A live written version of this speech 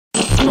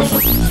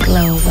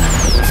BKLAVA.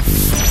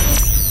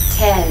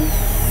 10,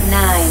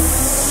 9, 8,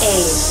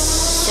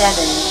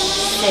 7,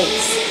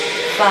 6,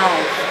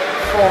 5,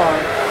 4,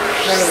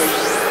 3,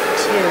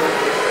 2,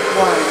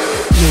 1.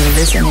 You're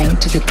listening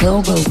to the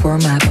Global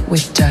Warm-Up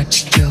with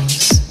Judge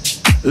Jules.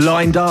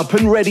 Lined up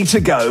and ready to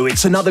go.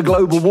 It's another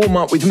global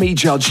warm-up with me,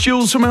 Judge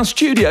Jules, from our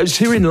studios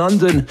here in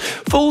London.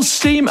 Full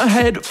steam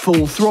ahead,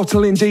 full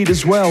throttle indeed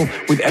as well,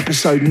 with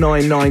episode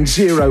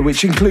 990,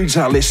 which includes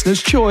our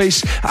listener's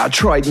choice, our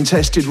tried and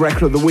tested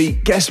record of the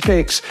week, guest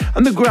picks,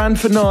 and the grand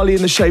finale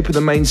in the shape of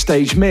the main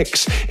stage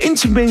mix,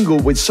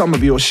 intermingled with some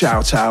of your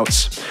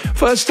shout-outs.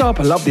 First up,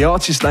 I love the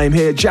artist name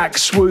here, Jack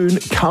SWOON,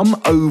 Come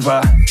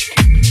Over.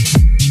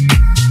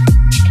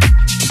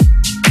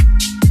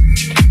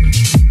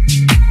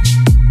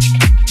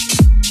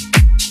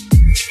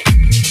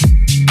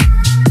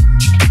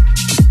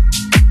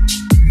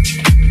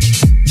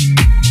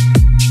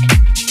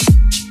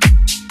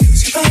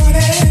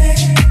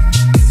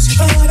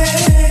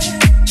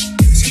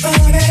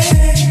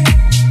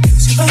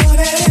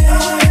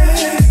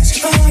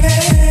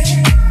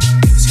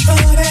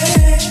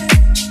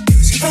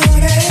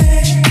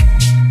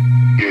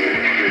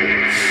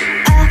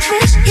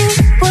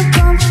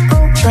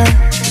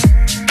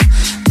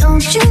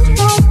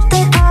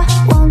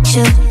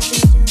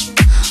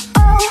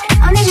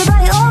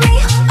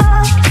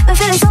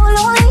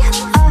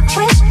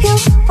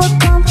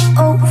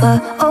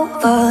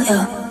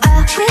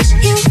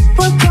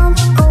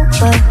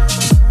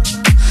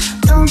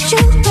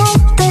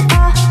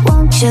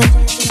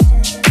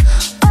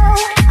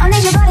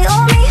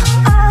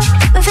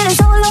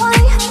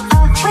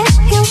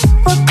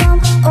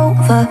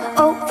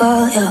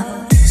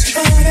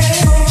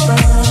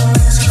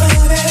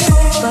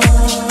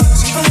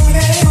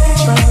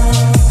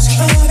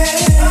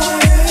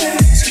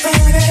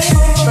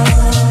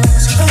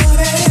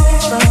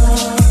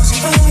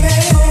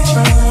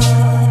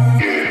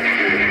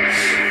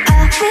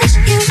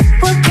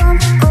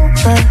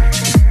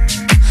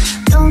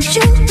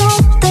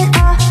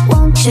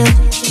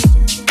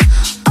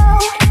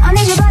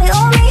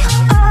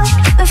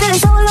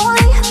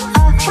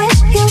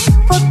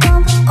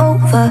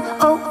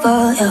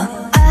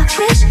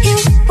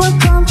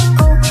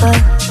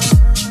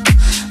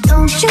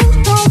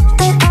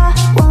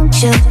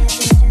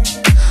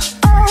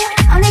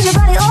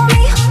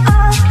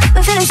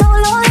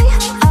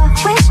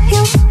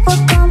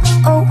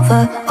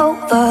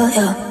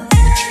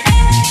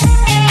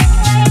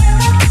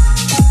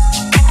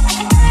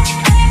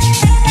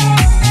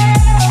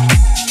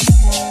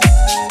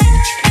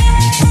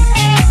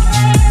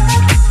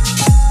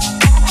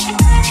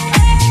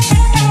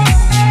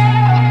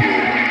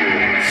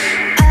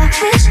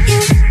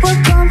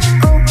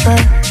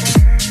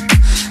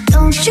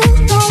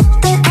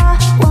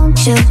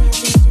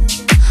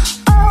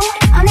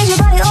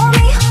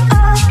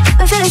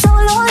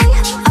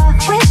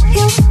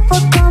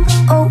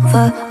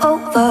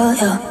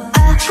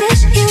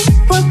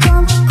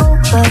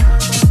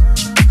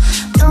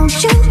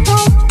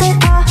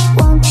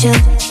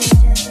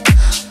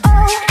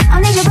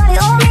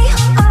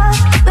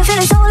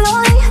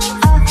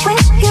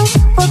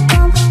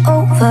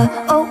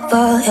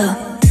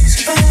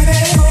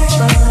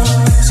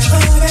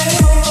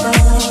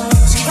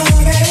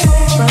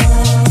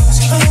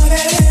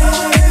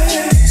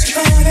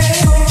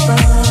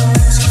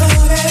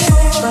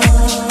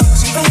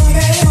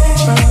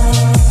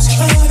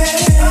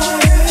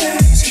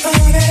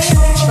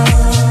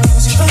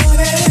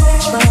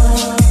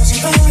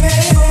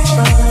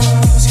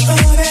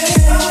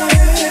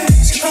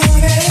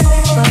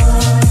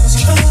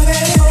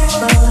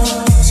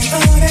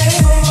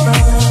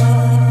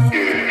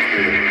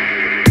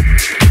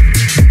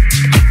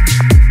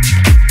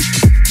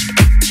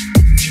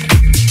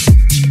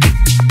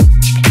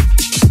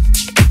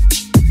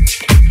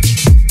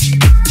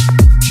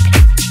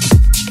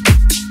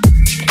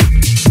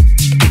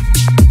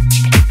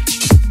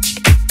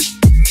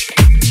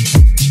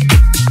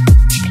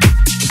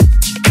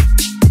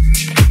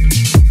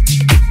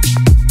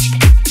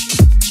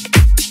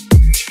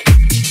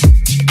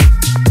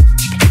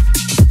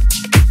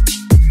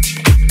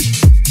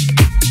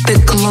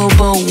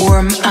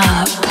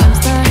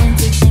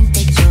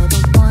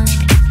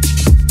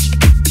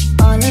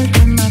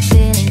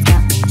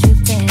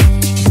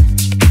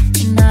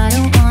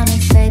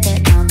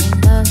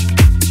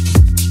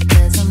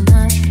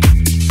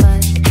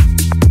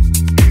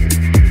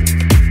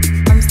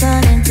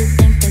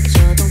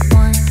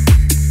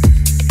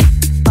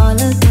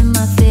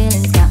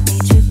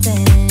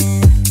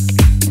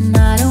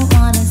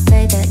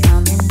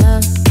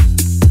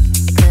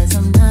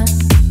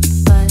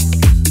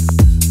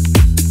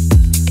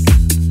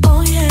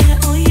 Oh yeah.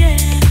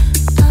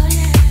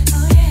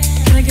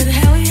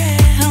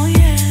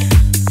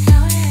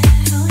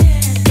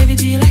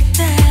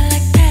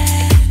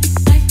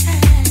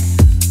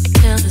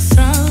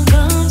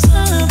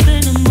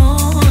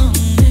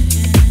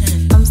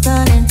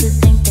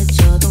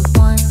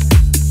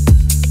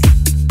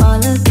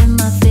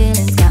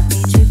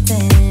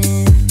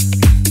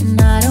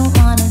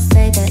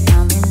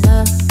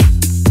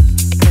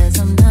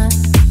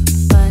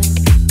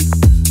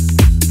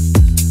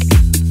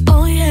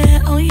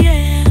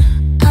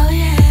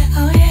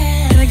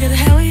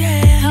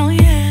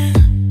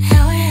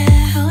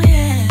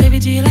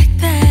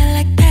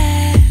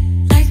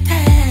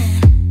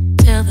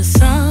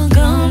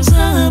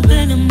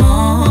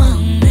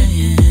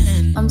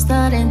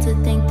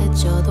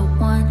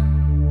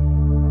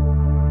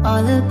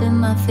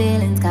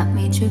 feelings got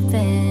me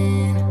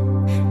tripping.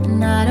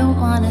 And I don't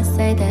wanna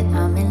say that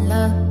I'm in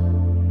love,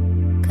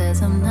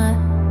 'cause I'm not,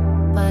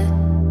 but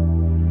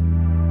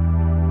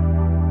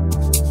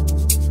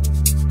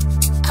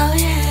oh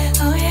yeah,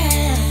 oh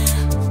yeah.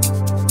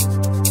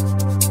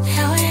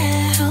 Hell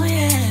yeah, oh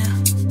yeah.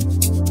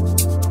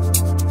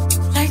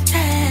 Like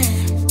that.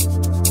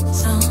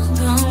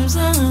 Sometimes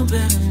up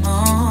in the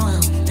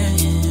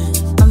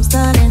morning, I'm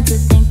starting to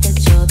think that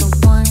you're the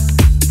one.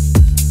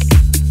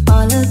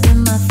 All of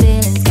them, my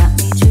feelings got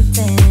me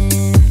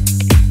tripping.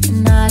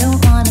 And I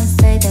don't wanna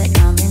say that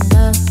I'm in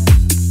love,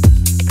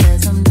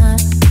 'cause I'm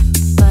not,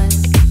 but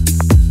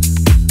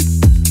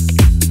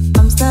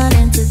I'm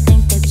starting to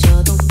think that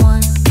you're the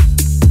one.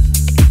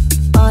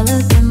 All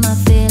of them, my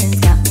feelings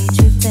got me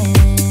tripping.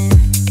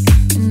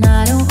 And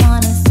I don't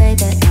wanna say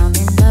that I'm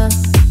in love,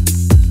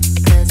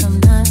 'cause I'm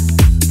not,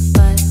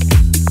 but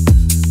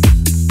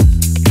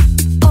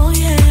oh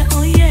yeah,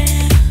 oh yeah,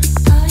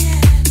 oh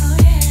yeah, oh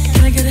yeah.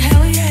 Can I get a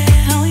hell yeah,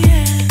 hell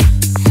yeah,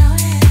 hell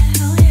yeah,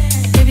 hell yeah.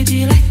 Baby, do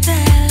you like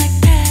that, like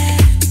that,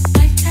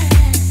 like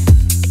that?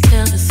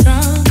 Till the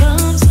sun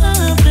comes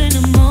up in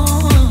the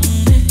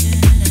morning,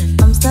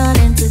 I'm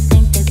starting to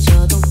think that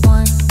you're the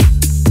one.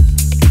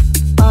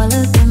 All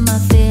of them, my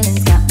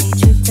feelings got me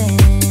tripping.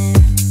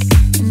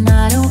 And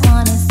I don't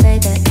wanna say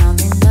that I'm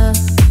in love,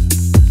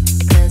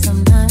 'cause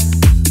I'm not,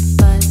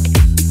 but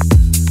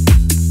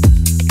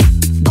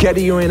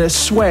Getting you in a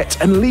sweat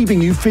and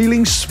leaving you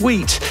feeling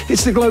sweet.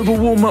 It's the global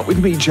warm-up with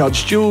me,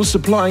 Judge Jules,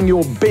 supplying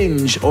your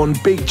binge on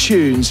big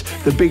tunes,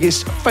 the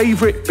biggest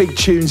favourite big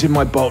tunes in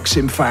my box,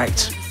 in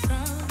fact.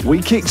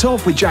 We kicked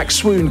off with Jack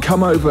SWOON,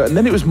 Come Over, and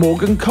then it was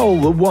Morgan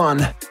Cole, The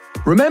One.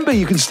 Remember,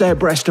 you can stay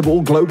abreast of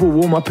all global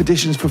warm-up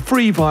editions for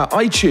free via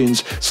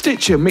iTunes,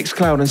 Stitcher,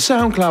 Mixcloud and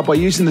SoundCloud by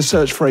using the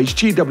search phrase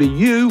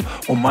GWU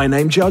or My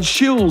Name Judge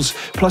Jules.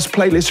 Plus,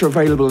 playlists are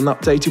available and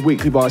updated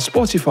weekly via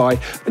Spotify.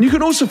 And you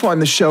can also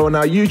find the show on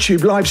our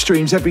YouTube live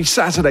streams every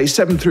Saturday,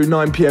 7 through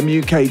 9 p.m.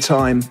 UK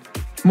time.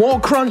 More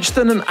crunch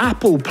than an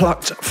apple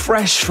plucked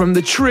fresh from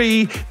the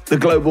tree. The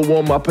global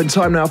warm-up, and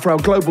time now for our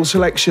global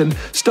selection,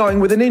 starting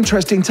with an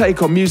interesting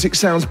take on Music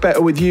Sounds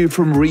Better With You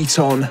from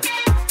RITON.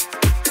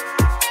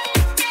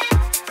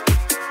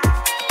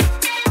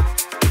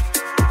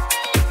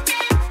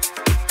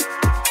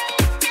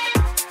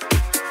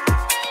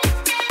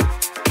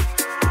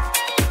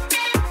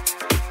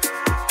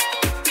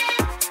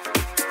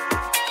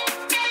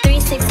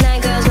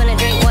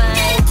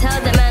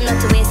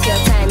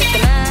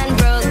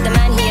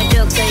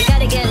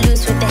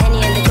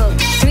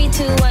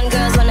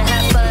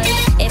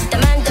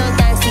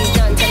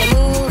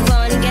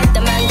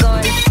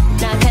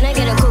 Now can I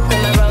get a coke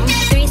with my rum?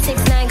 3,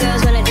 6, 9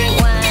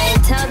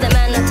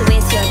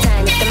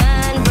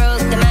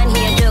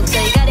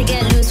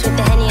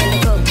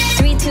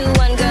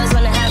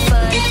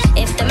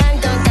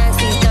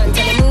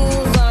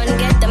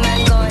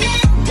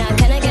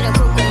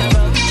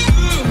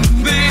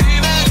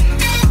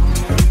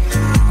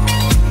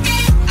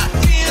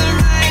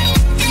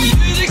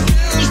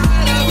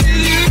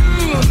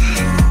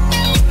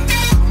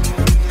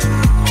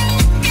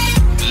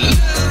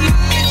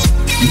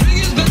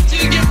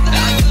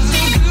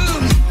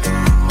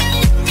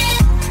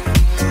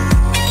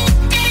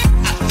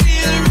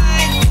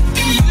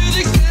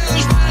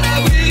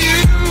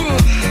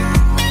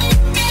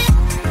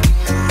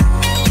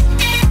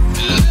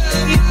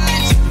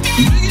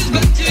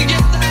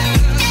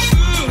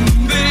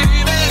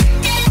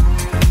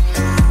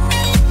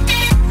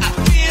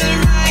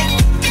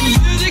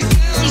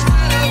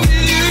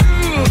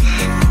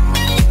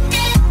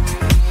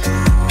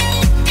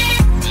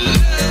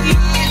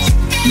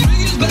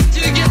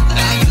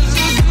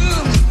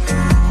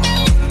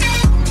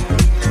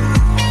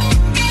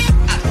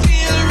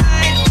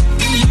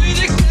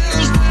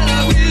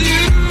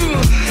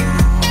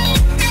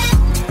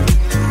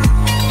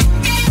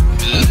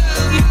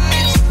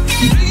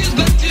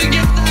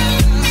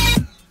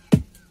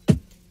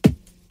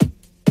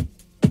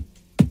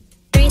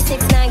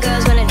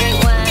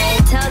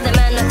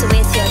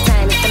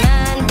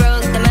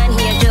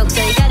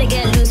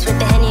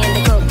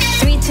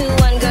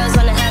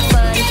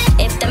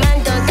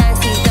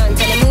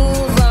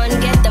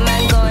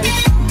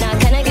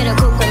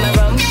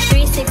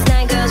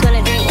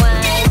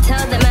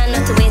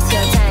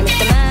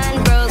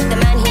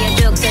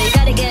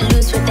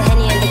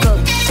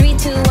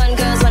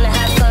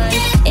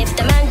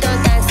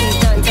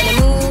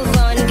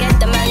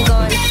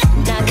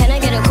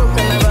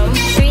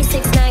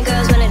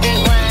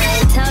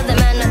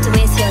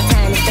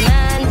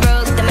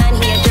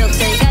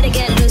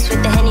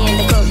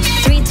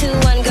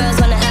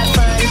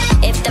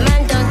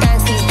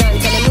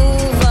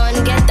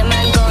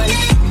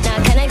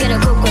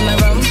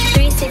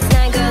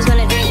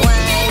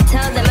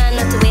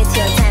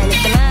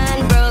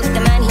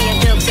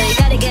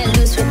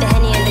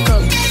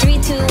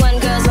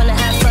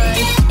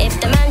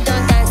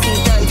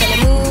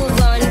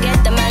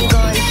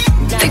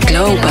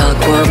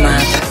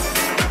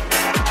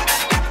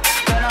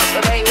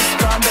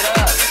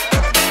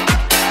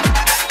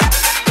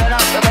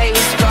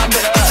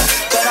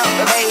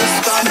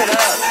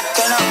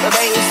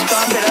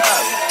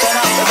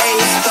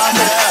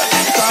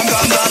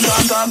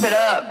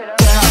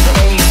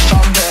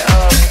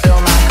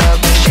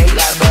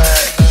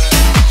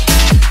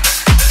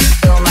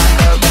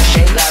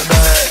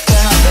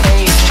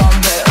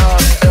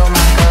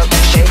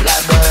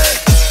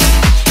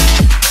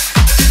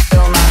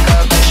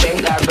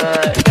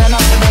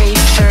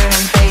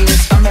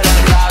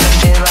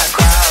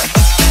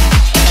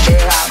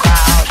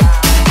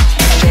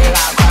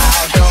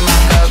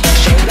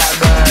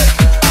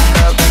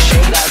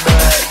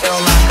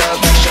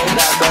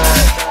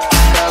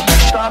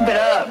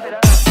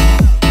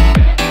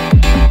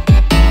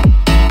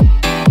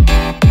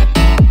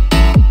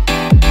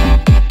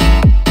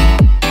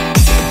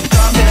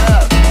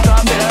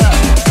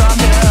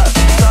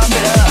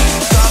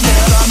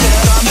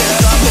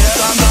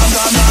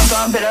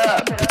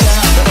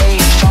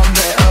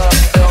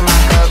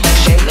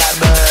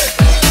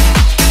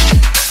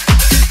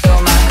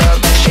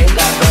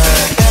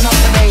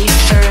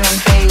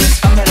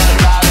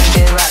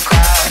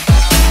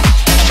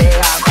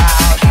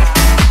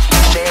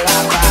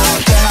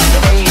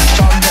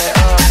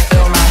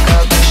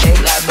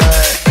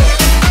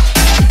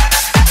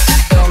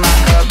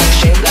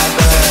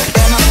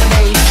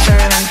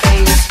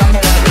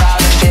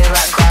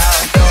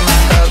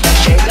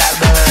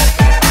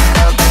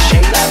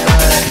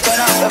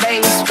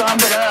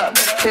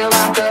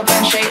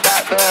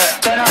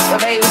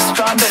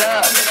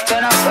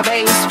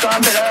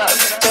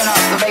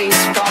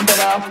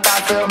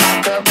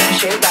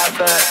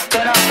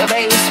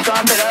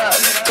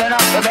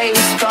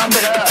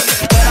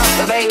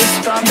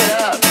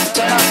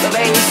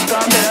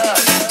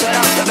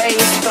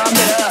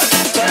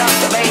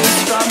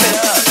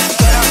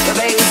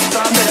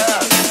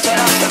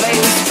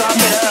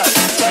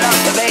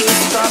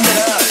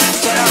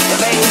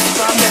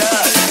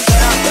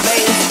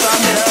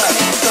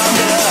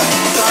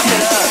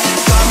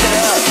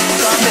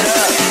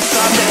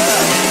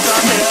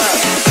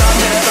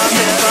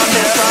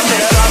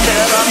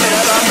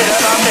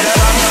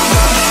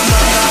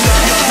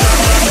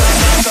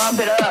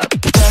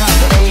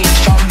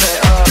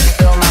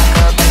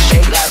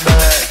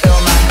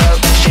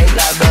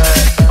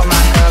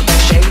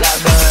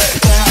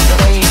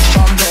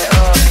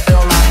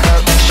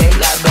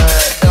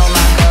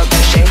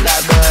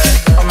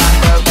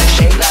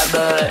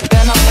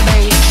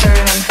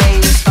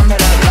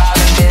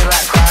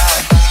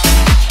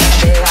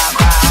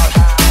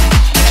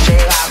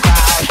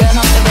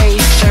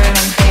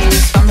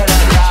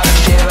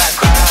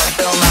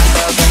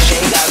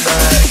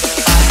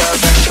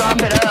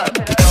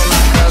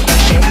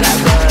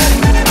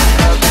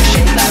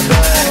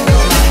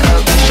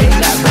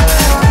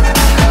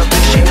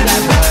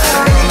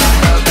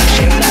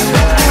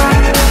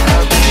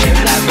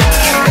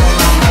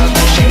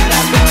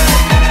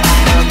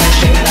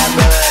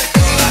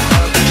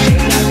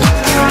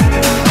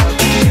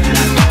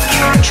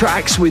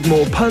 With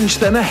more punch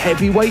than a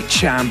heavyweight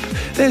champ.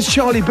 There's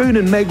Charlie Boone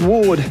and Meg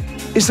Ward.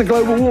 It's the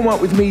global warm-up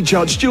with me,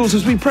 Judge Jules,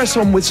 as we press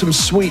on with some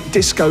sweet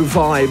disco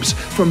vibes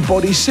from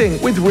BODYSYNC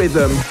with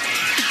Rhythm.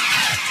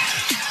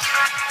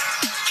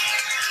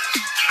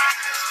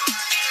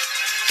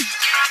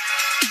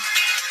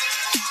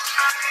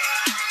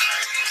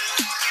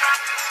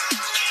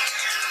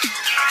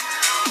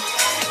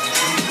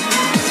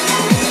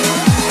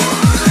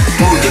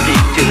 Move the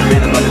beat to the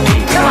rhythm of the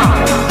beat. Come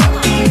on.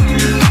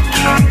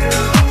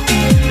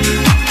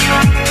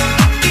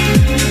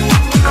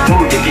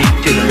 Move the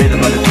beat to the rhythm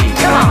of the beat.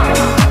 Come on.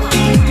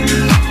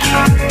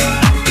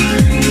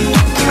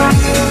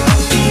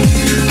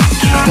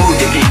 Move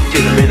the beat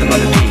to the rhythm.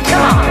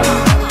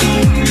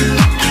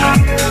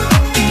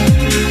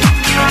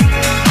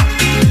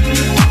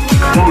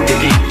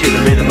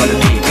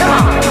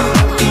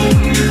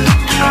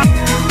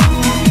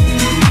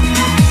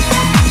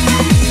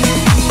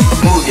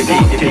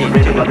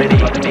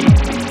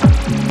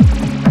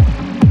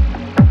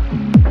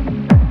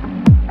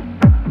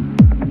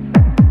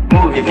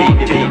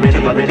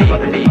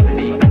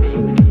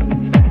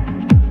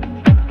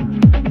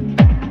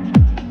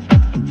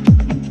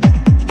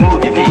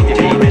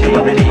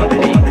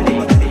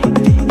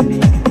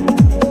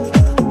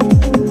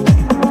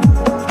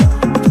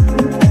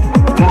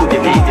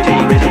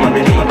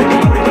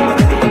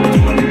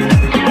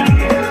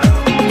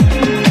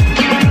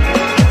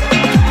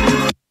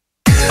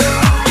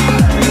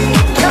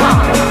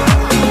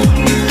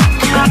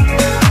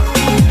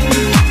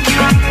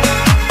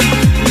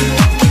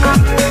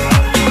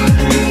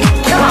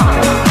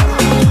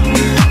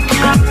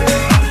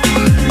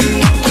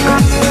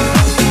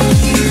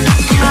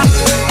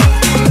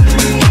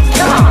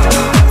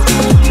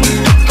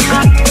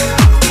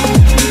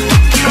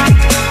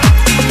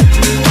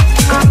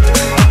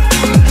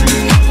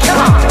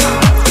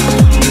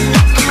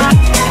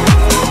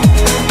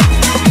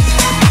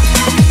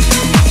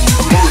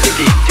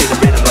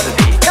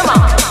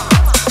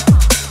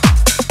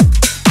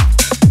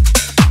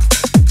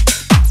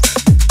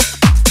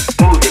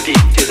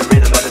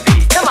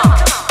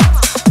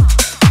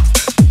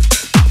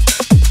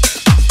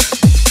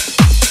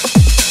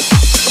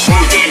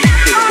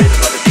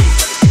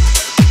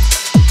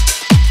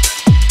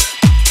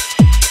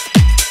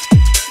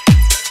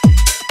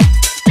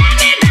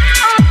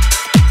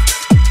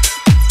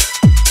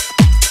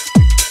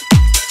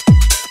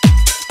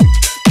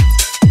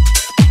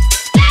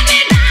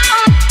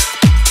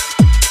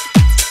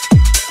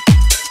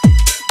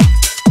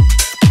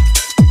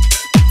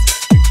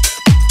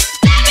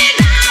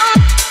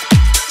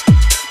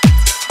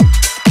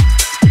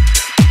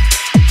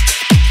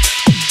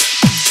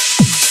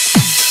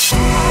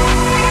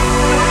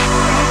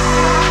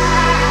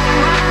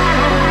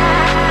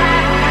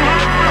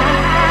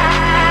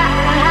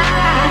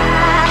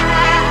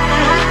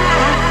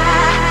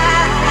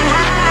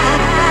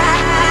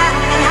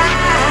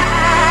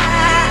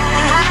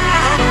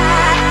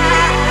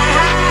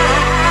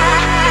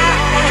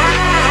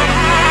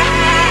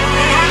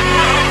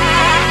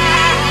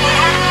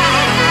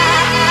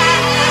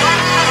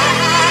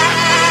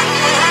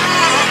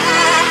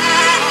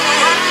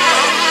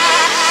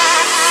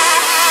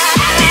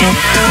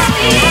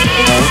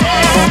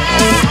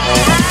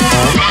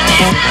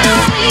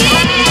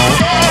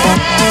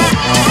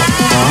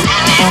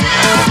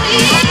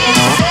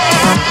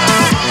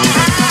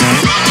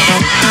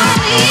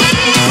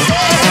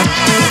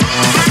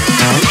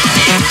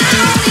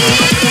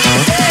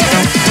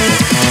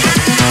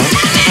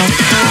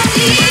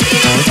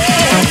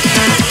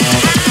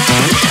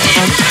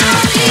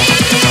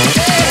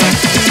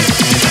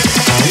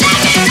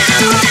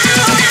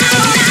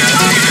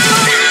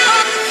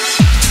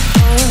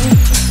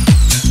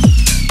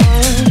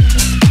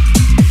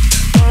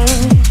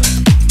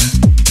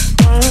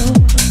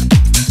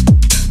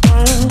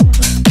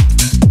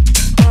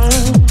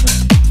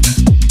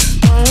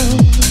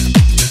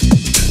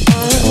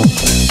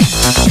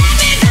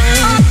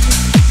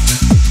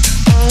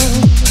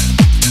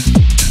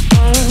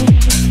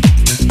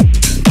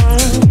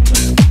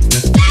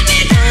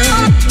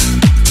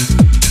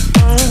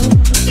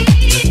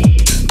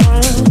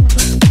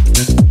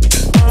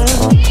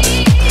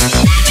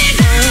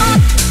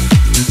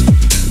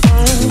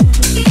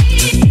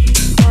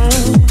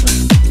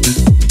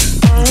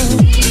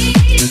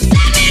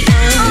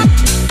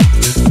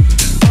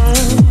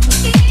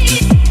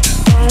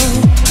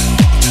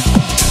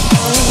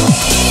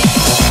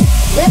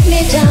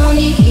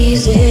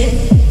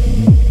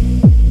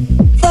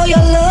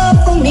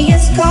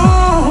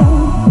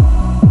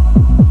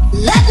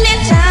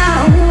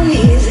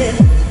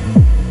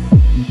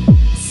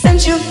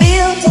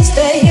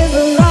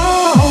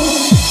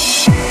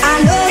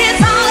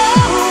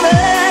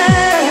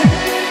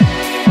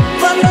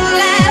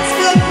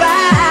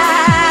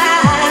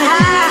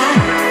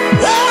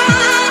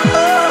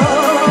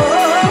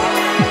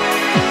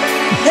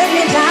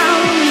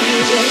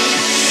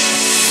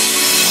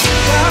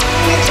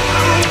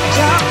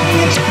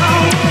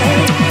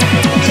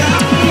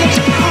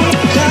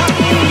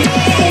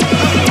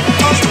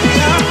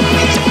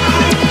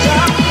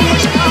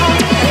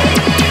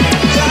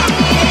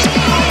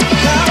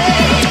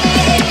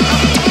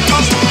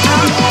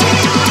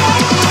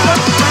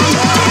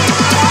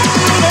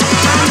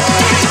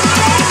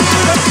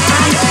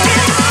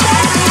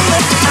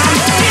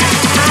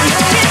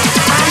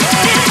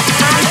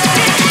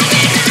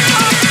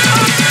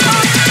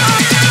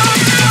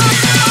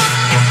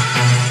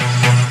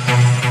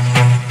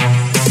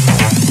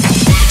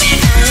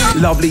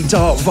 Lovely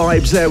dark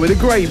vibes there with a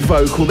great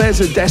vocal. There's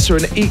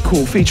ODESZA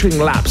Equal featuring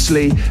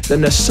Lapsley, the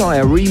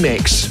NASAYA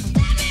remix.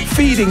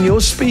 Feeding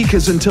your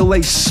speakers until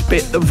they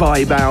spit the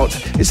vibe out.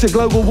 It's the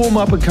global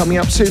warm-up and coming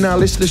up soon our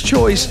listener's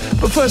choice.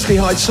 But firstly,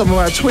 hi to some of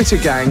our Twitter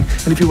gang.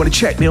 And if you want to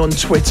check me on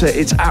Twitter,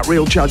 it's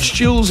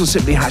 @RealJudgeJules or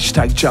simply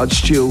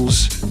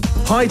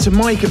 #JudgeJules. Hi to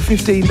Mike at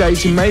 15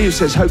 Days in May who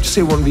says, hope to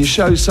see one of your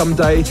shows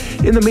someday.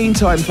 In the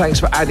meantime, thanks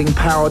for adding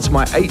power to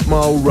my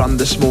 8-mile run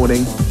this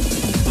morning.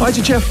 Hi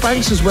to Jeff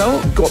Banks as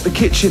well. Got the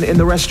kitchen in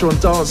the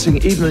restaurant dancing.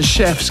 Even the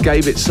chefs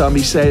gave it some,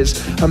 he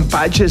says. And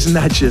Badgers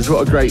Nadgers,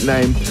 what a great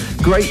name.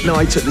 Great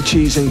night at the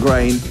Cheese and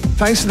Grain.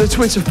 Thanks to the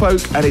Twitter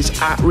folk, and it's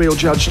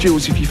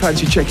 @RealJudgeJules if you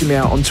fancy checking me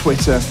out on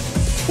Twitter.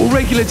 All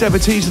regular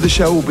devotees of the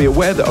show will be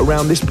aware that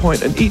around this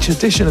point in each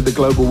edition of the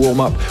Global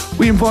Warm-Up,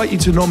 we invite you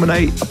to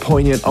nominate a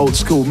poignant old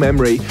school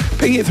memory.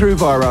 Ping it through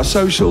via our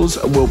socials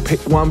and we'll pick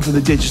one from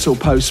the digital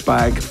post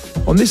bag.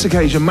 On this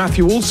occasion,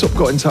 Matthew Alsop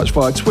got in touch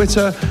via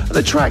Twitter, and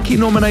the track he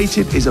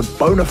nominated is a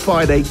bona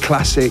fide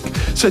classic.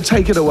 So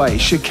take it away,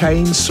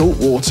 Chicane,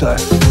 Saltwater.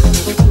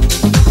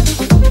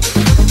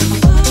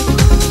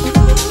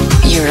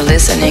 You're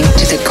listening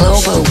to the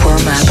Global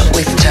Warm-Up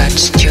with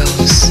Judge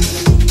Jules.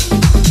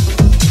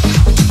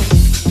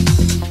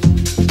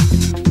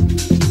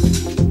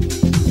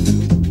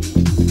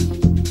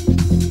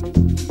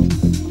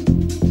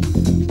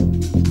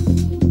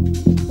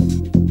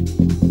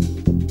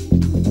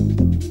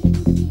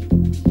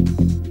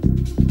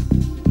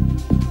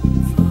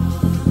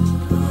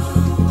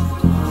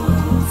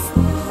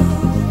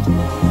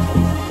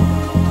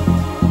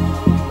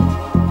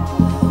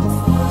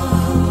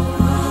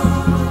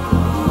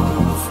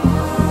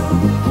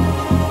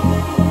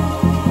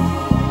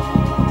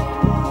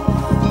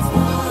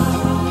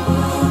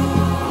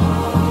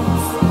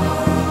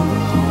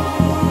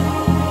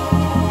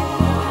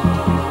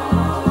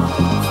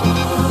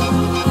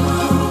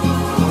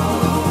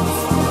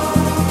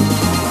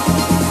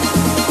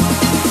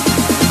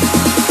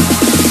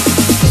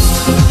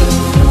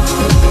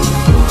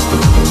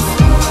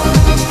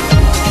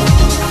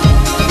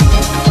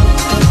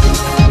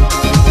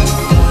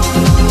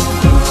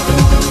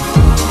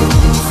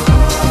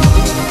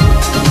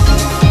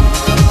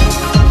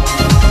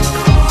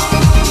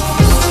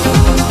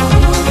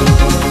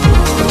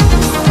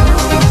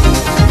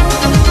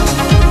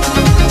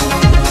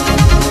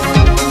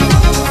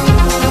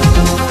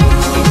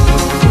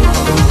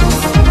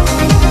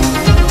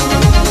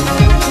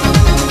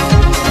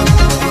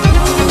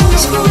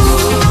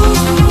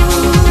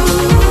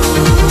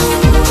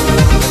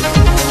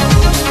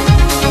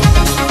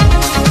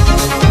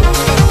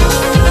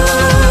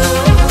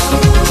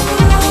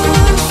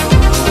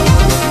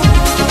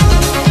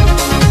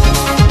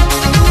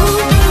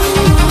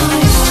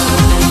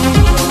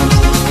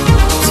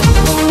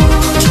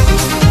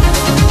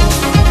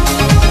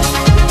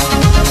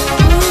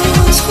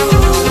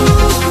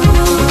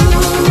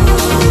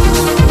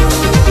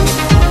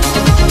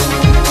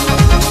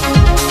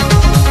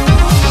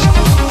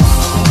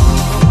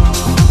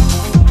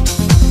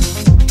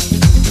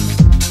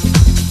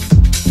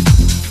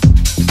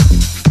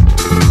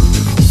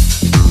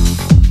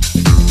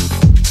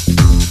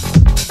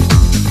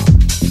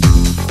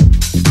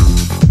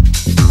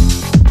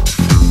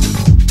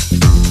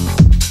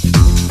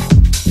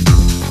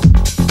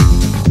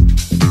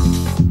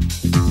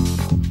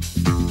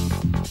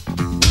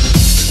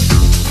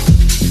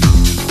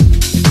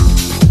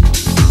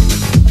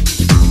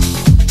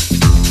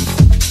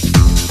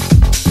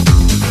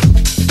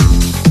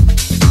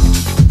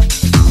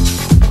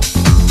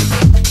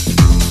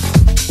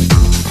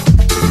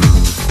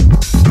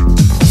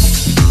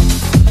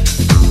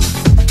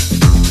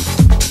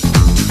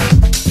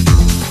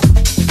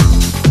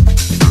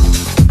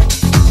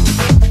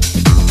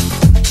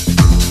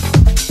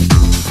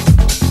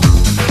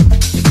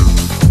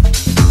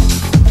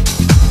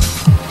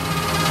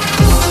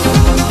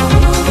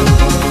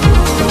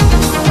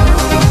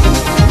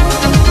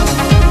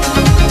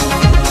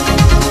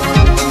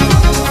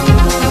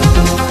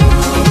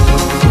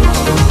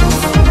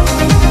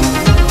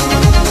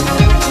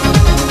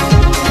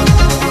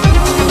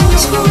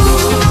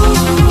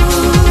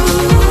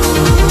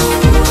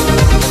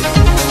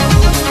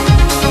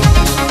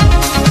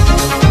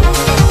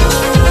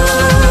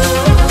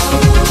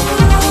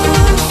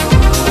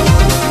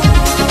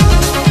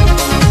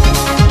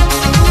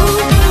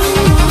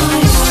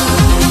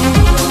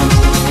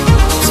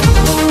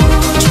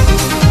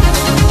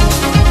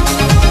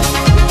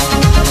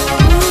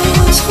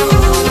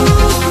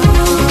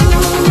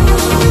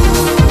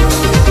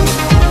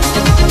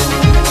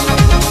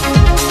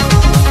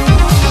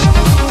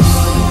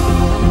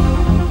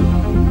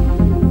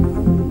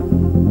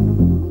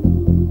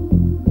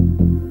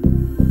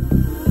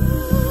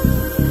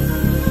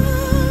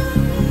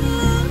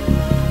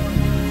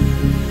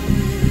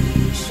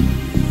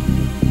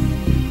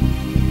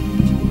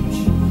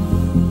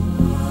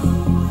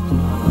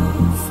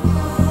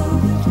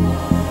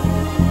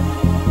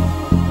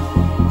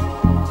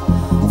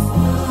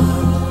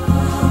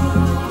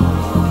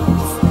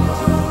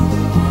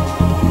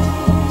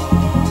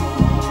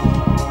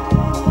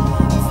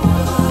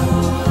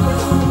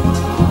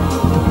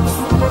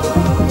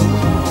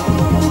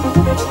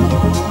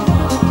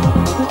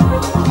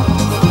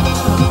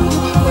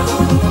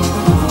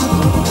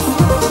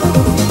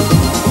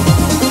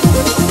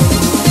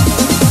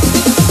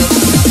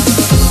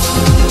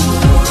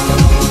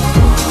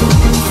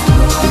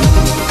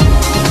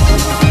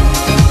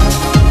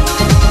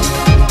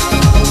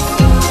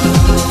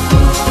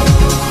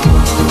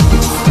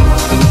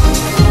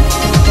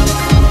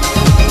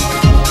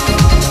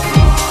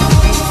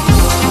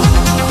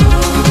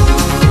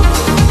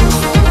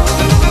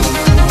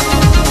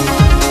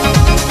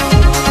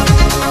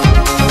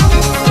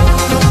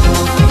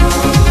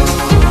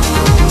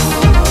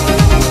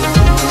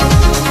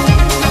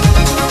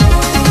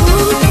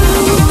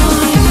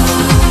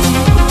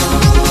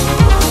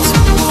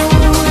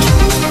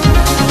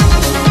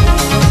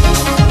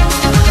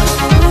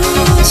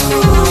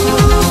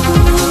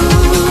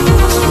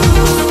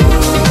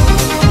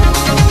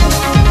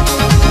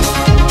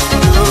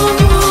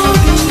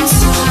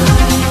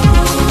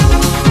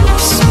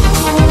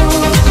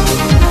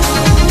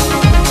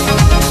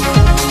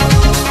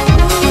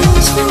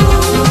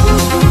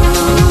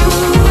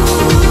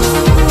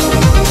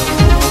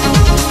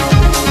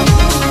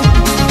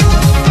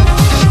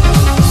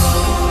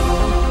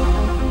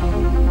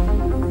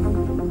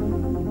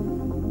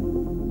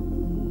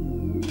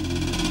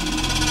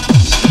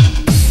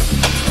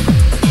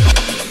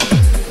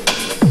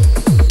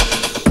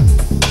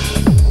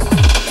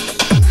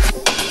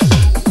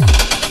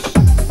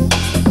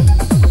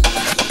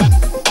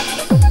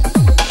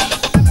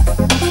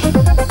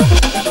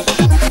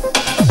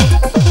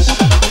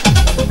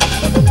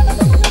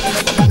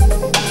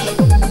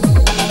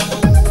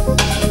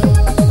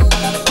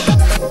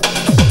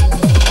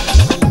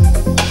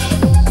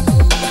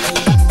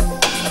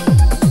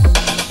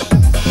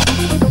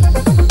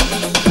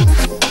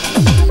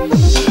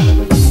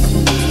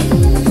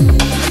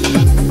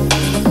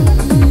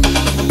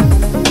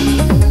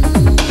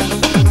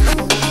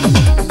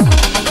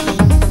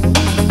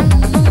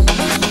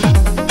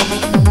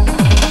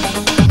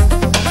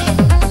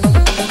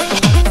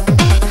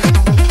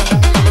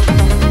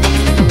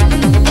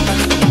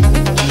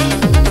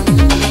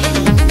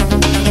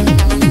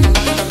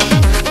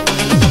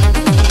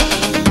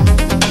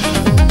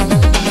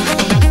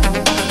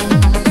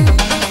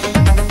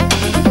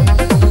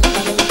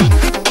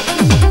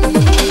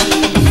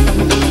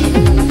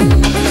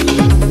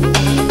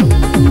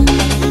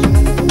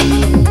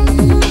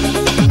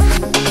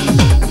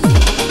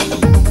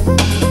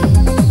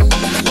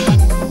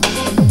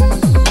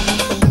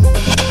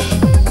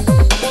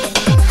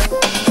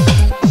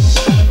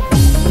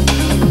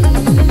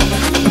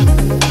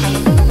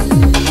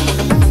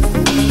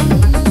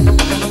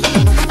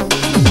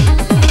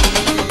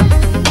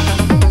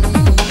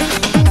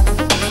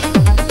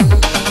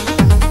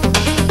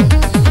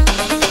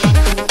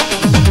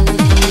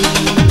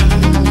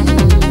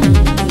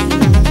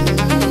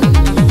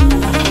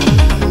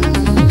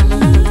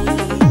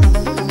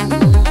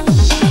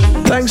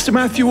 thanks to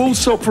Matthew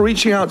Alsop for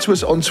reaching out to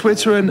us on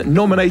Twitter and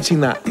nominating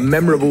that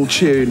memorable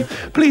tune.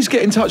 Please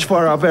get in touch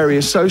via our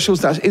various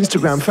socials, that's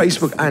Instagram,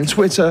 Facebook and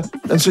Twitter,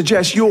 and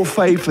suggest your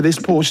fave for this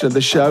portion of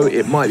the show.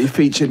 It might be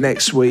featured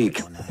next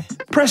week.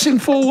 Pressing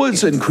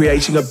forwards and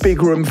creating a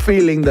big room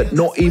feeling that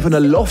not even a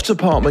loft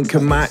apartment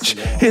can match,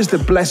 here's the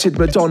blessed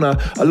Madonna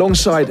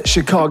alongside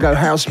Chicago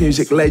house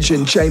music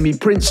legend Jamie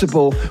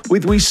Principle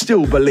with We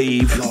Still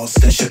Believe.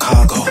 Lost in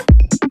Chicago.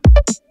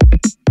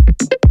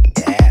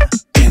 Yeah.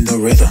 In the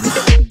rhythm.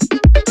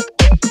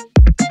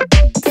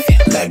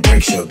 That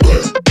breaks your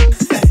butt.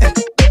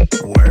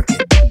 Work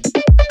it.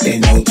 They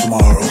know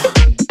tomorrow.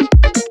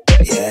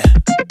 Yeah.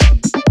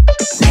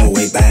 No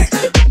way back.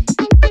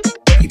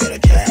 You better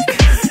jack.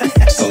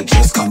 So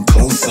just come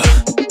closer.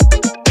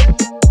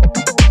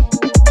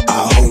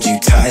 I'll hold you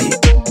tight.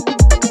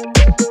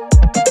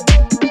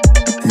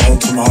 No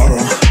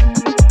tomorrow.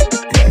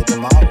 No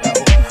tomorrow.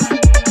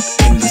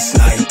 In this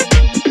night.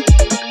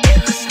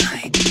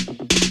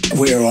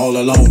 We're all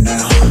alone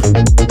now.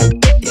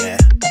 Yeah.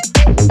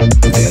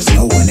 There's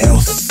no one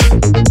else.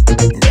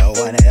 No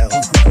one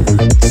else.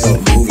 So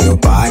move your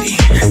body.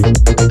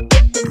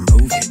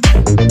 Move it.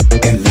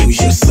 And lose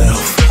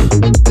yourself.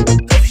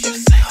 Lose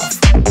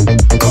yourself.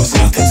 Cause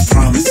nothing's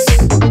promised.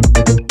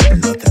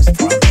 Nothing's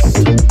promised.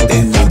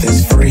 And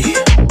nothing's free.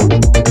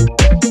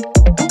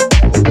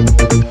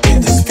 In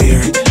the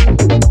spirit.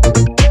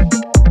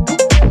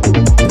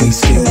 We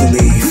still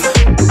believe.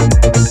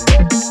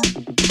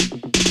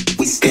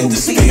 We still in the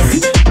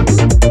spirit.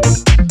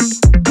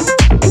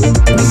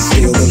 We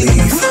still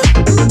believe.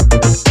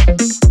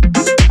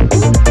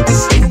 We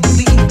still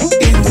believe.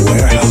 In the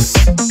warehouse.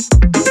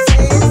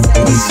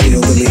 We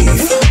still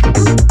believe.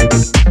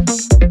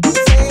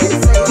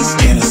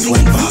 In a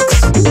sweatbox.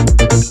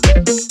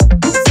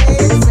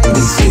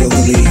 We still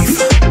believe.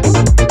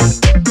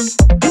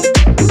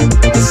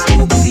 We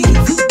still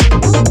believe.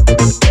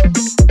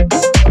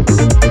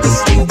 We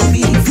still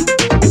believe.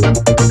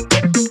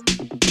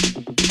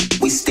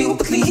 We still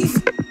believe.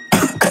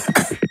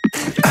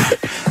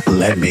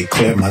 Let me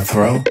clear my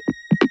throat.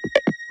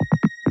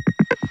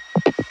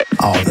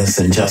 All this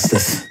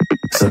injustice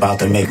is about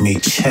to make me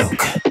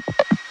choke.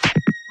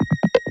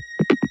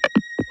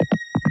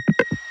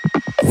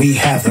 We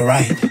have the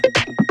right.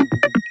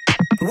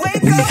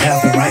 We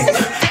have the right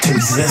to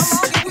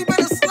exist.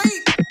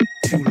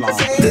 Too long.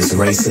 This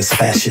racist,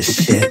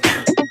 fascist shit.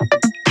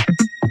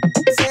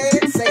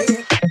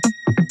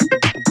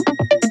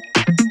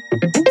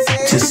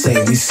 Just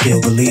say we still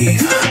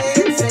believe.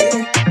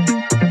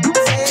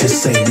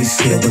 Just say we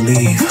still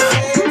believe.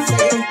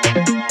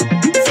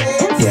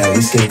 Yeah,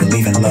 we still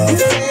believe in love.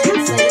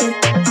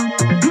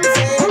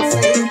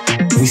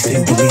 We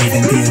still believe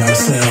in being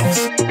ourselves.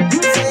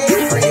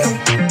 Freedom.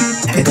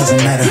 It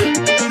doesn't matter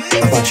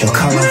about your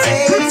color,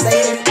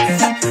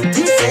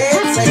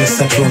 your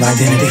sexual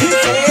identity.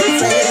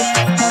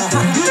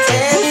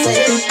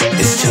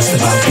 It's just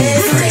about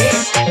being free.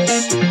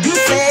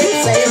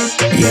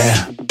 Yeah,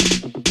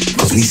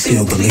 cause we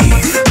still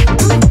believe.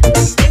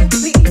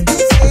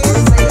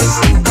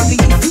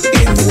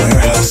 In the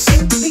warehouse.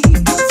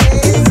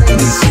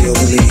 We still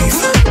believe.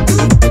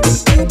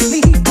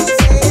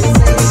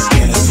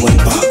 In a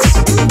sweatbox.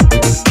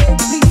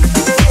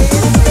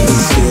 We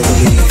still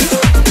believe.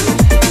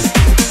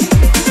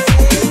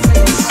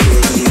 We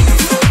still believe.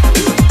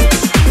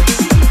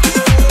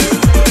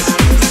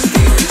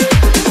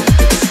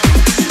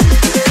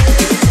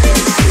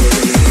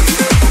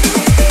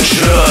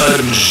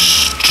 Judge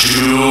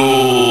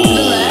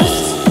Jules.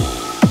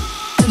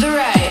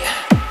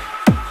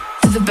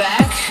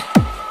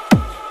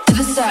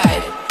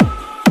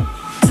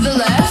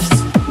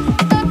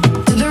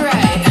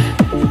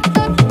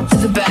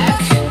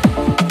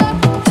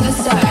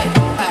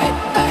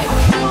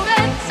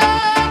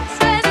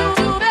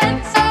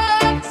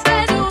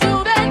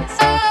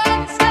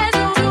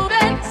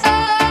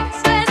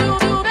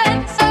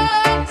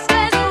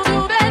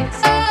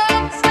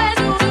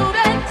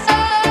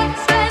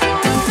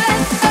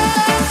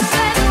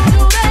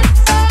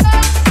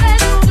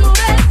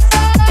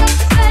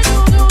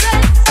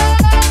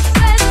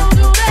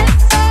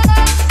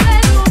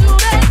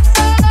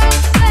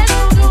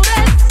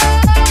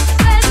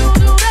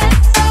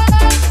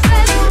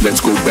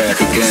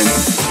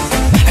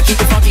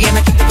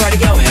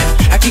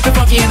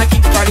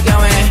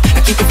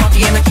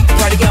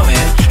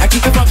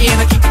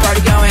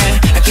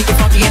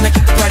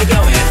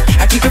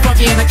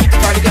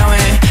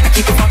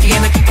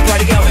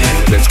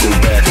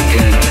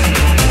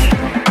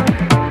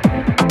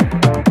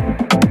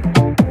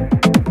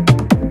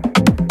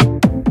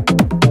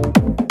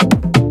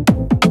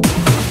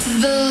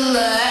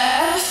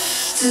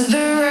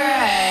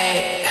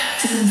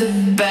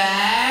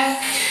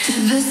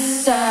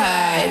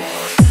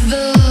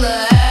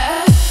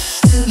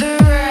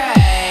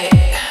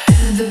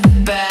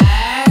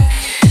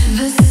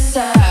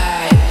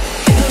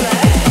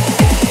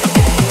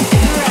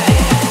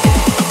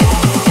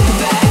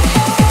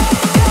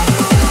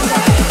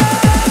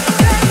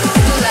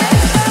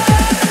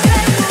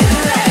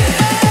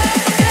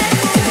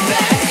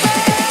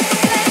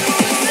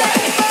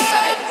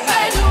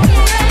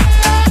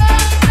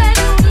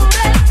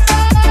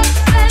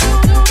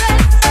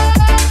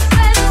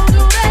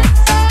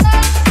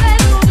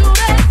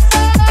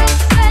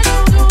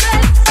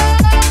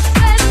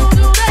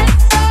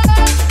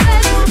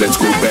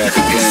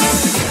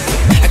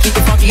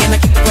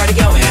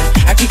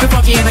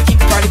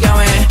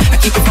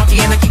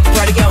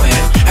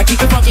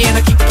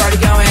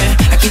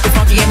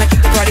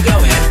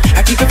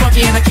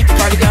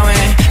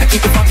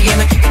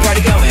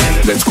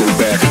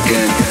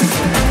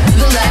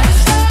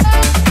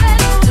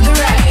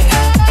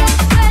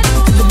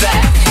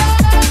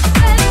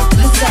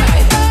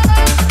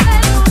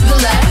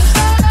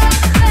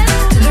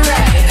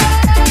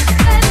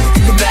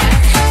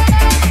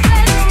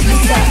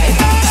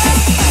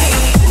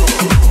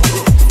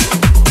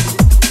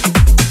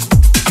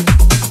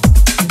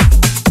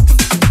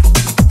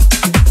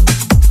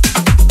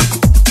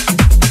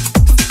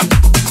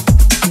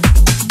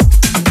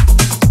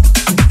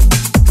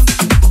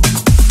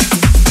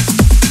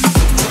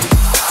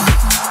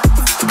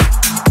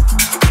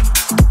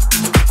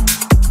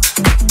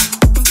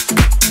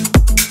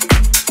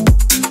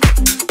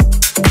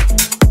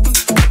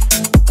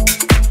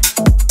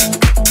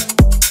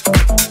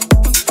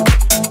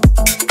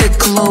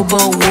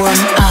 global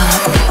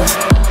warm-up.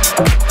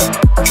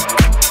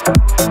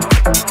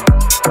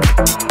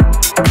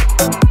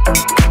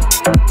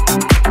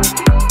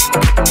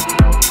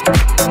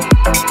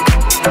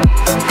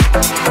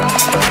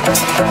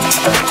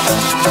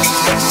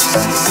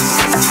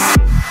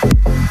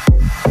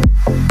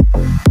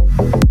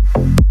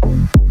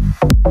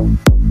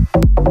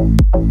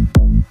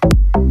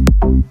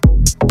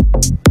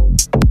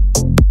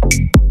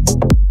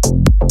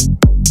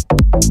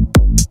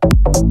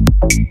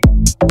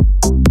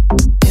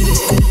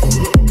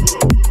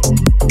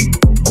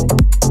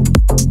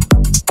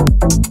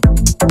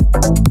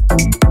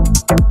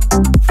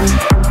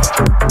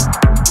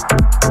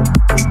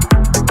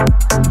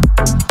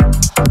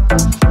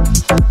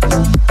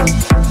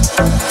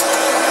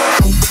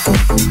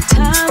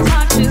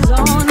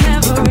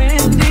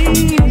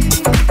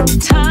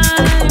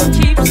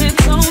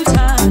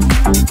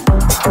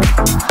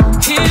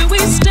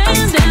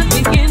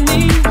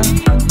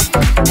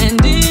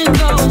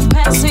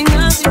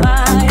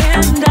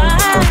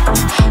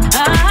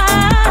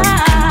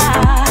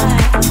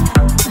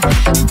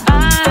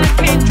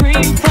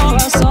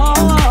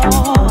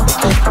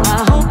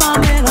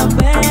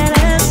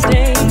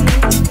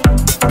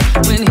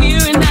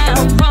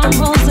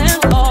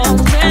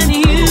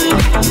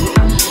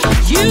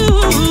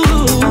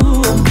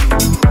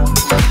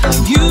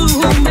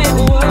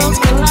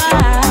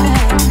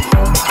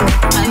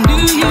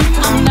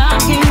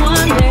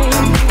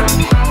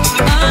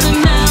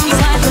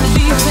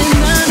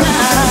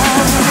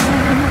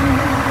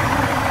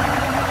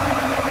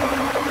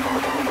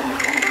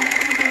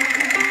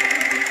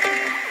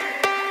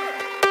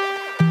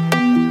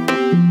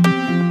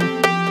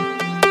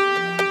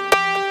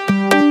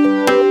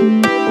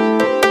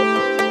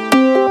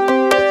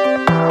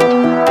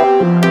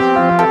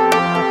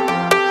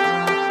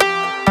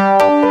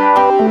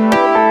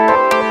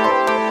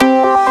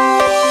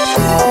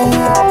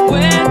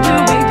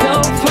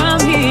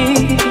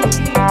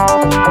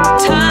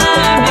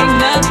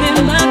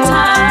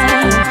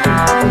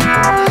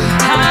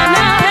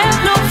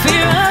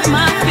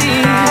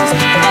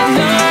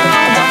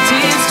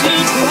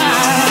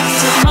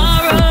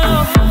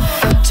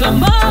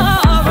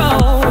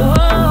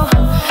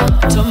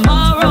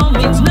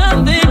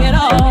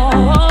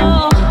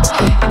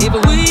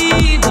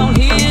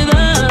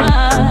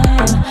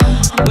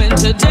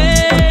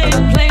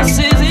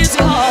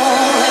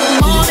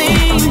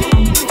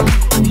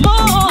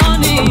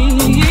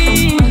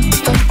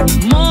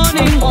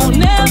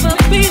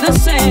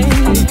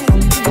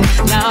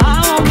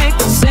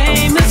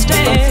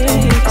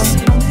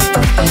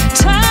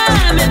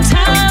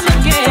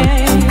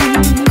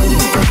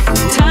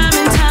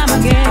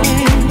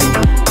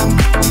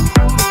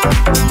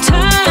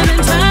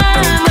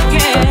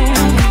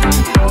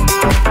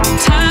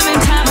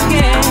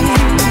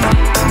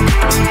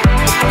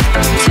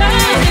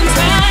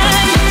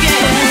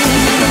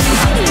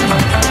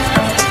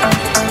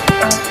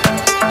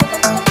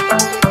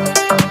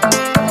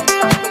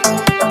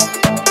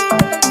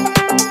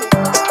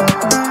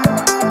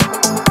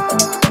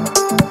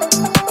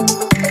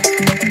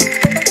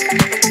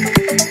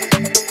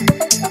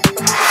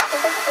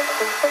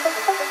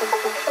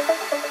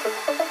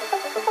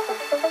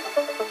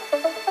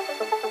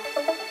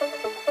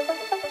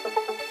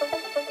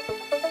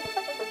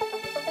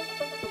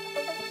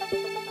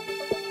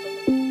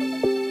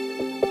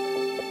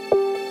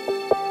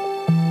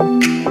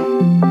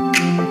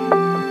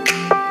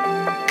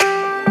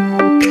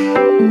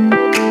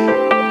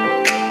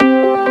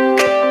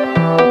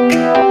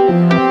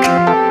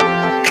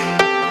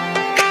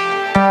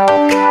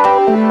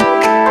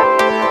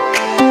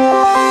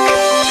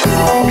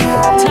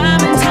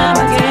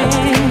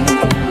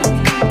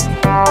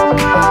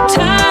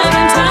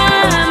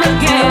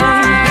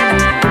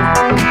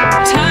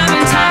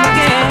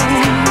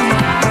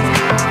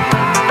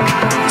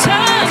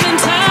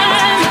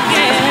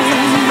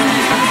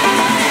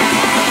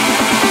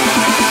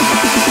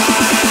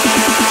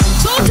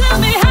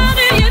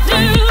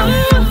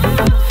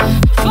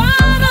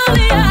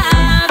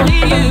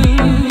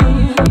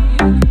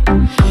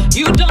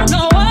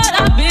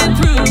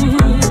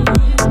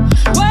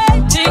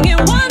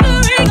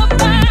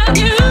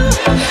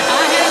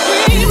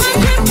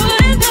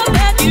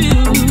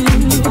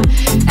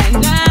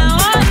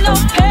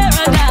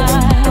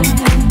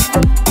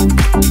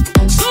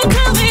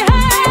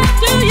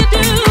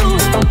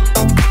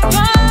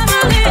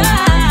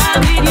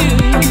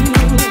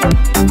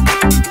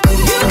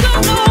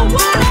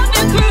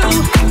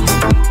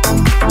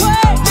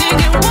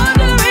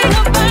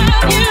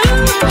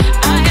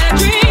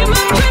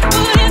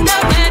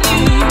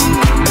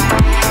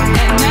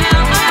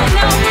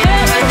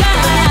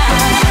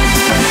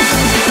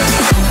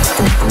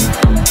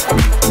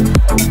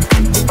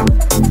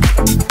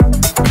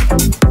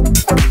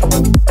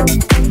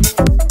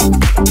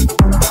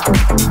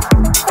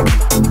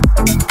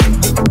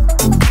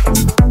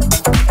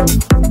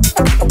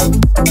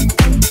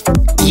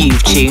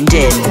 tuned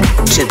in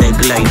to the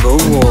Global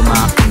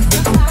Warm-Up.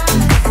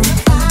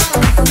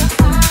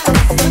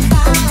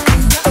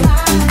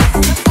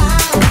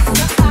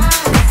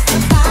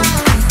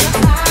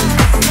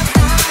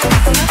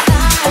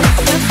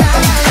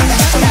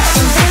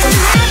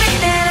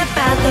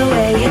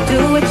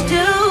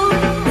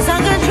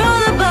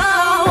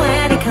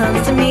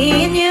 comes to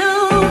me and you.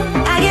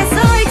 I get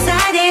so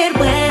excited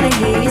when I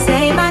hear you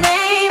say my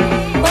name.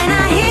 When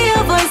I hear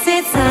your voice,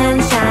 it's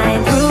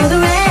sunshine through the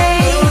rain.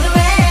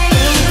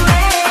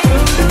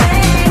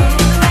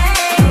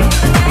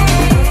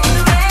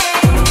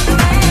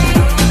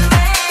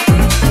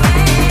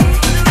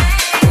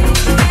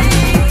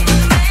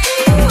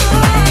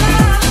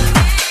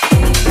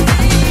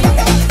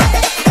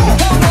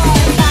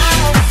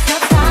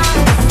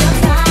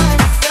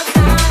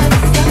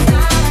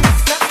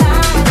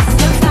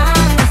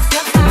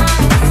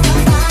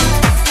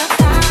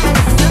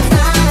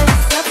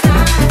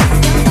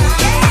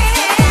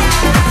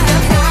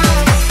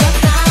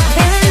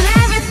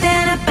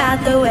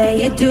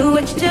 Do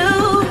what you do.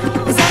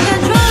 It's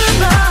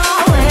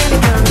uncontrollable when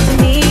it comes to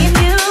me and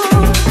you.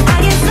 I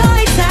get so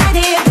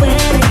excited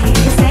when I hear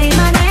you say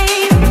my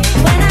name.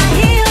 When I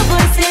hear your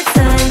voice, it's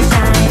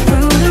sunshine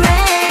through the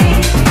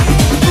rain.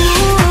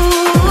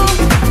 Ooh,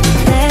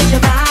 let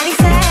your body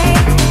say,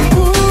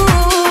 ooh,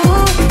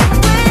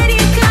 when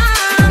you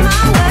come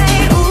my way.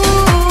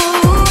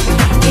 Ooh,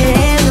 get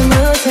in the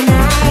mood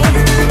tonight.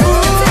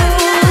 Ooh,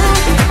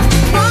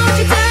 won't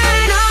you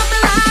turn off the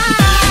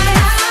lights?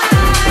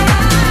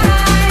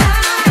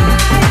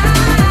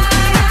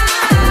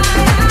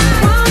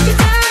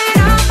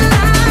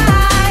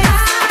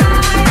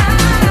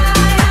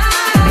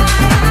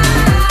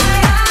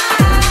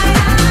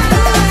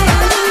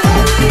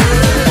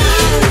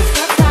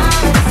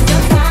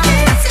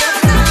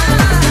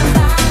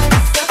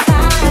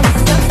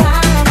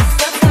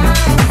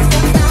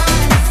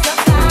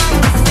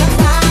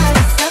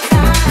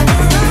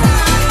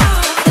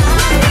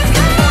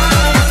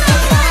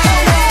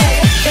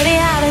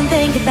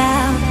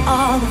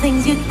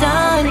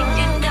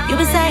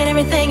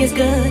 Everything is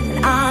good,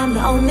 and I'm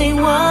the only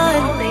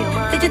one.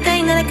 Did you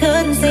think that I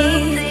couldn't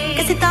see?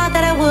 Guess you thought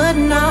that I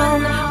wouldn't know.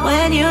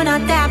 When you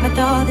knocked at my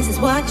door, this is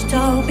what you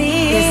told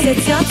me. Yes,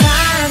 it's your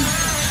time,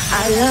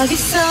 I love you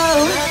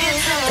so.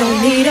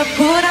 Don't need to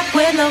put up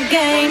with no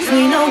games.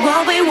 We know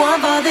what we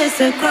want for this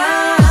to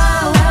grow.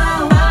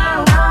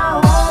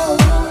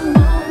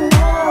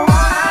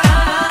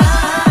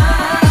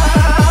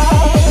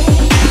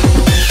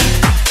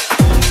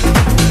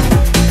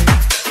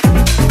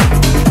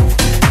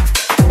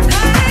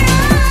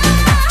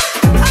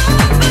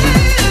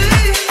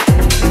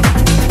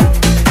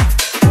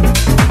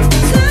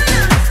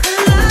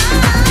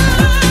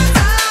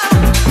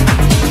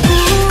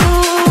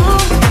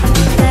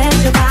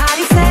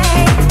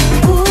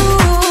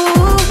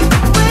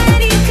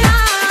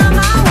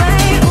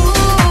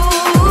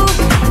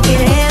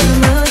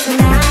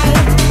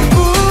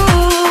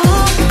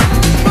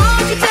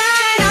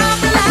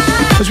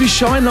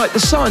 Shine like the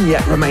sun,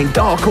 yet remain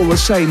dark all the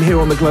same here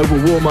on the Global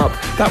Warm-Up.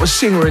 That was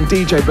singer and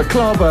DJ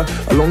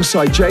BKLAVA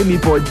alongside Jamie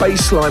Boyd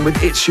BASSLINE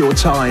with It's Your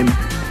Time.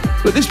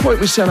 But at this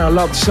point, we send our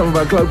love to some of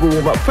our Global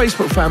Warm-Up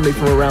Facebook family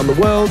from around the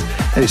world,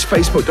 and it's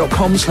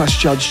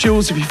facebook.com/Judge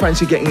Jules if you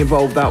fancy getting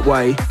involved that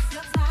way.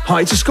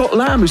 Hi to Scott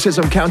Lamb, who says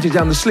I'm counting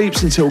down the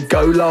sleeps until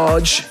go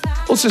large.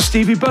 Also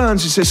Stevie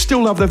Burns, who says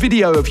still love the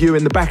video of you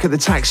in the back of the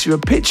taxi you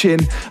were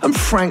pitching. And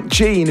Frank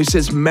Jean, who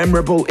says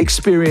memorable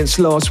experience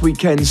last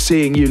weekend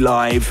seeing you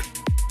live.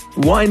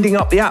 Winding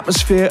up the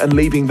atmosphere and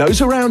leaving those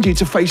around you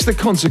to face the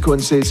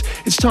consequences.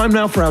 It's time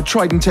now for our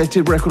tried and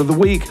tested record of the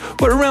week,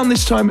 where around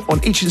this time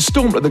on each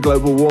instalment of the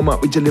Global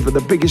Warm-Up we deliver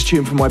the biggest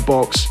tune from my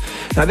box.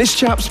 Now this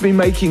chap's been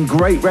making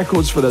great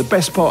records for the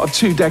best part of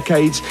 2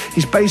 decades.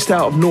 He's based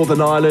out of Northern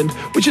Ireland,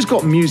 which has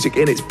got music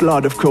in its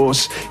blood, of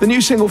course. The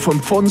new single from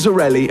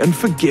Fonzarelli and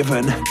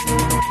Forgiven.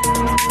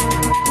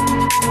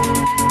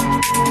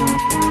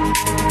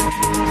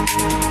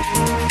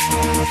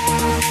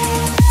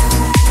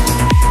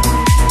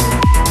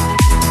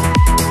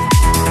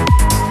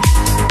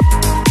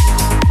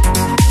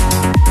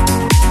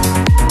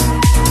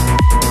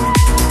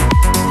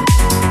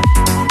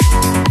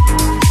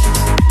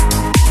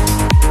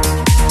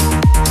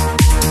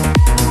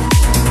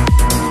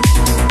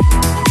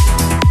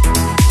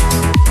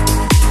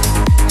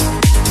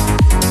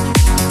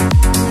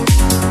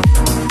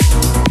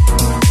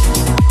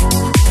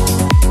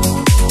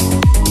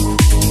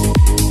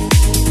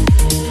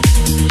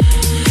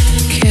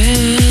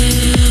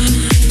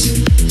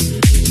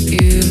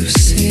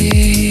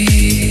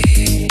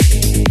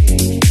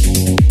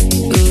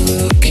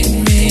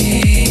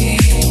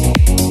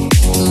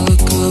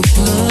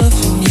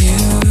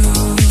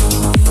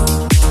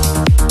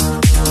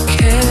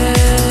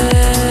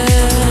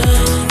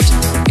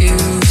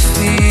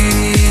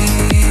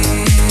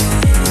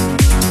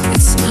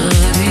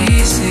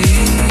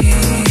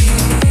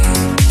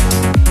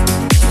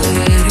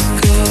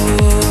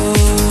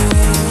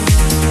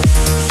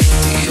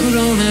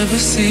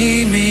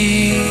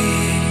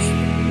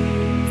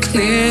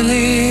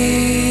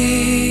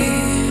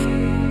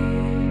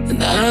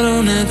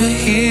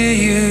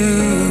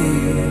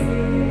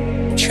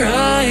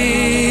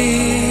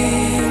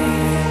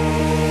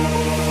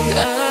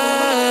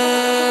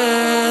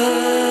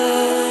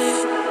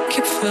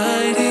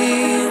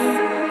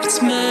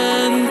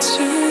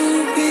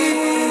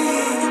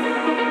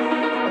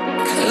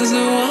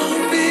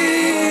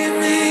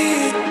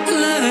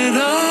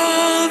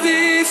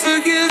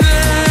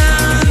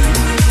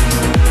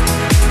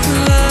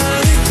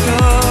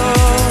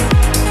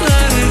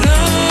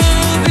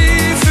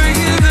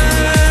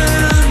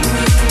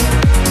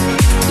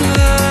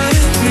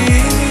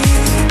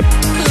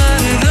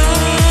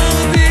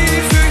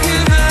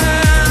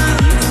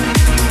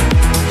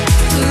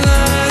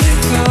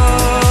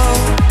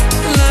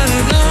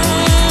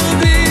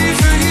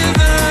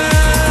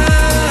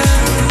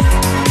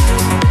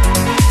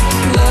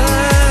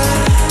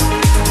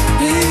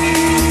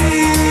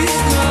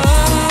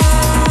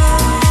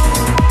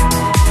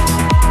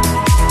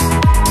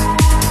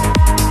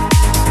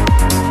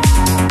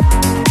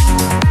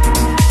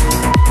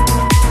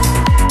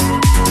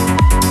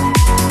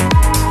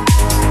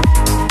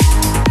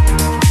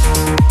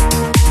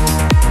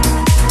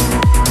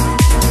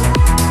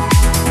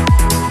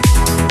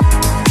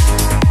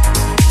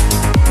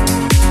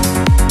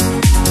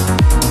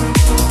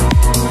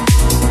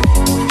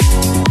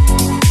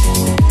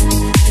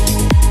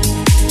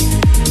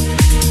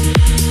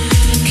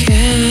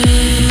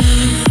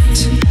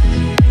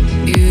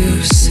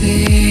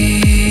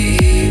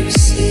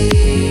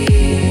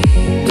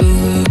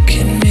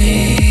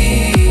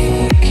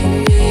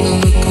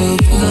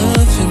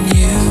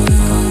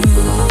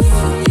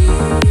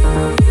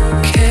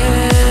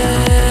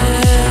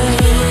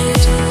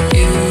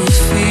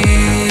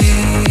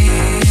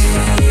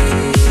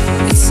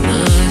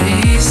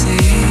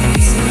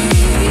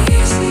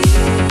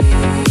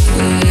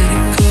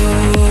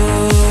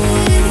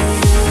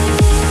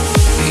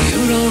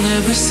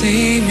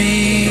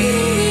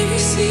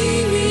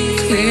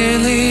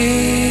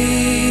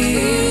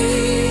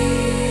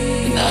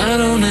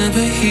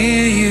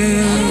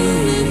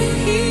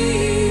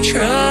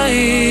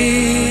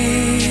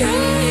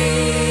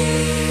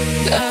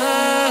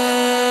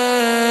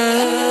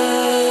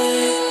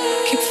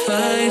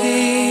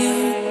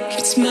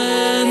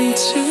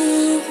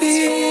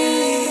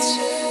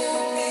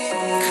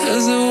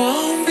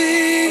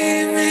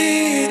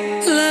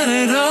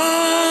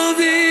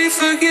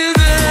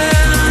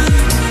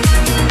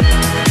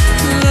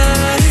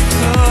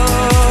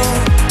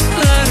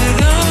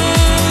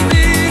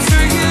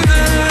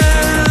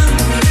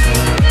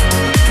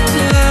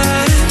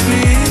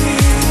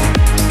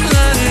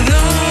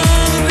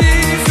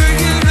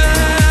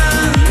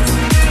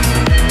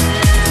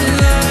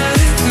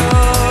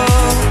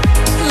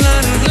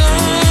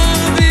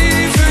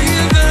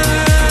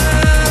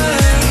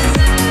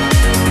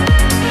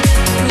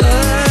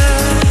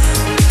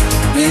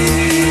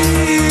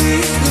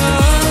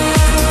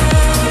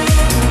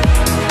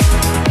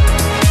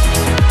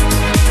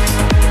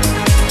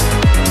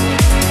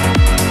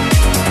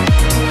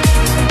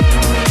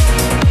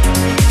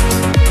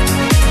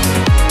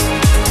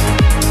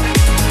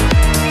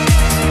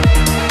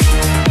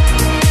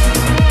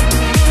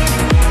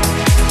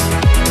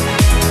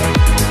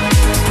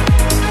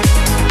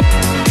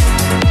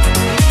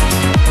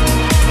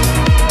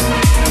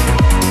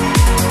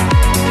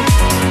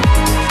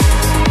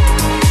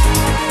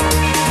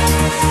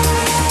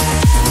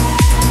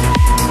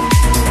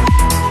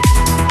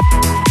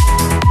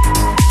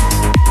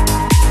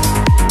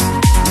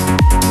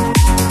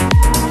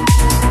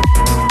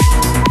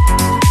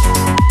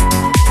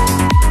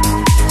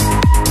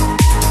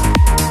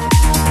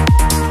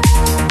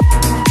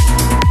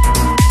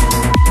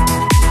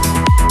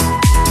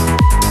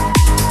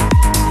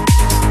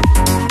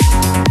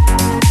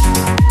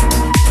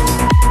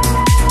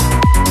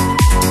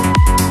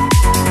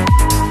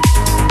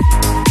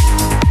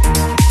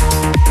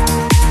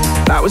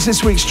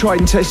 This week's tried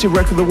and tested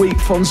record of the week,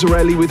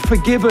 Fonzarelli with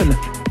Forgiven.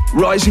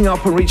 Rising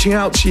up and reaching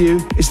out to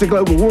you, it's the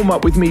global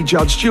warm-up with me,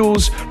 Judge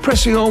Jules,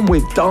 pressing on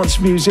with dance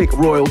music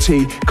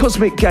royalty,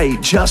 Cosmic Gate,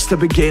 just the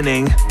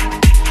beginning.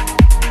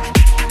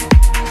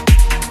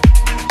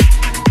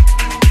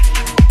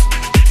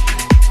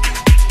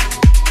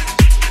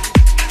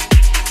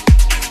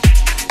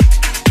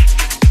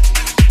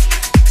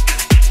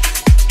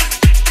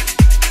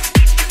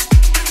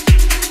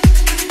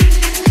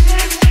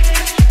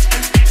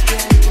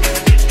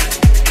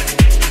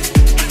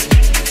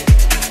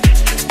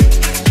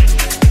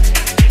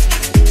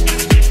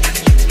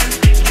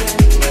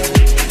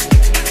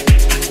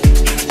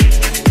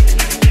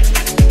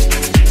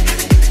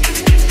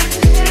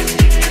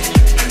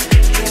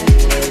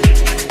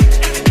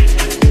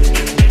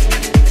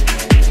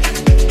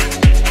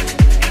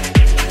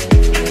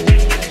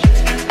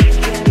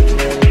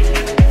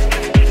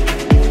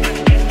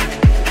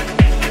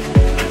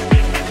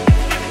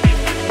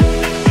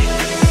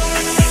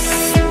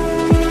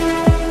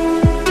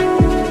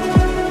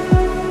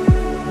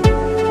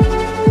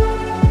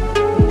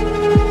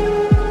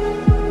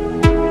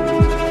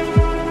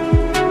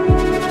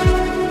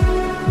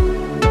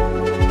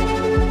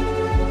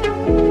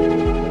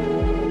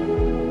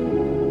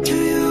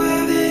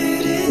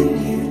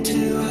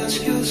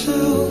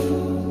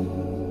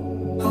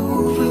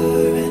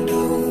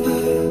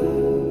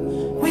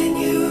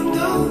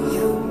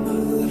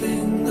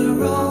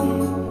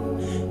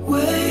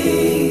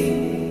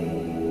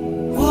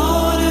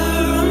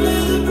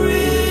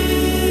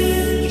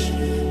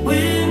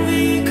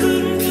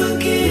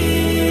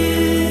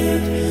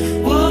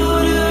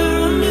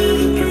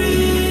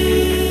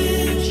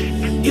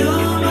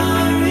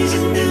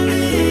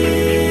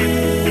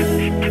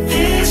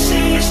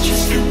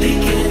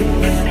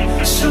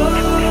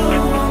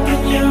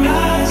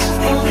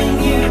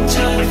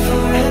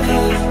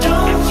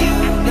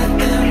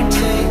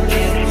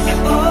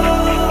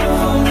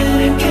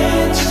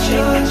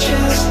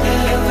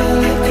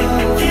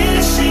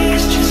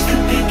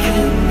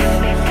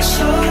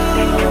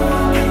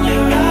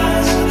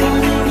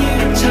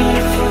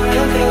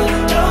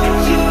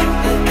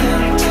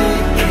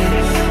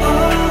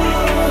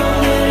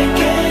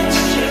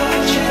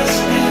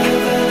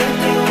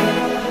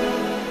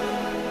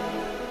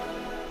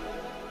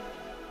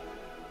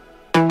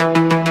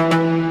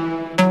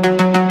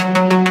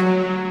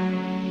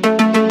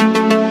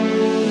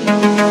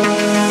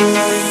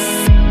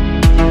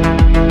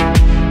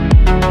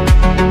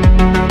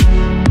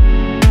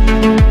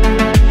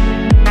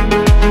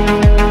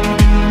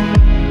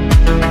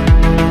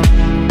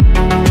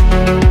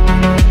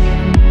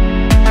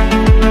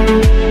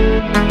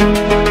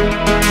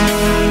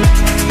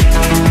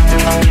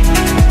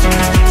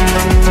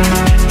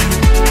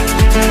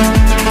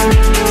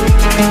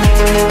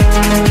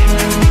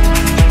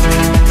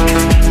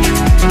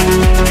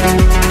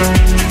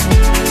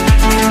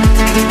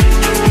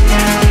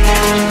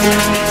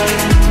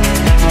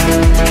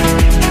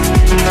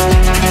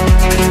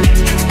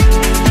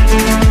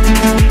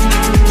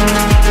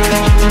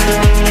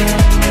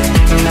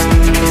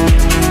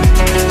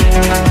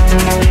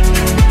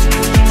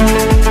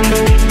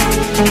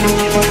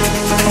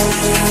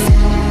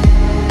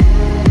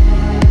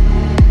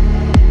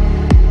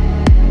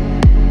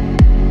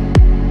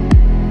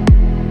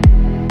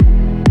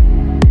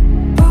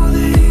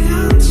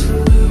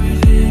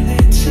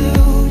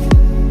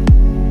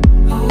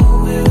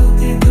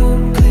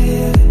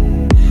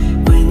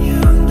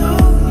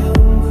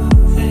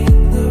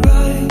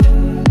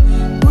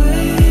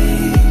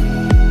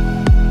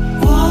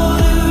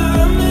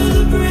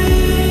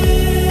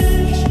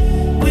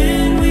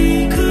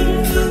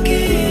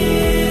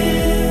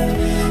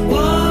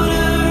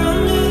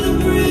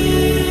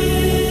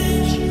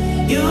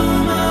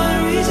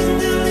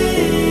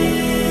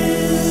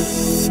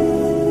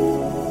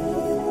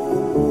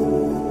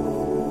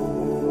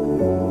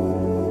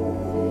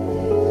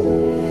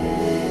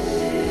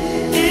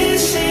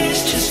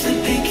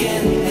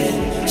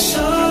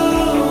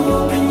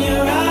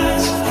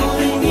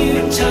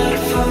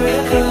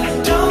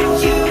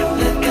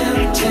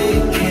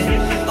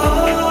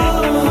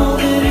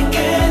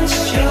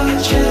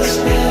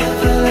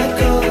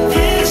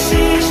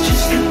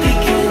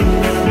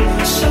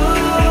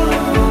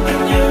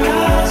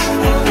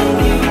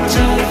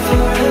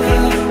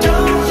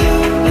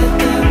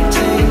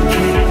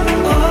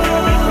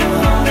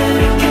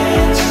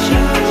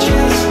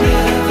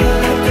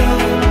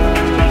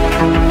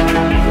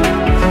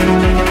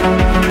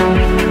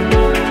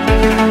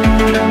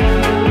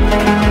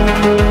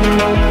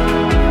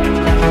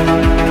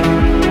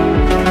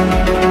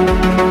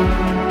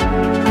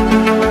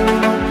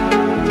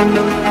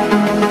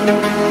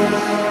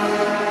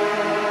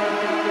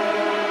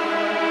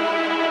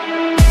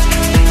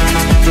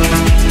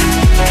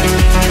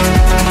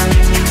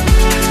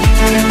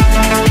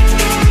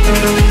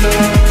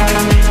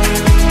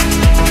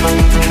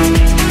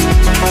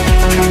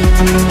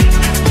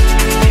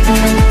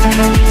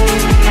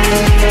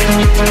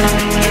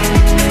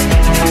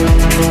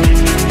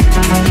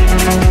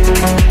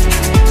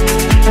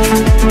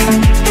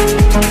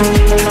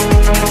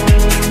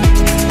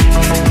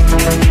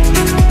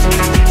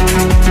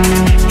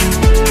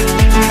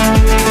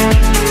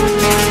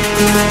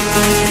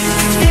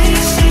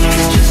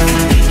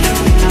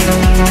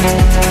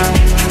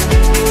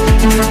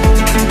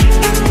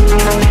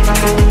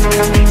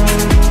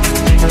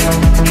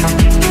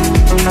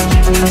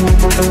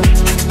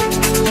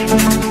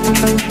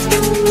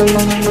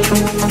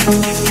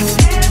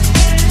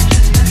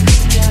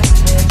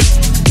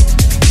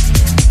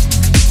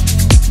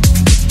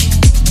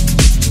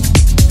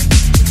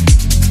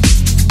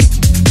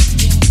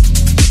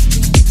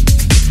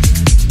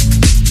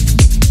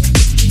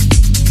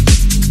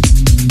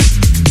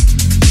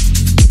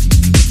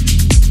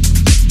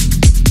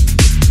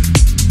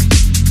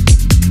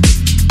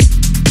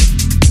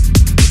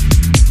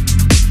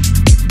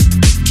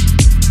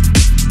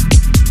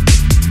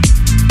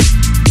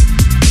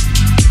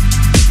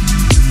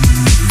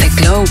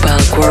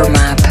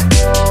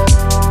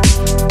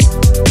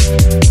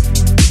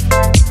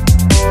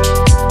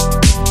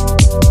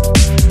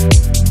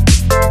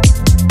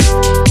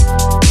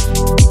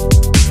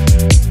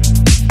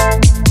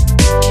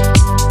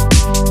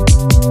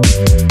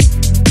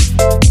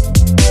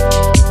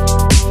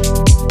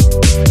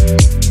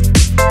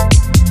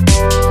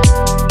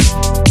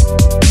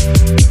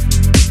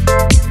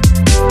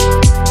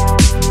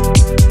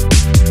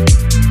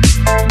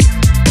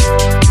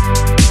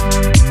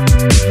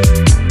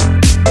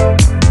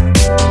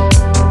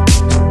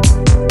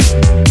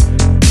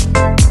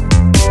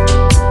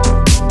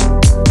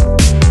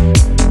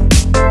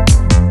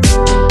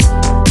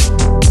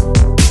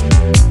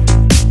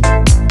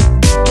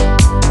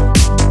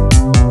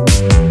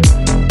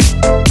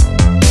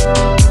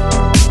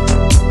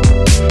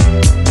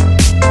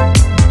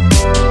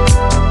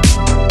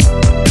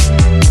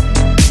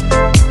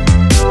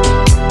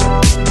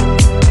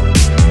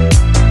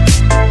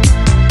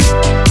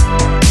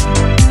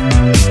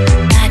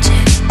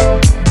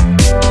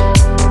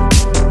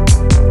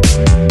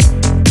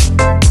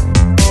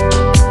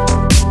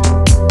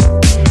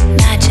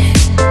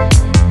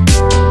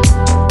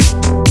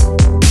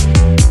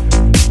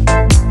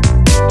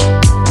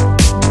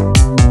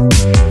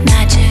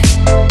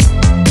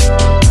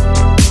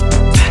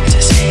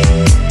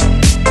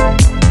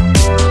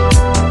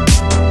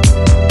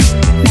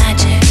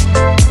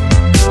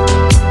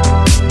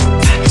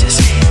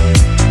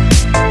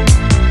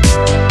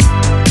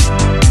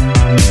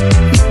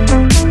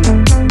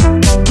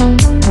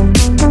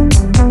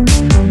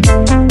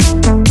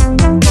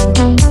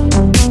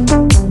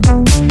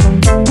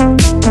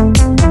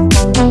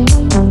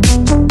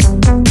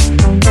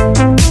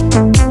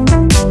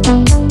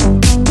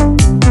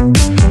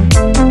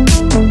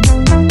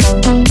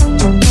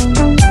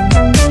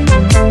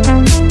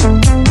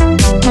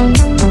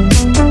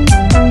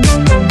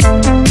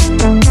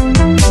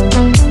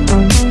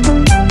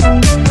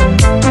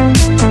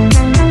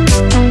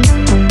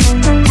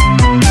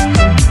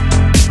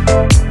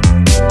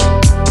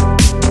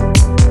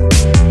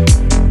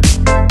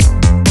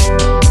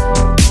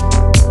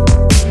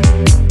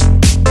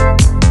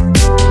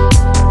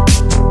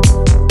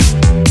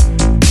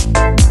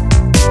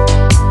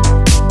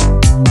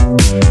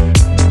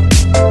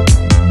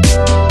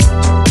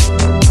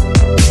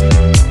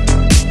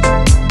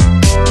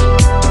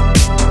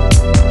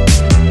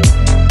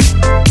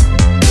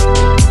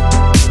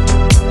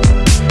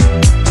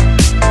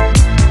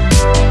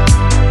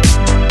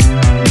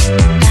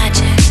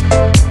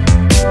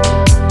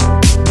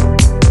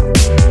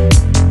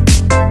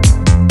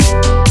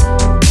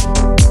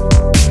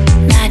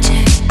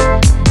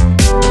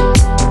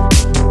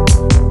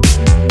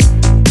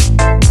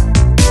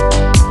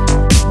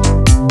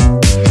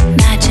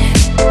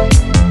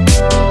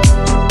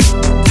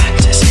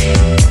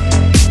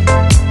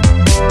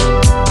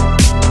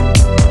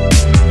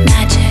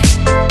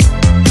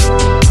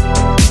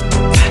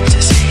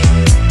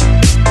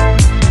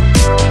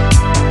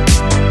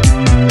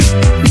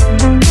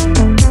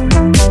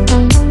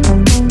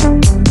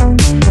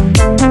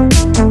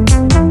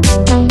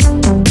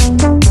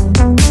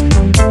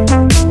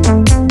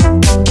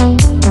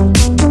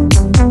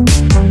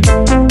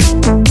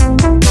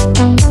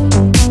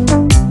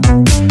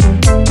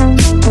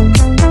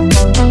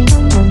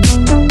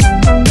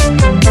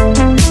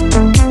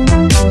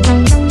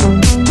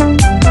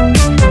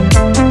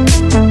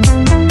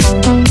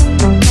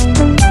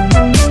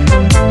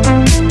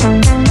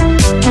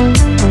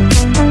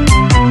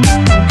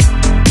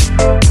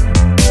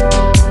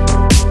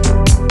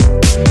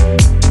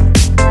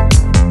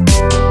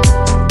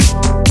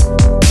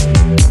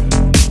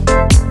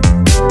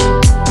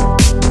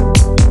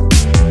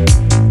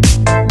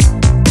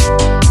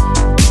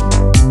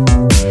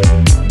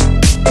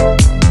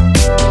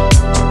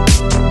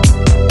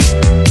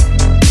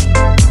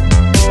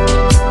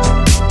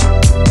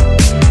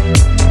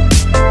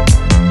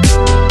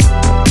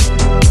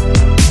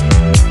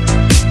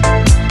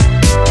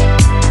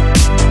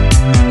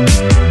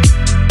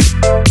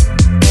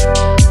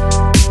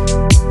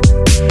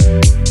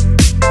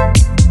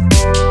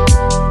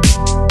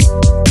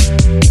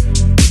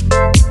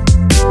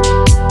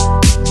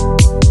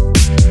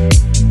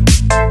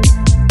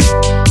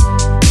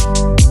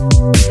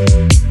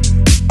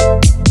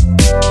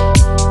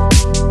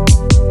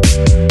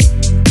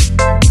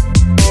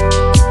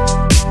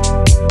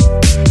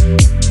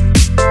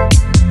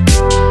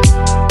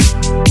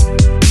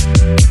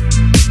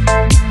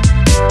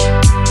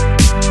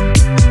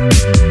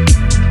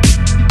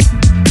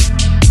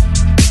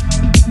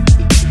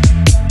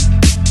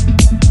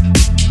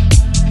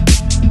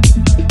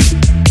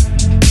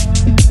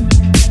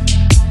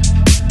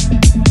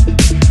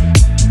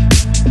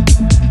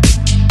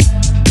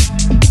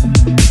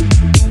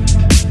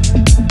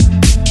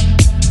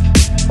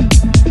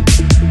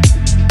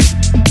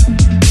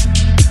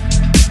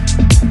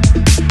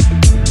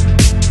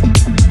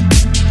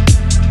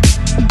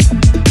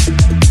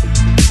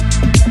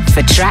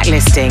 For track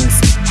listings,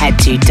 head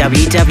to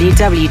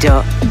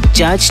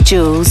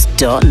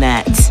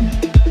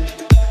www.judgejules.net.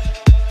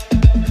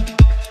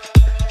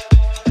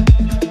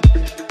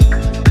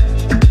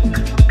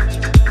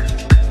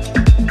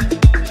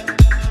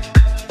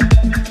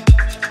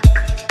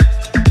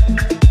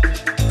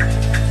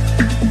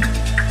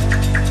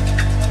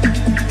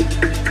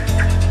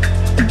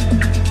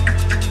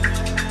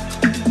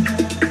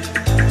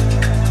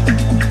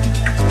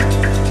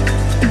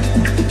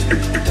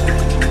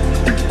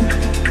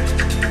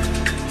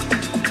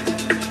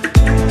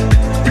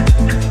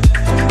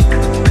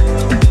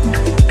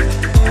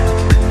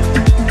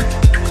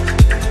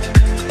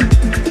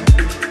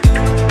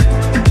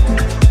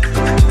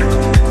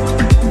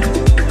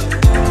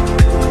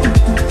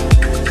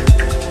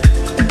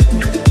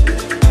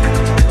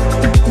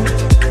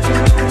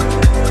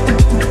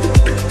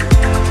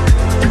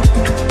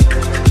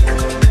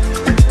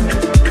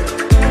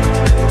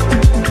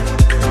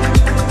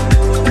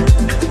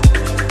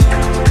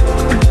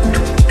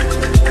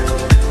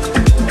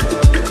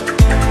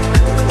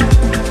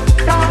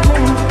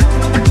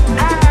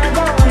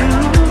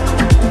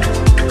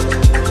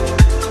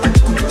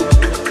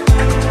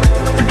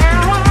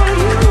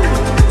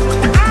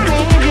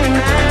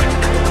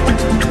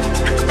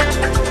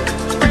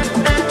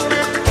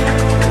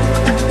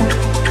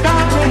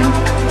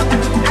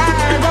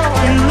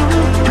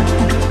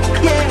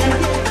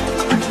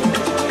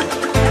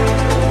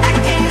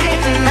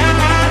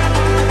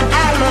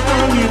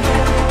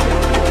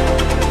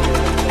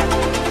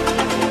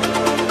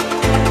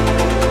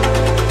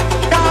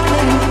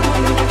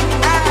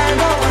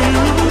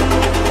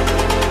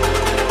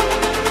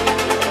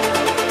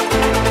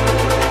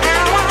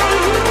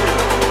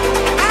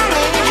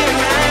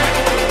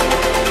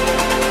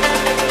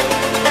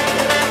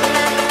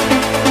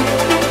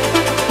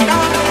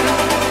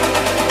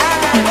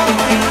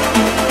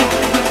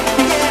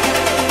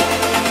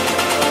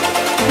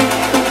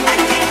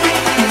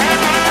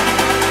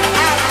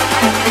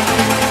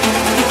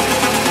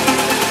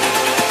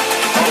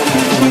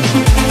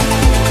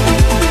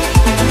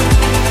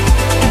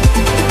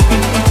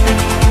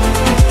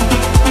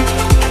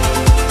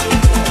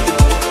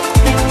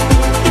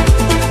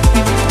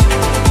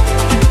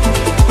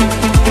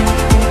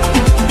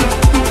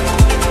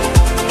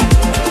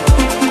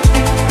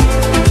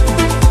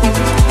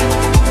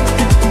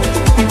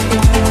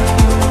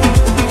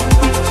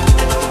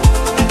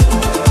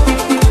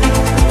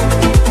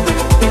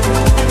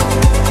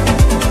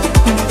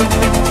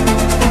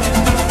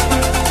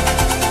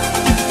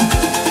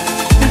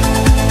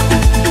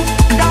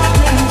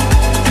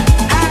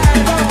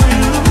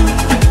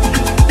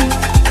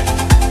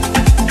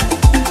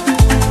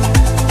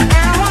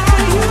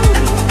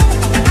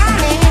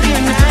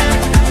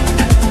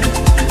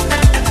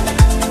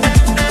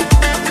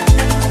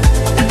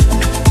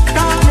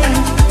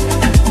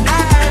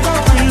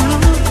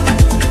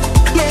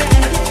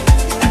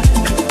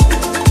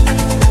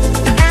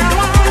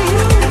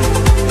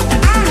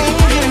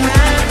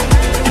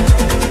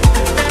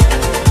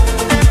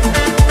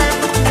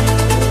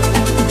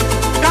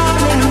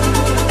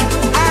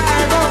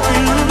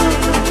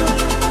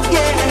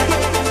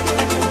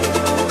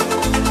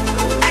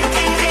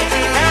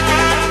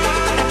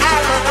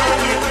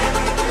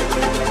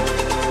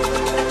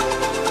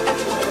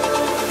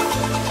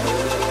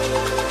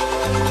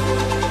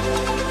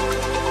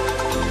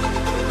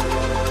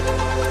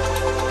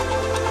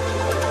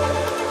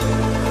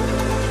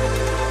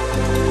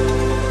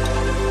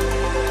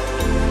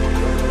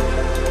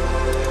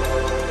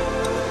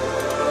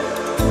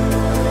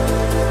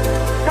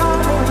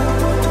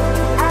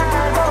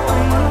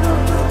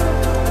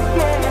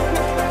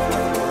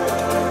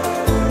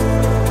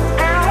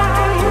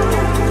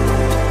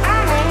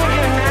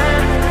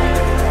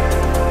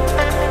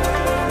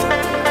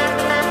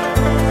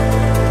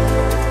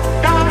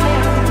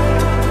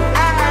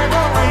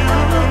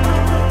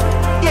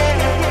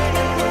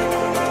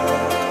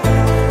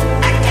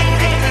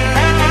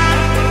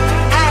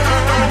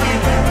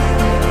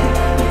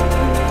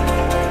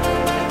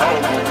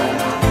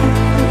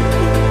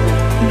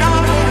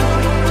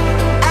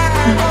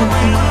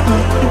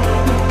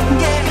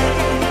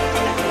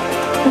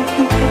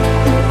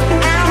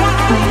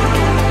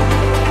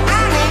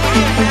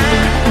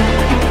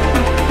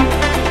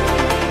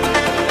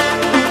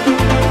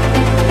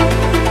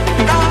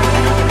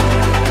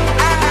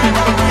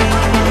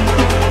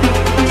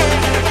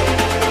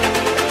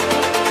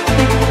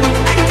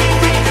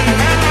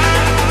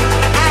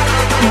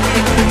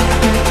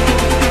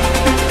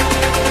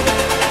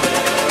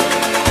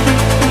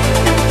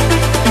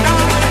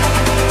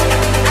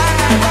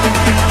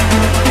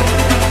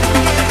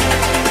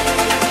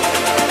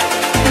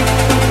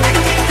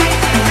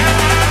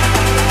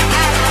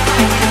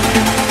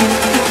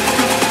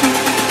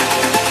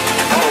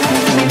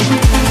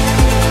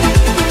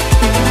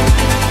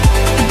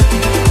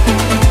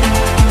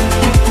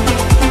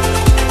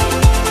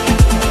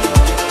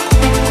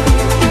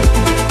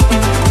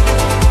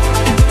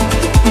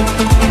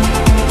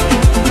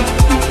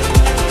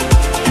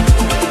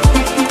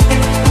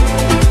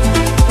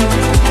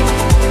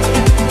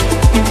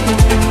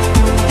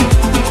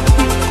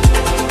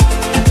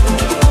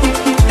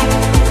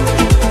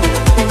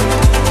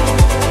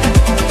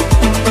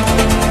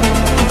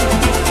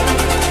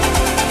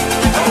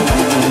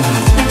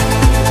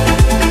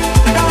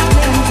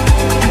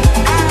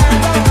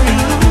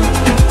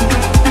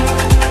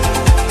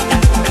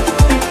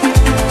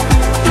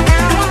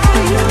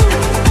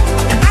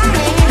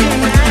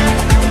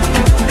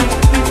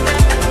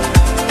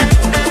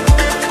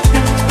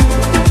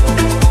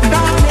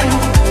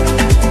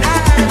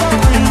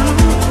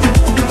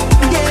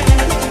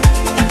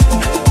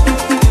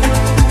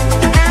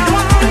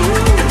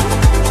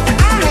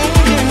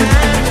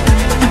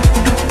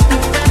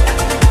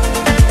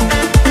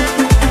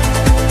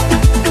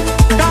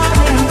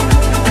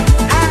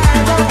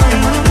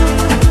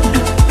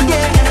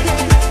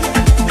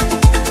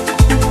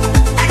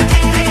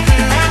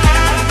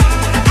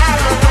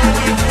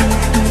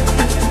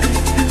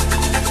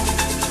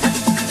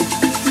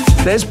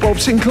 There's Bob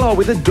Sinclair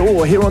with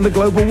Adore here on the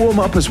Global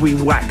Warm-Up as we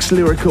wax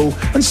lyrical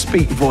and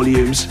speak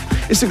volumes.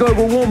 It's the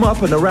Global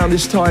Warm-Up, and around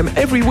this time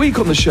every week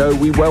on the show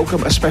we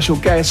welcome a special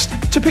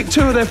guest to pick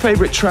two of their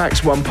favourite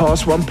tracks, one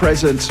past, one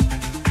present.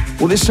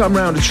 Well, this time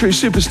round, a true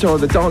superstar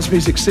of the dance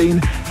music scene,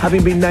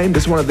 having been named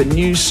as one of the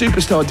new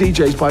superstar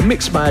DJs by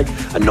Mixmag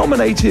and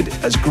nominated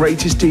as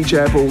greatest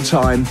DJ of all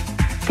time.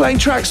 Playing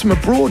tracks from a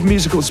broad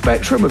musical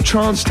spectrum of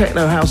trance,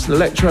 techno, house and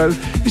electro,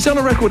 he's done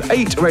a record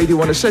 8 Radio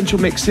 1 Essential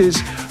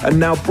mixes and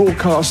now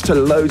broadcast to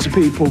loads of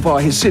people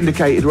via his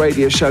syndicated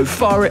radio show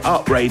Fire It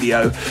Up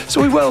Radio.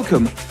 So we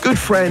welcome good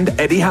friend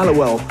Eddie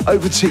Halliwell.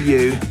 Over to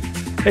you.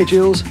 Hey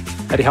Jules,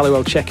 Eddie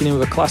Halliwell checking in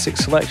with a classic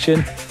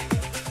selection.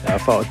 I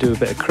thought I'd do a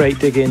bit of crate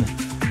digging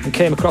and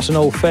came across an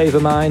old fave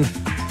of mine.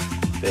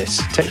 This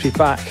takes me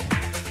back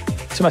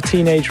to my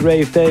teenage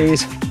rave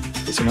days.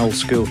 It's an old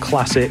school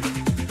classic,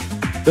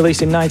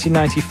 released in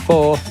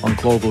 1994 on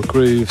Global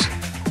Grooves.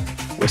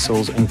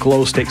 Whistles and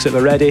glow sticks at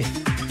the ready.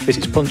 This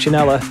is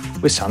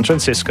Punchinella with San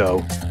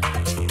Francisco.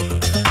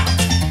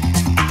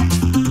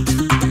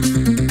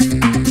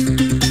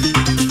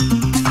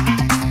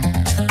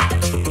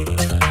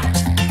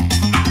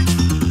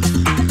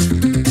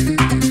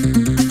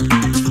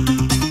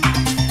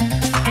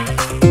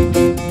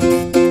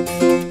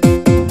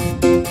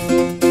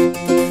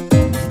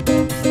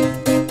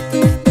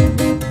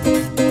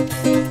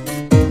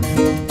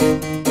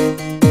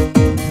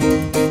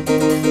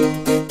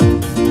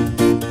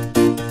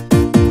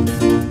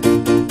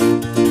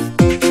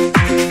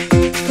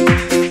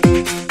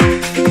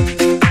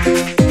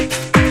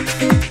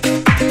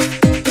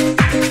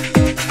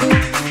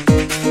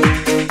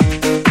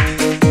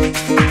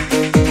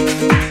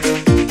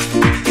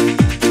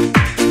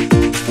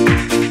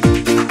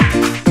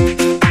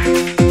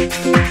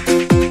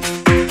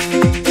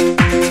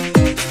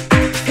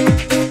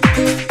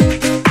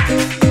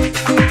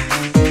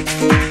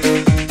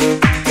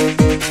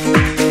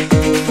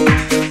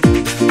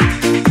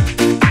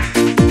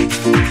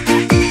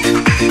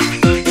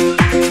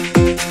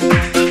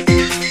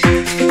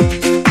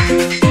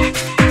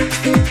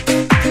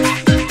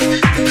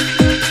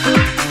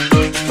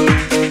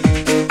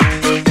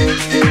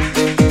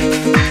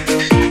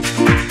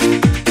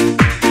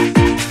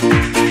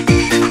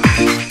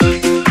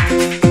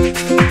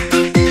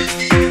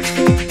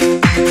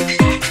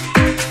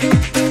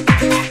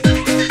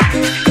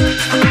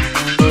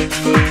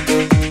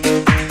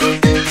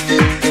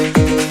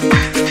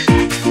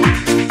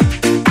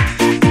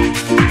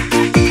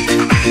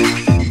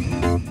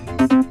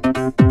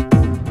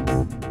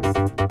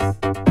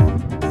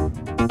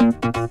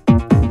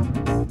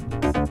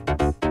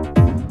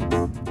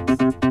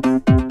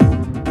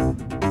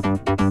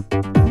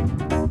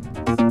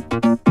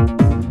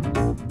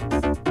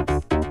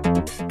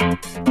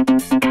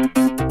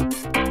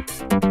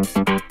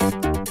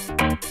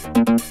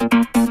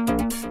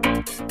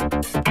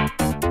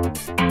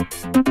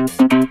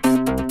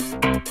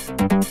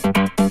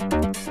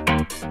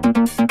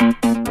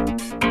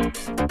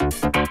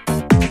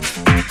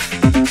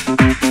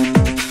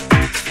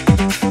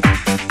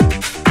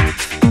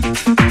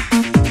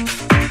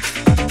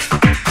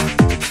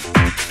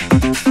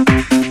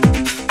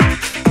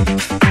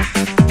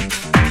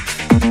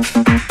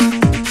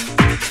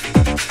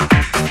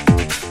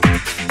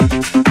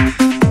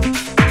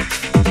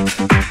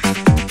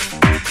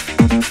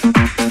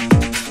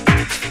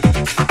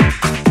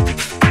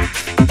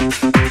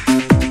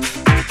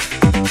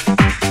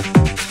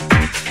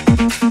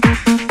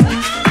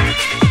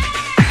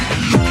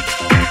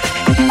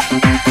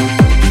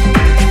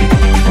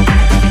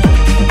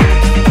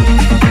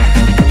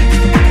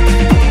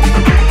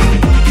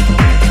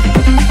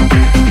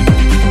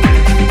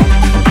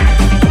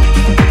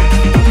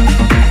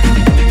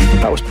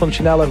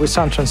 Punchinella with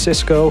San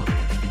Francisco,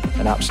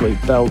 an absolute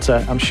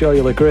belter, I'm sure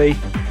you'll agree.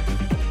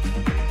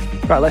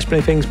 Right, let's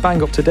bring things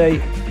bang up to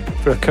date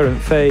for a current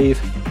fave,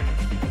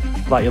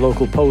 like your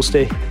local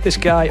postie. This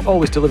guy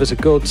always delivers a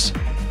goods,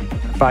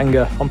 a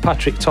banger on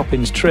Patrick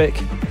Topping's Trick.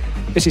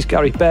 This is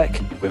Gary Beck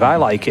with I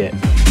Like It.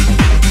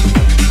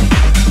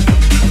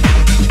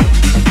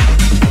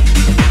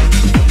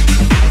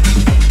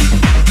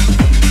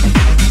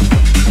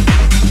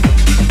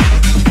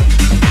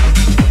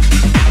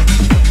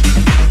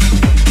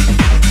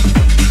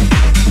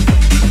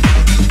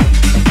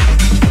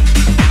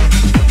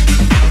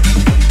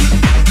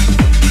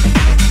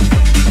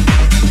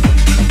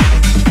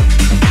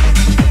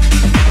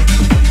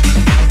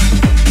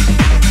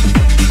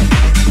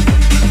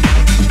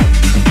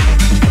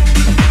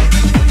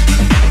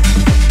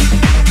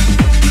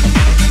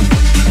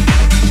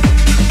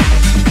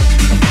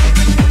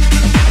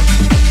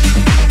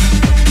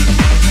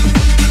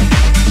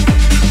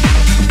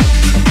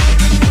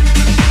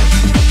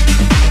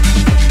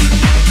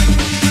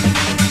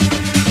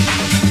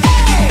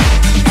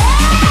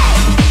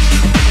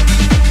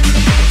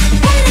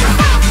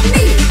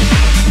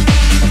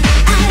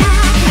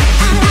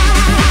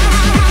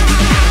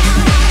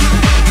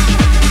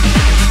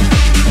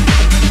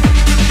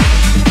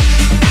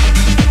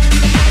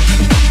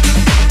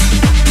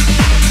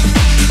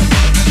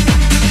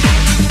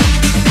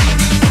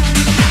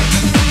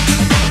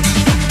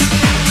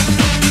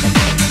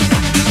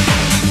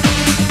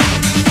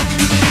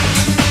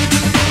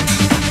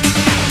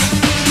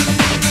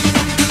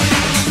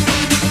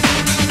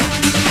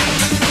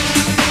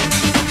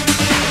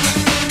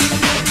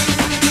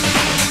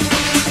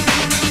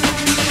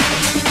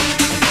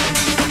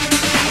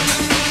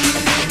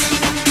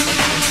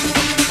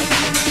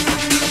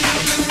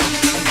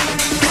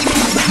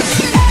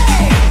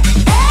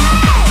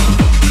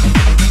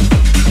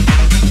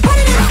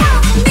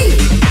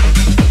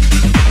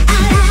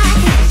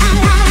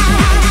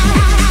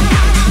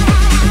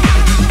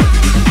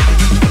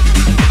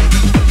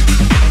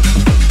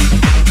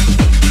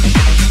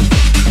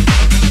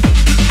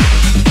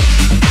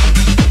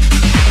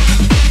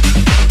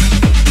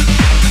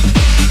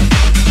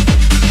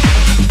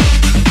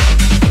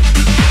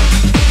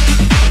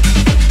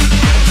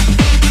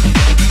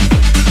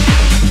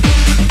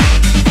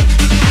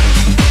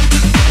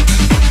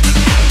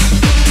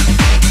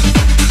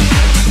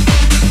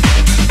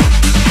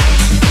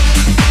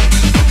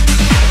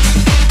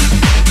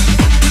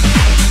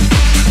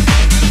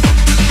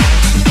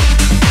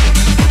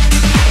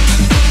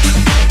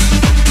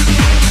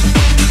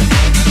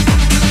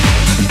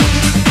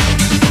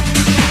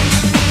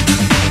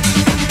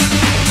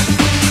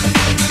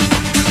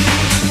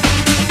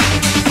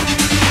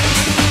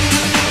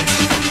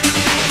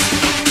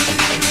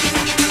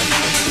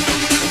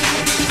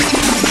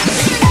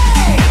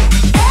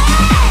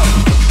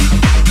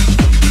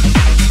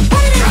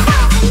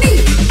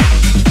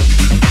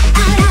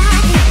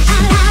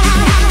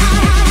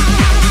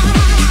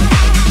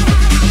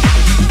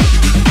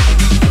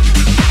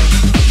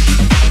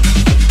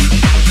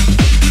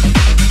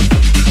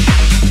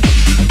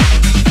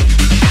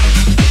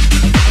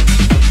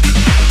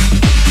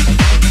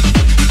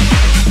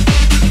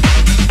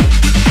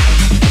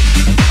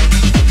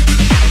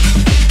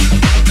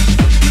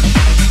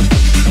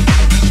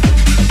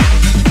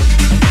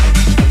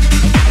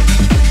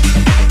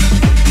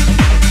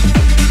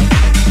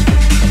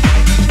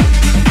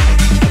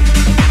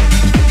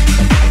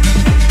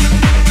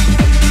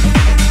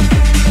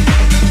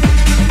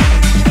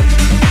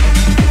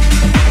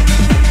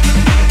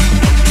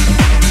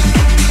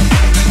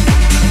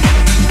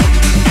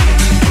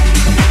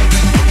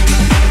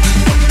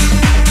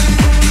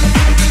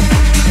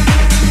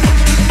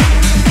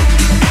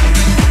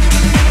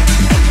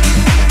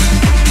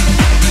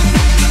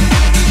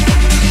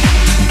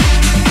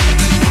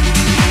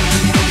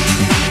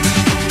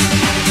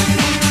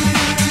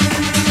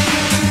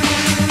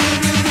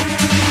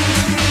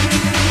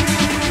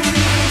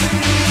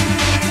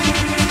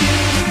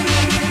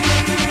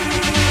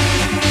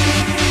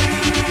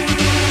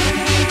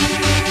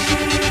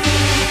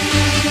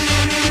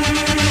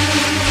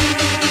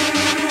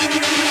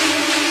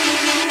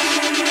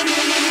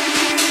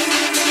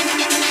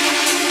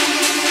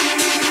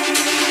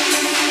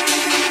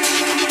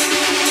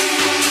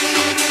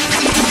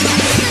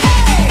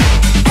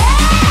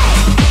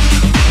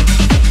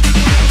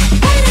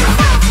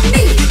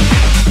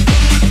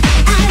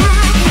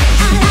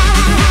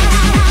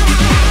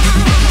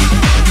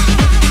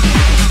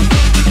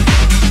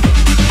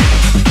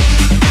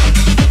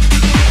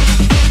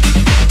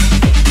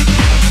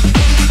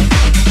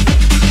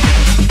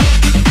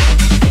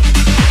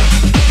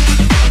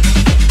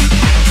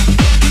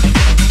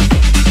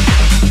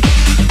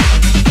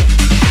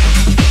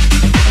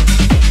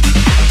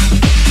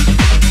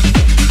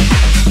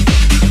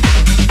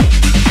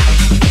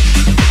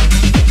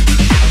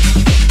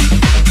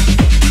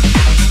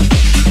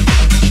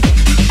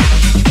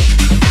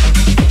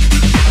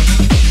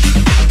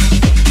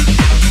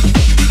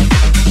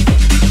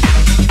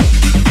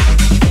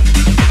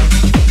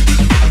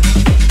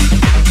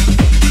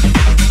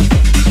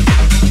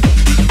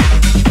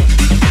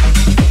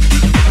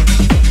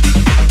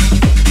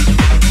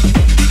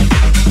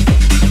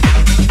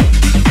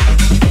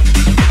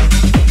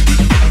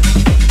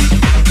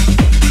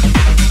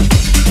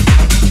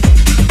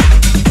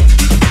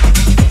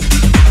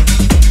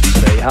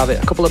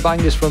 couple of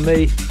bangers from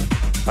me.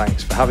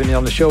 Thanks for having me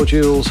on the show,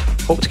 Jules.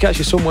 Hope to catch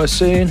you somewhere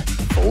soon.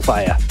 Full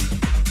fire.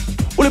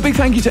 Well, a big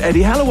thank you to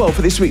Eddie Halliwell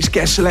for this week's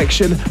guest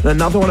selection, and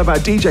another one of our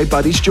DJ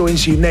buddies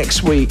joins you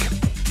next week.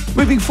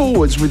 Moving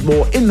forwards with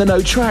more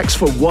in-the-know tracks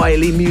for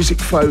wily music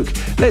folk,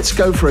 let's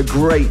go for a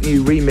great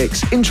new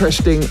remix.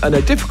 Interesting and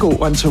a difficult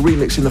one to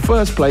remix in the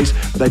first place,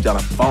 but they've done a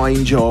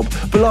fine job.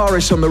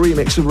 Volaris on the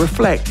remix of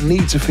Reflekt,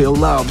 Need to Feel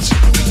Loved.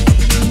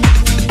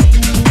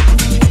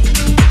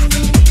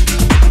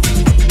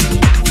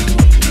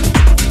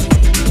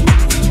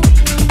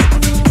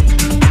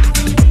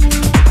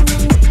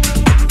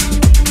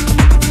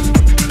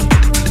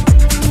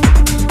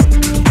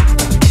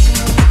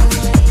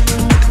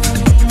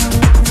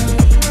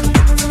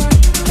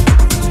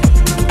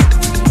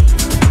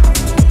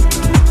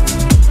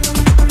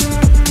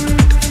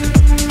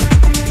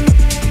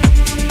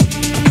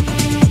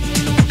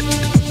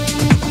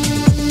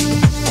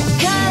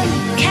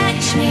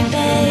 Catch me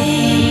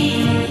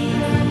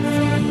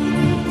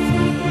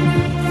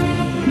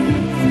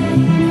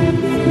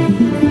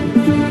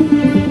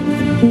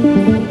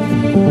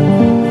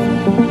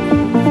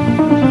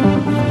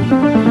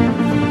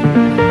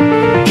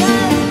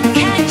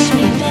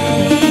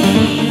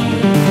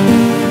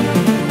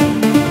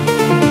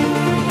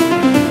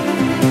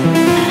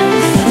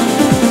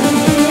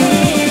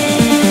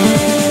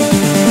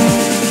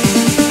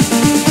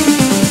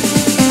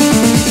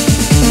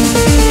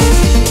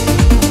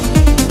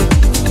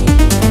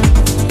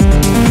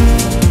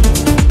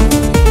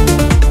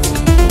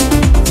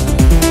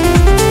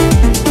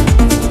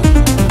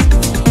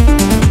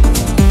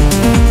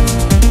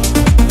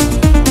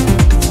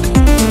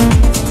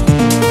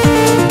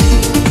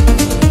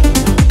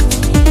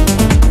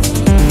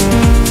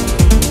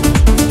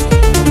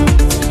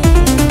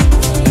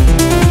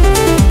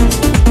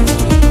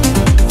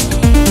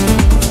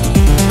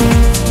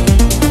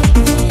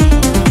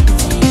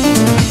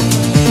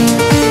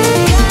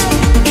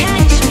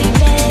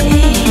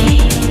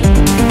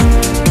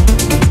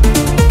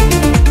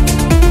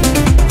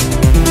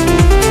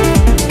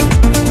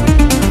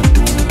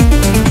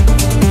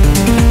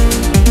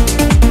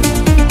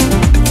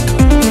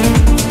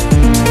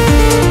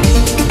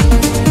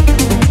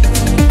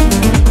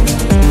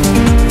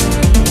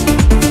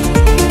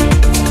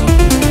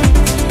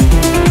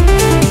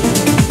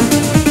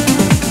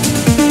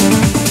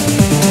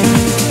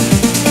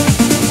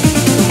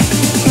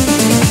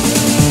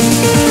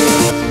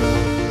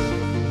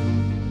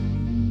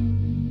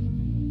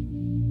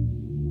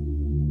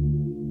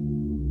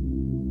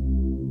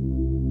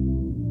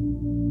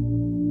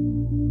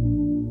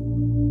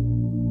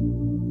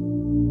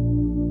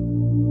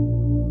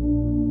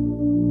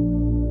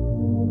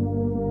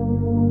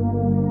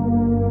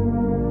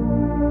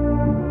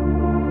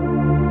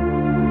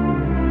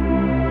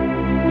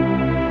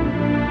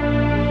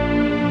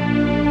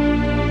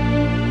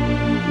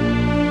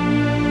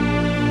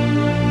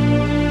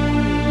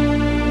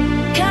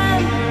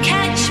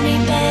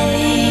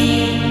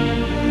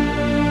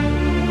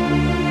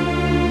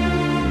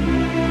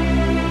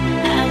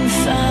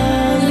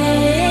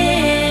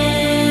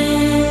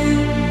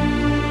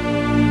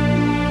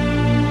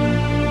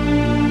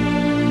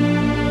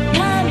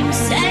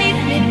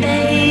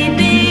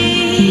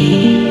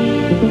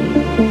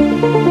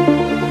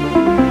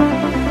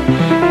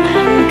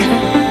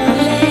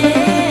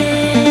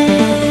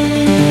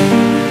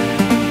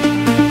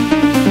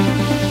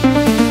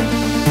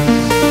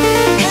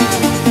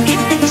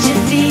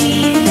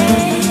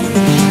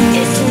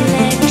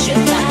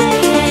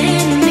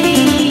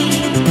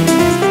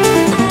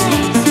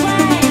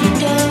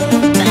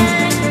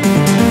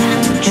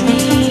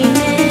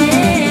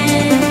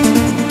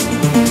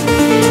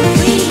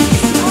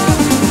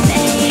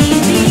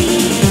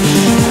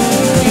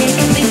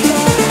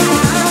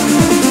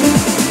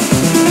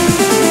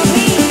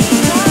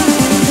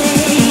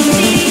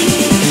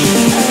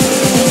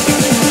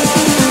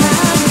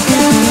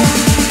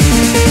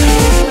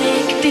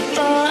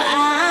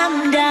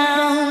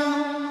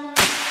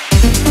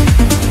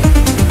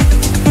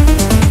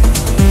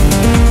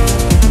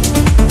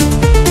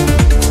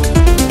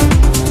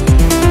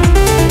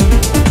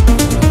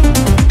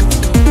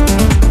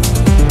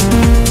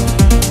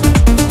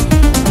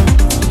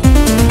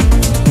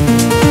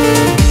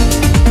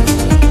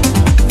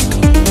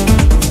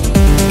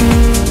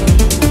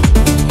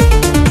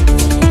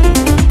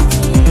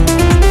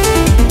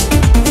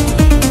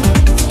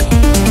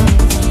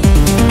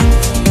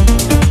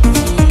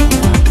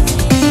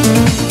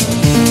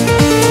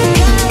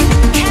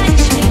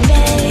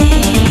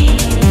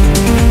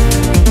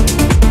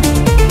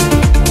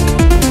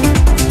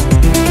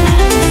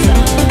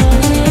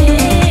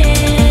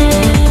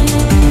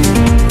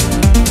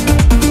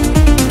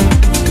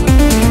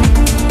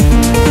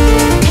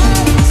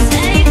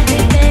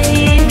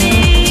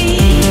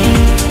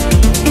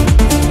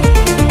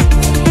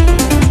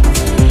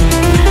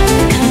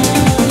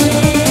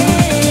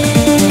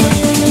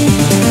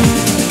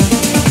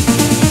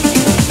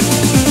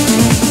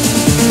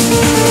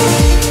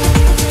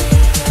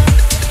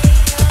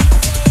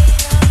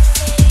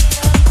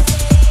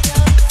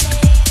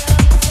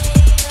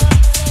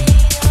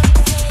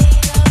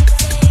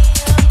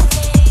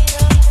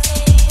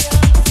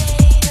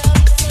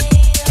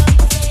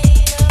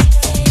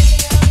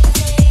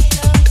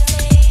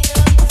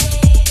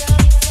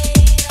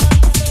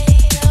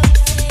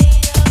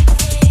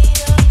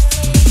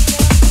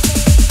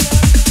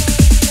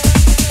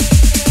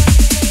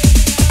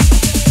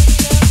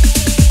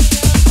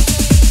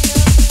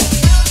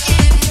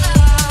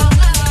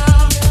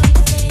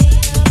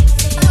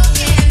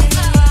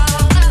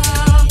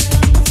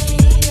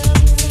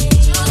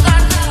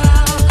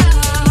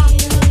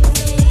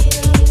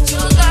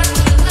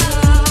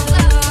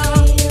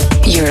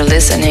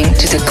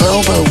the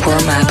global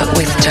warm-up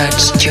with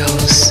Judge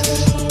Jules.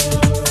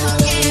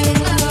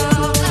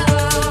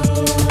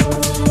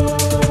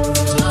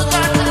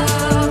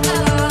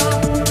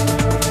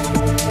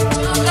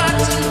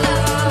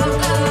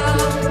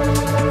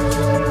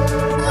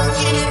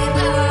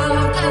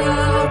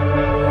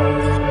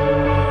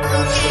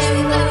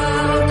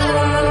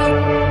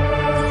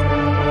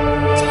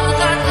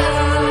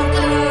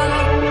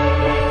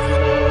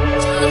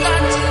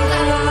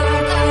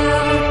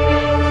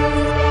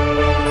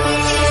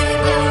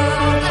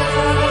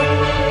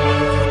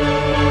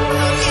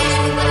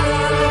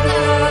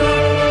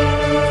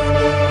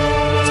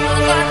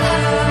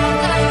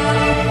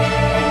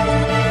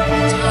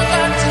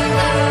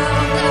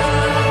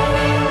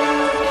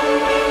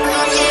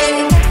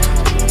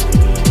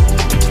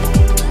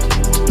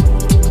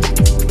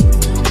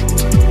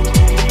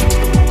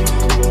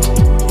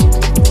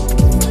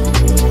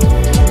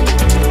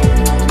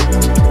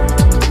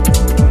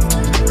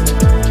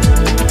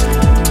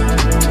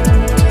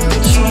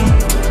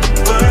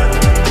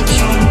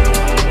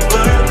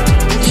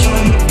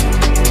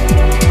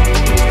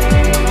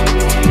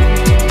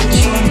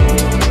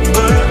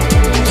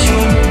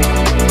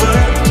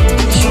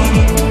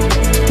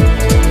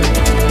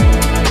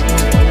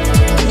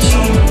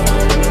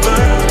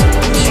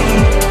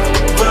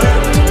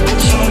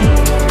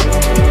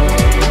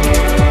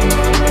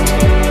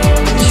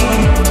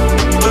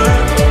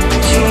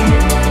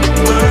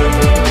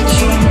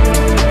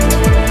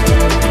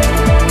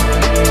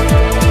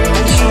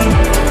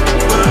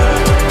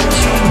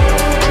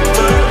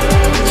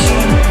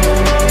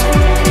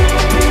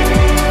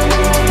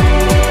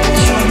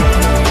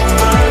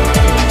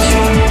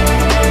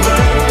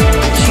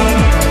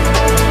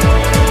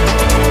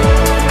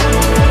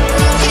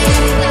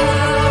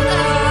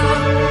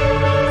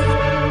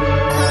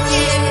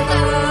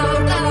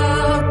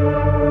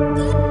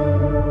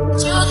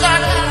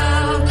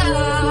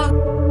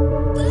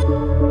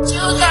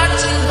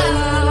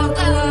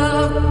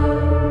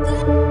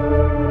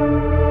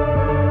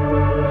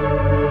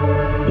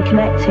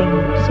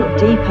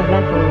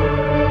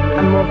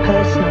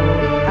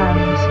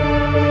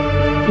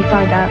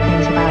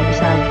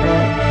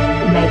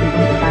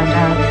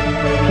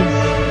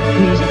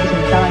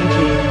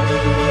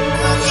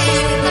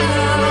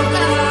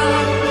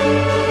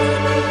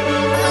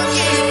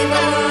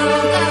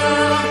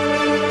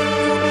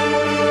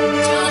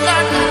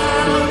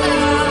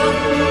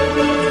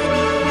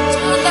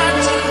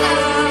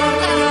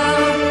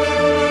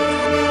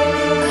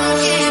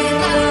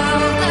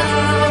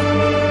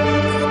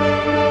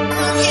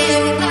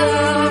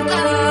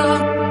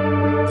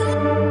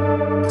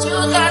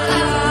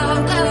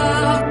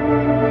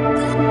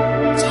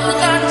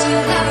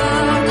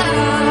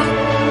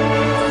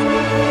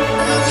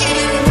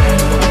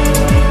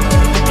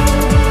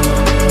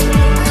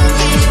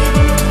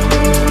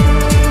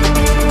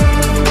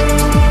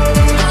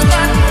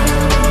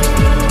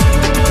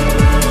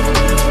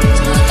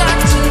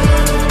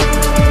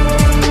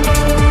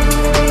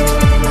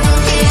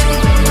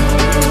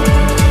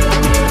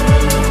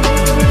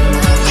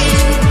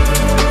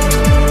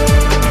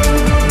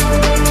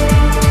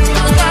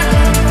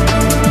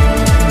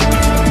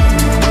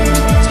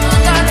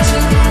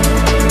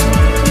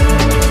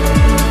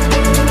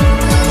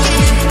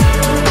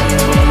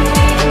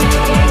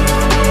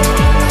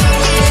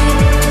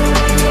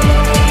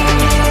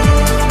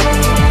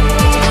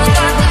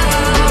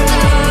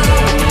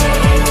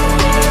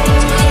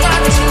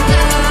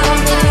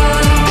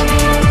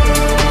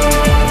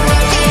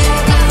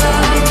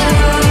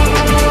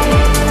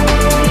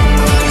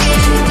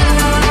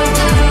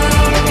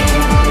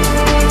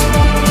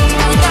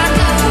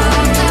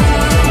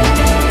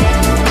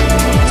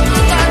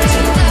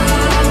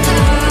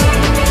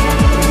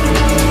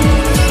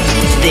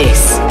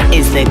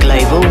 The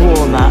Global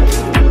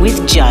Warm-Up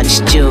with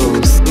Judge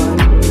Jules.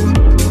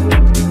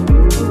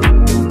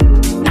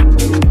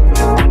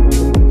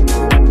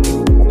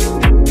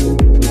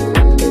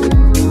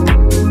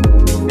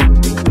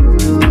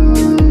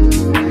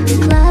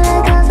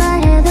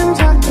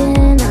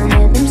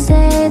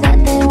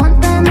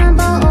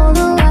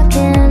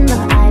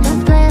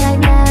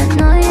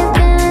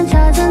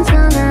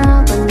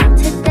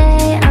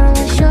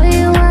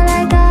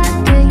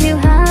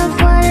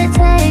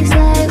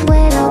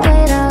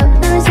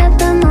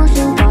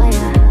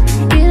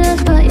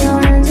 Put your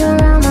hands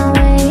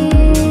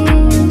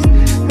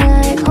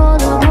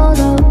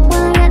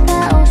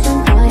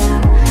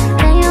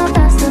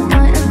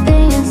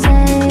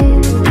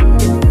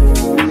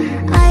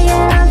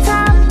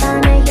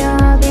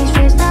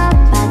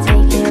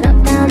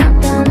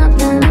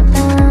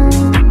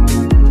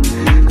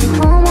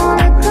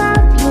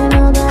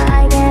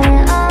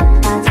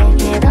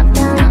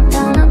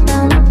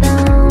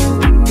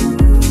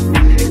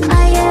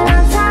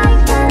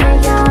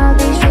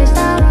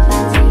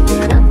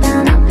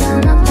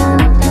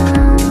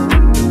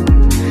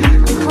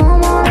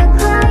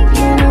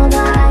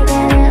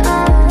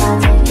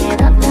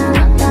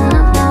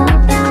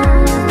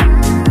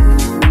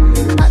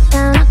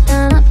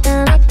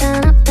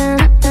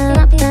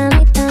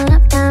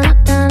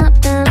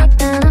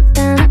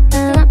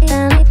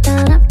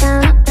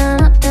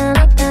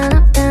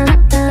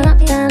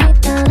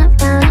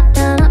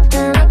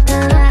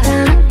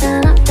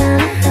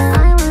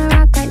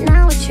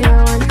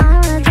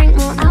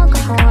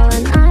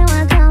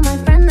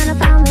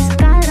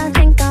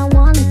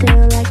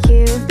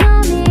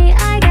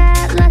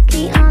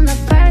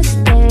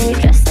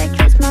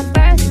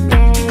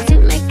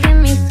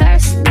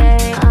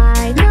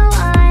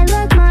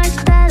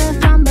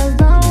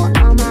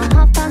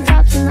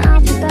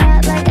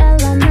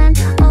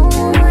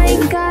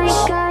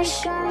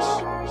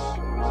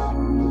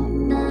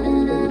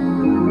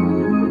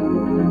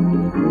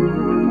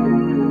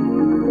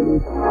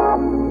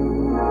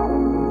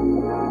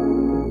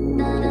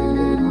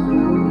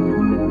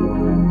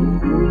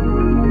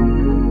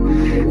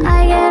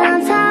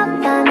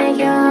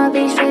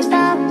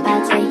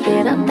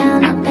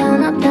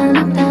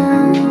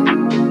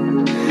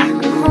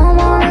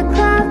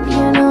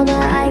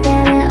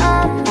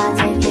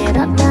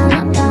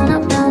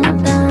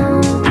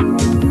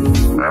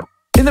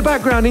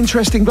background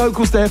interesting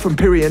vocals there from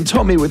Piri and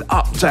Tommy with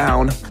Up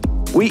Down.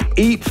 We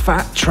eat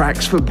fat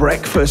tracks for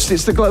breakfast.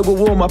 It's the global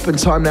warm-up and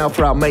time now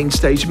for our main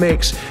stage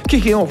mix.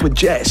 Kicking off with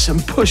Jess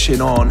and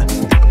Pushing On.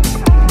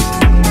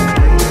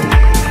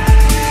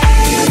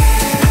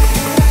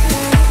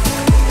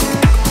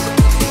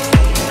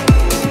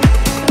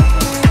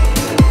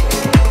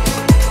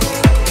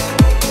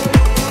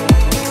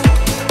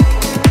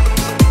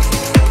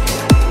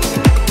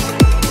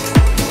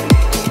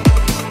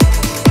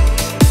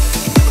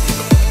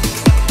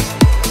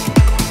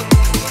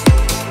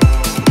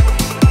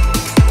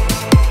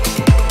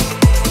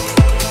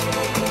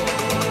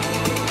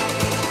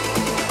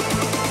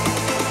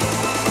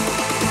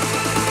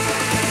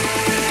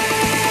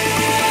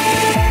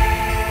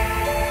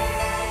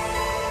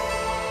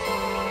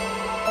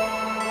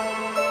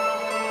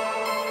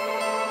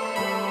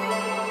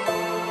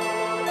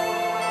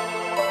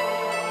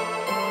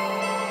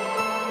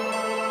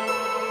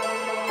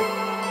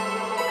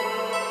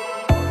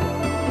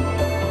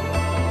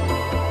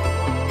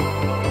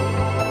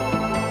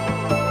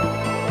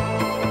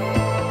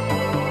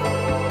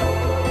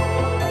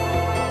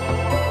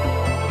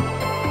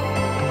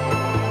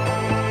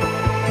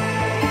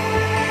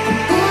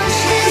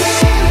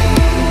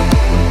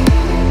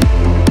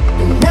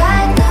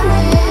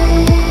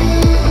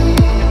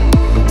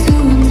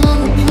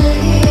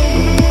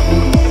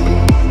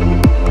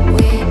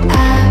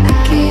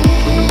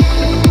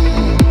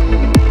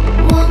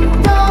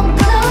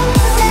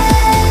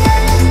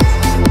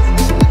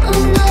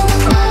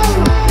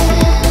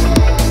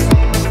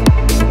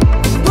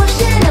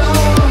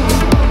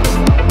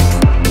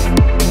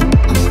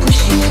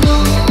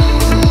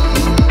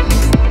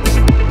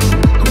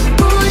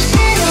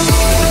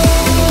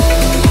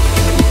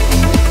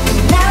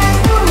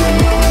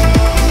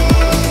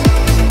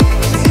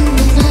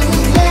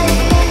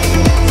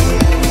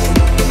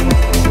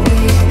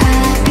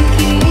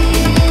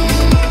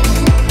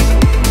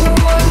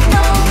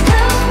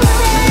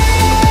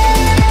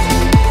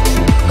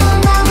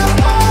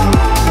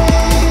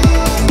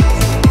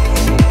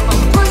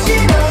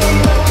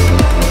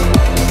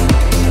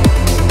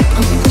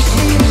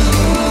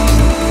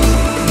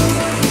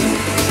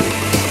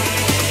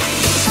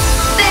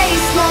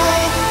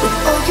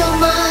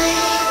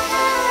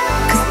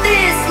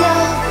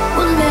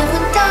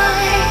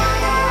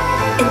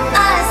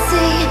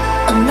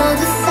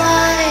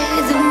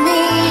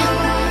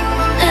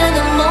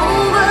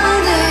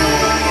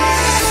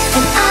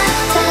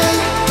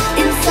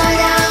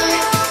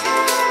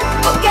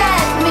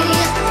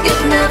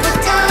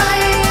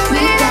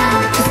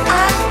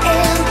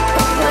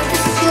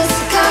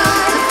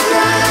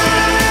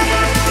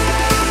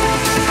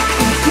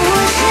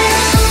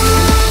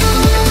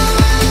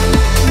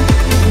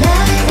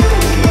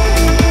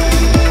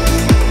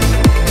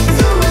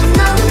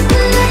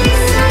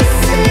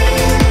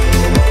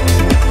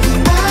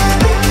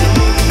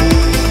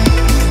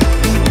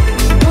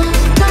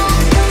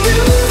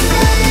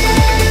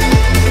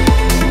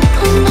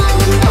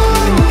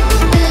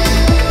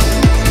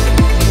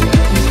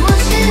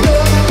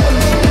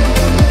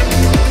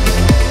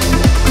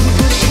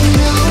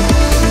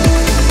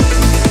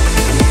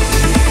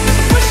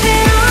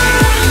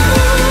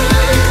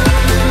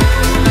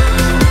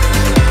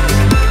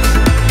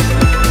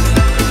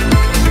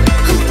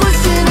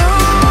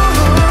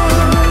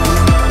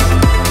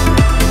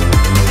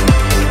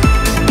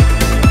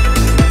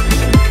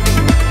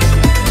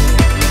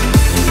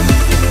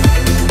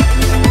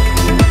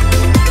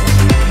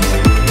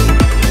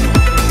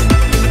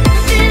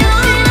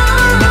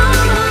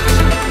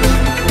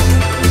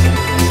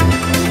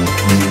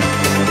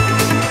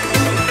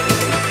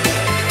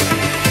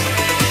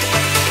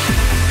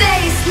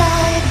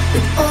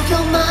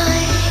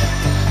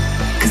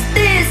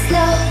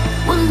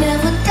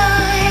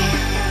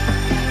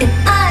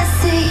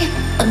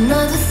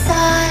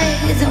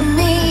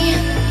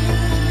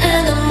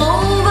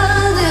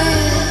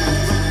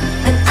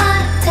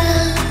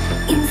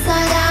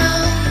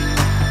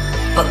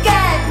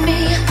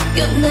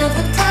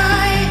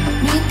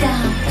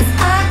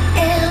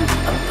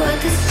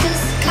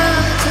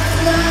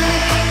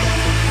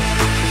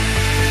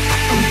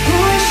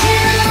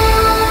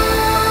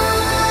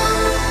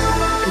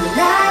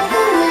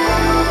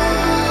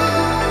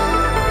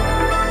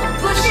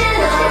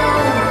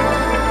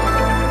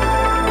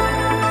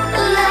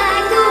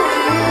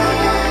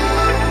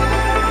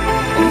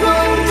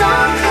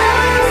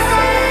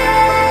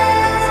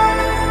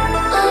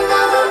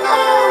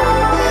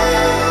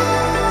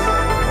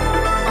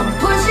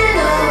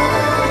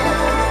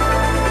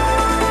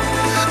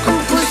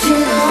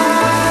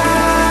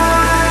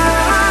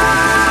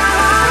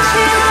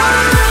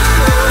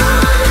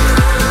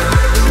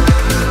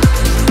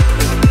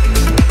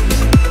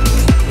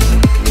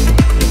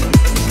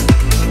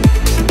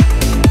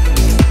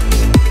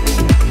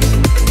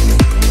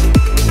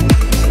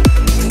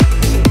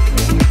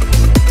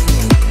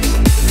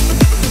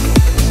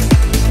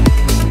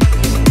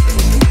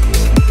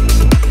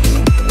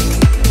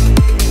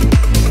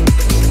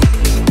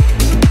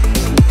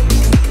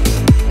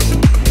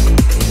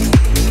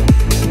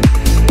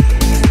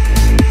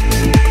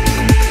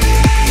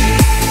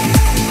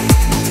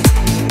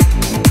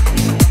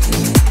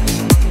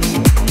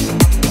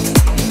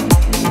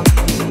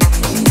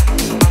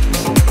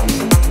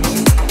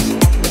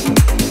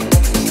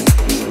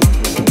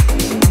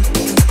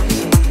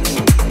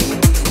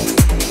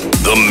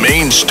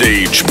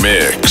 Stage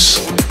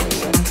Mix.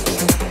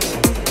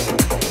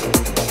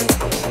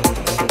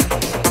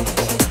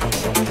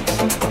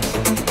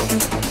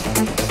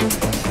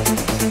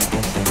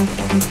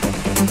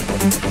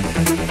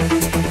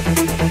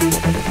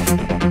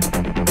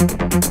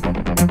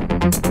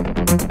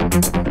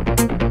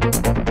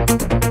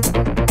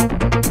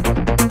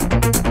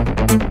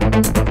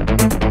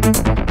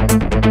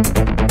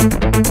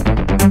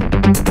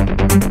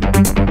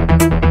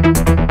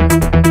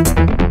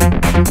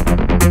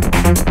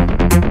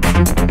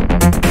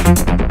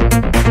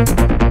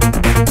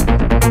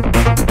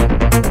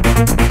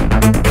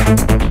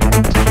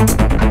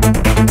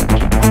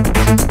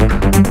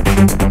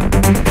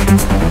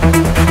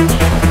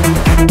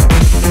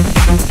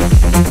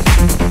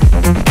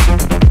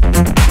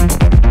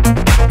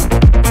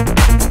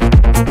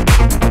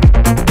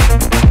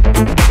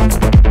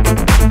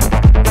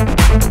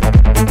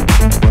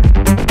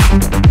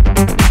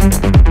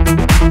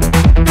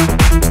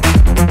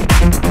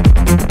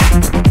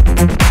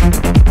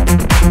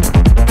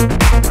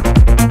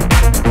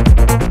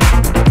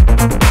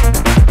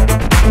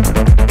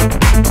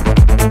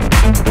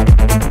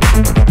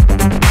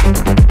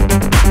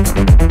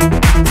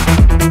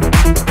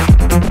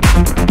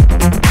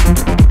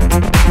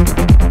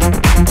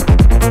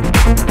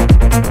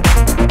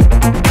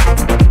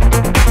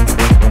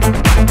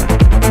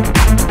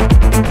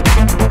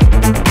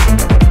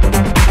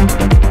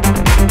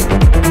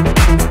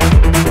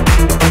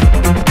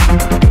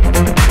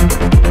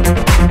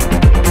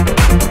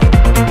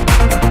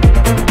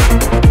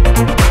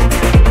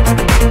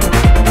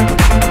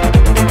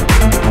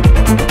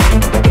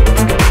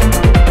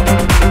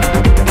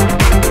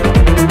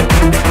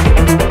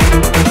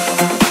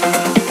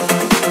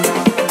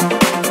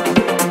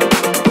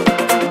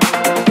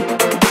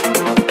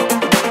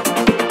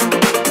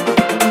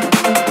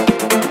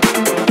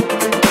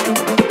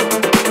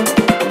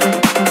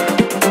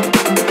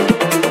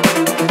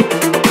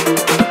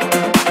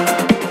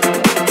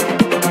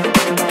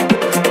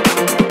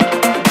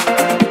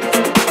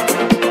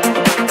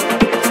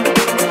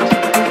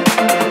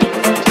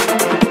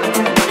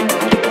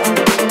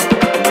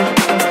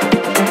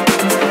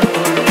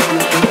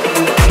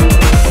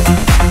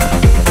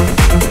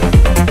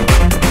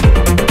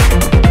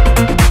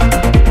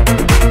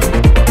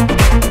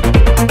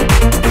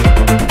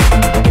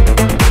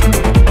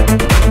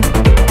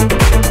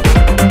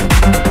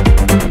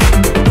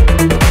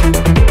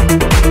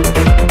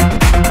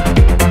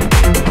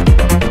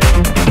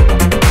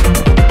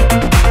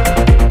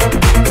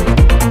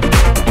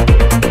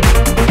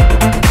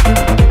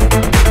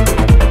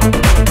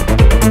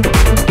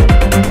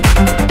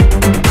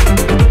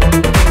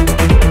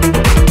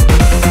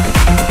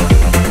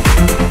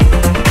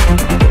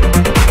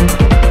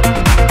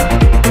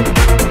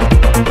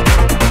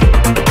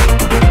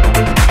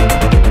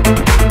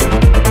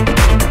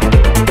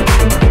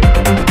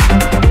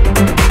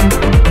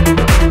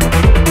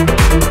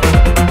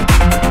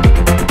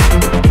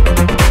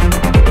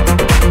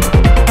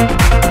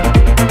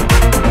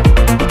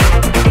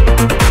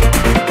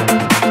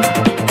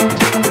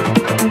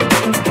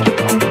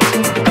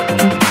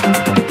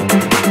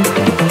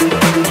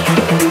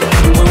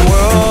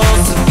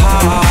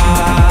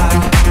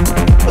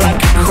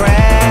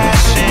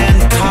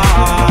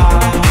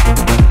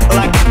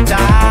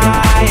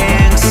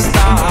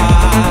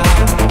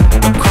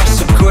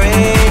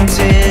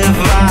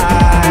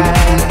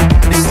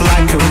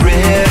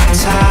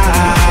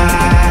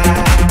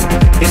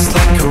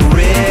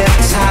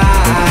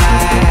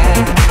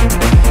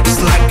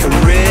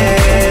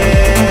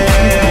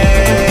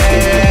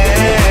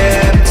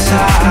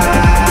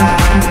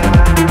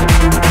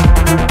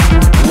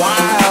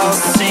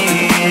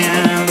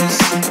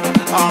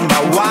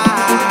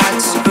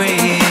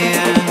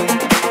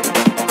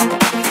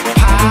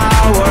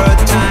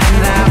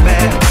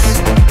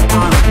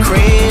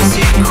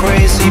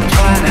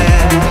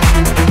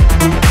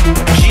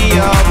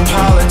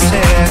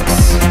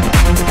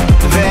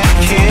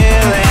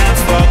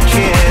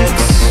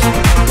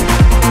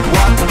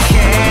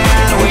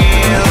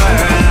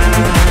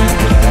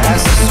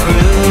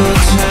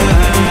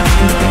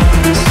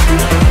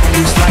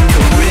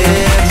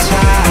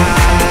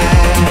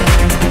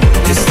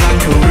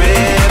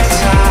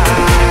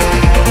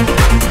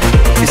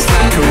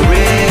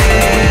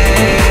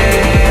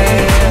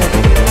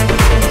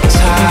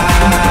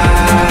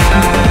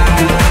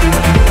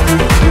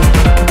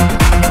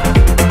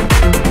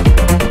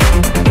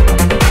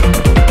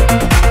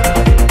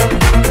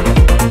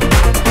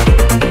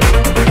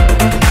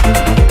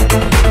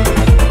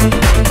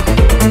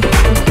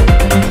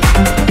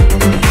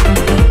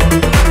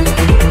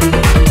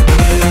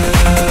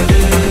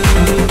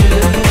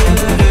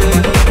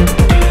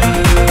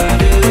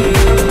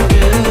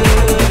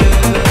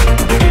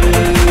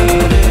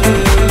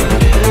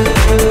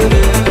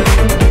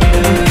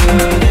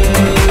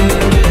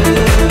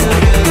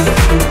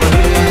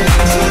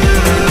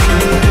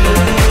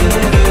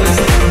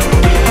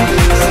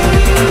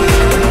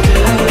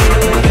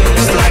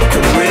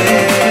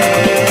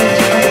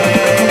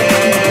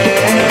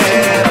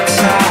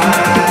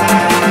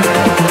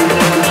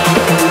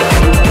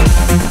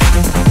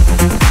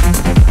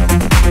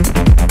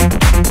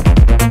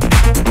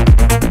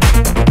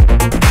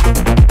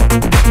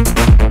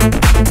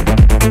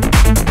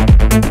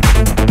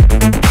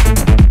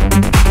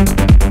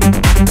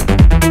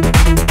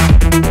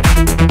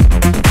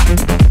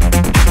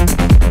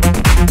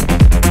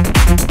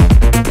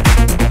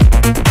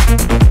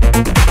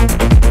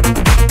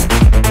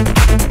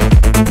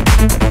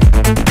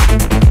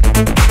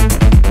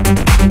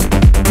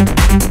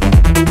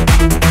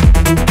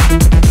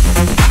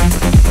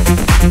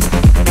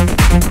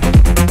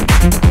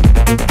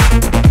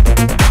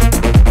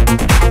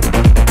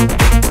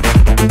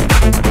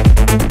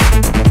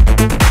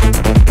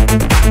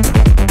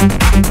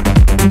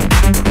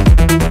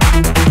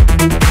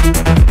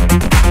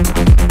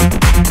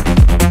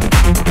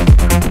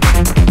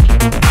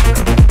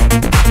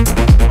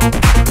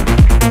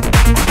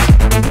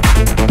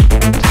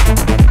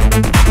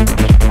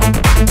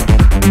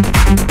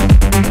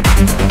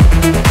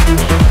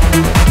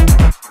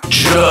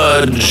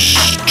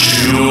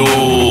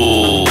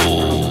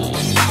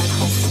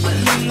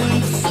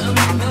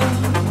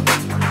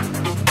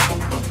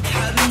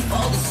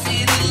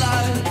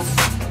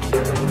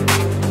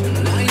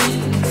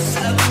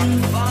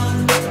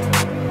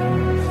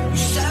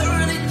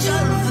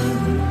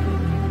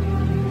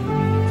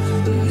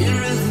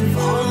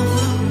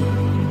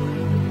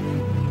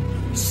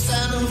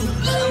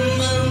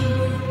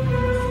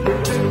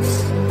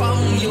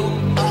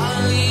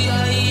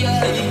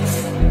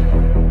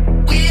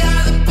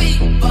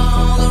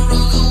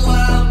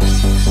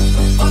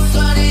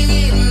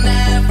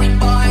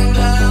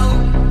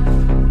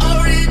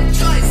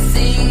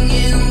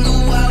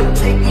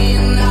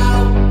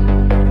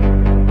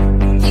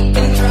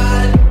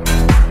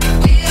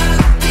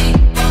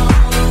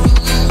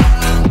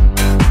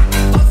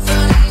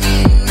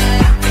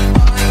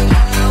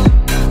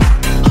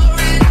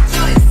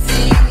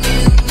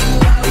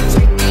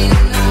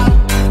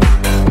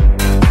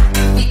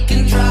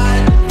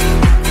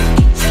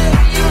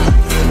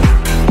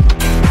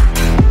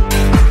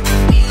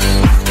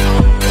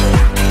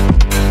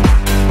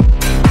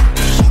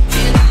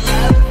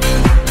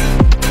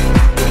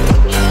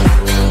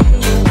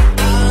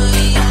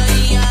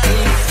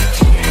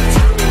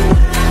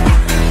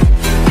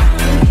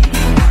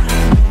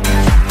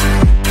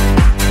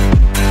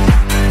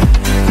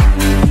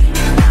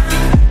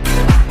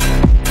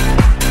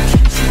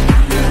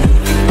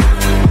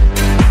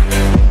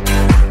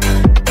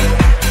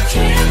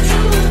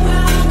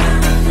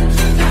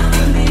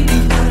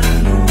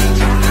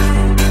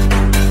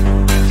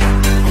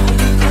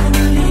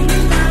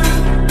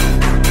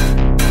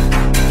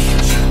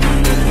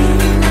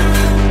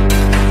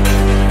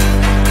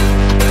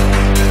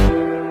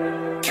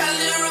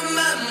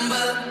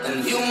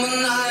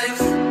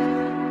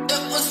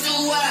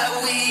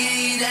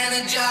 complete,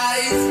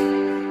 energized.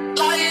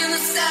 Lie in the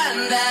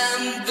sand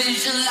and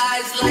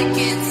visualize like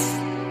it's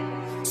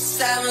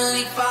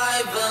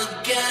 75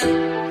 again.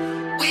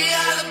 We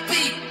are the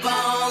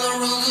people that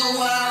rule the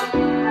world.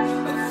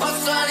 Us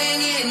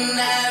running in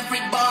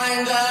every boy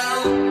and girl.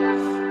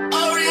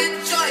 All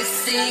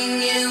rejoicing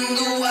in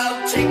the world.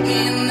 Take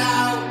me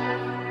now.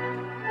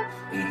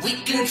 We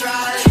can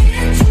try.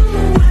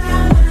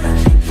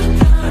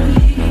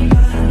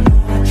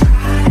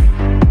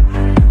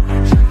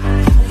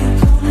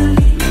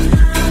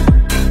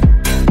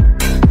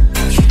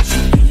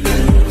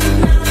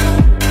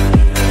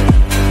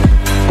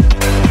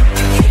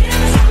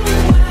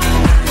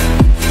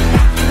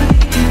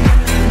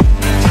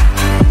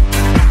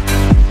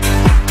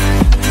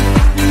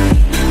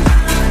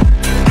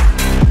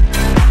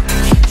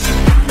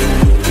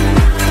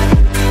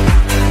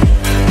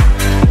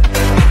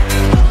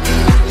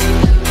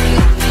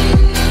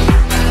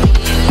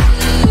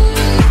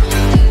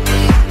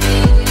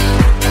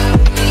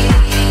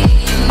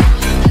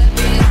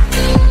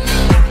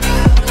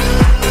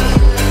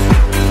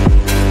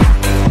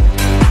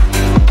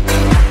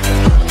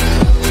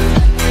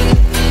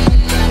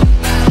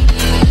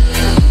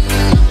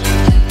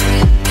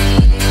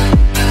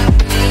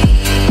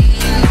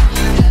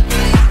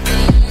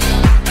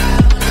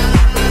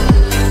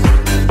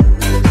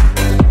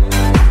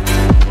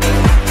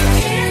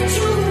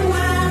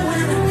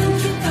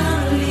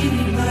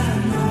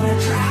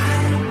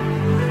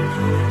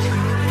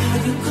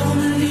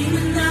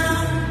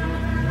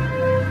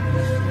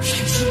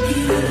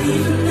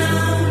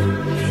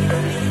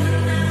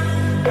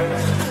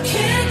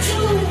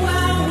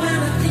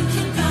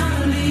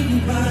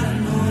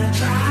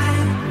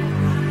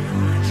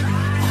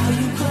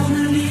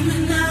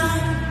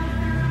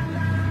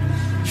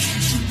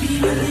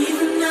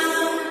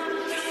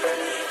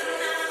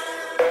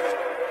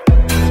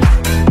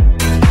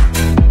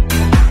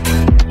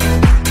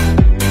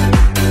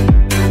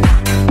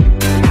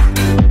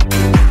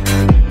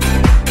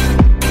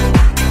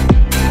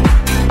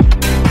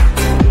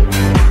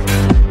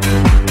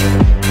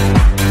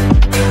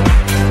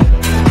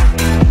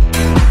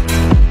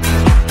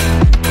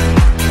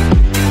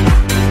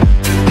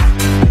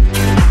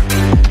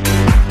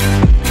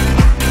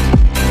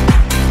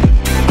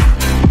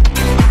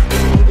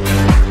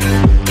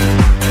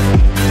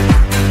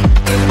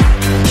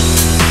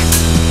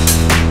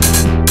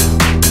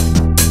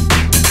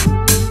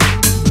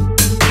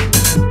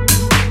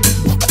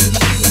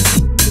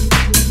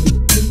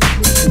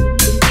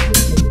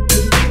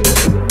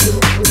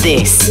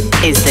 This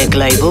is the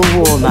Global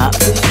Warm-Up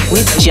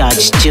with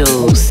Judge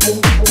Jules.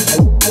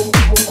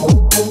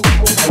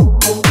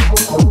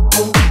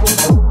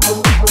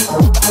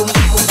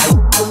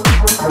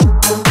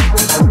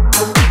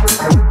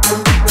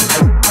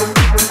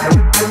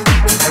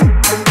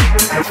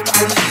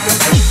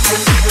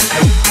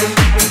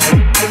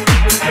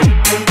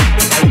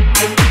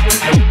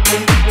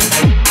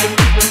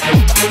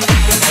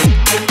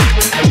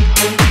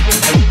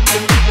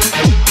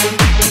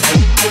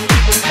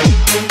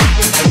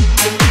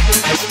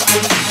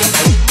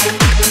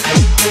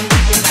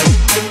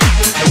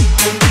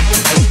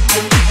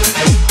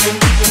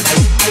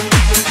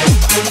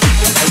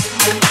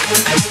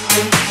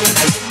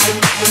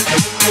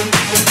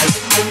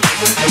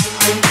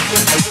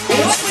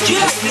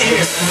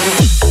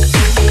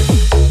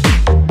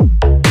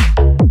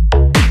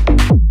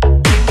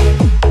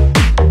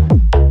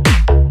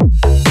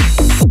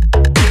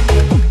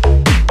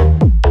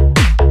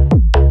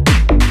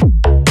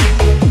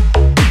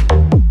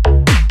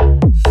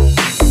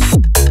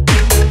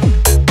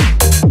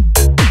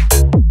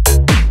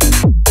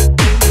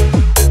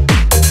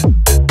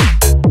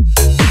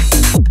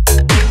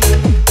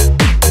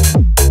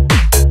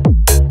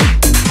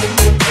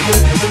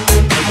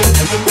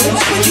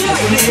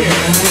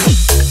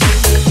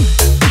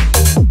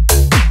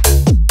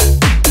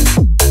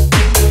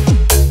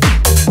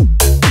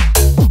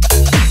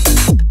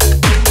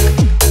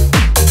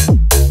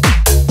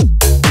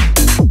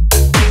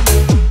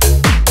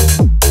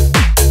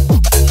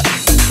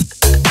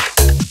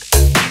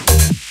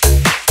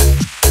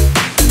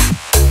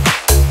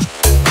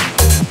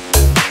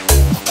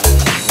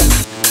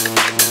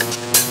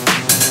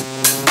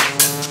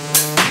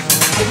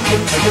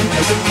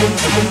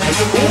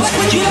 What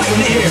would you like to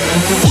hear?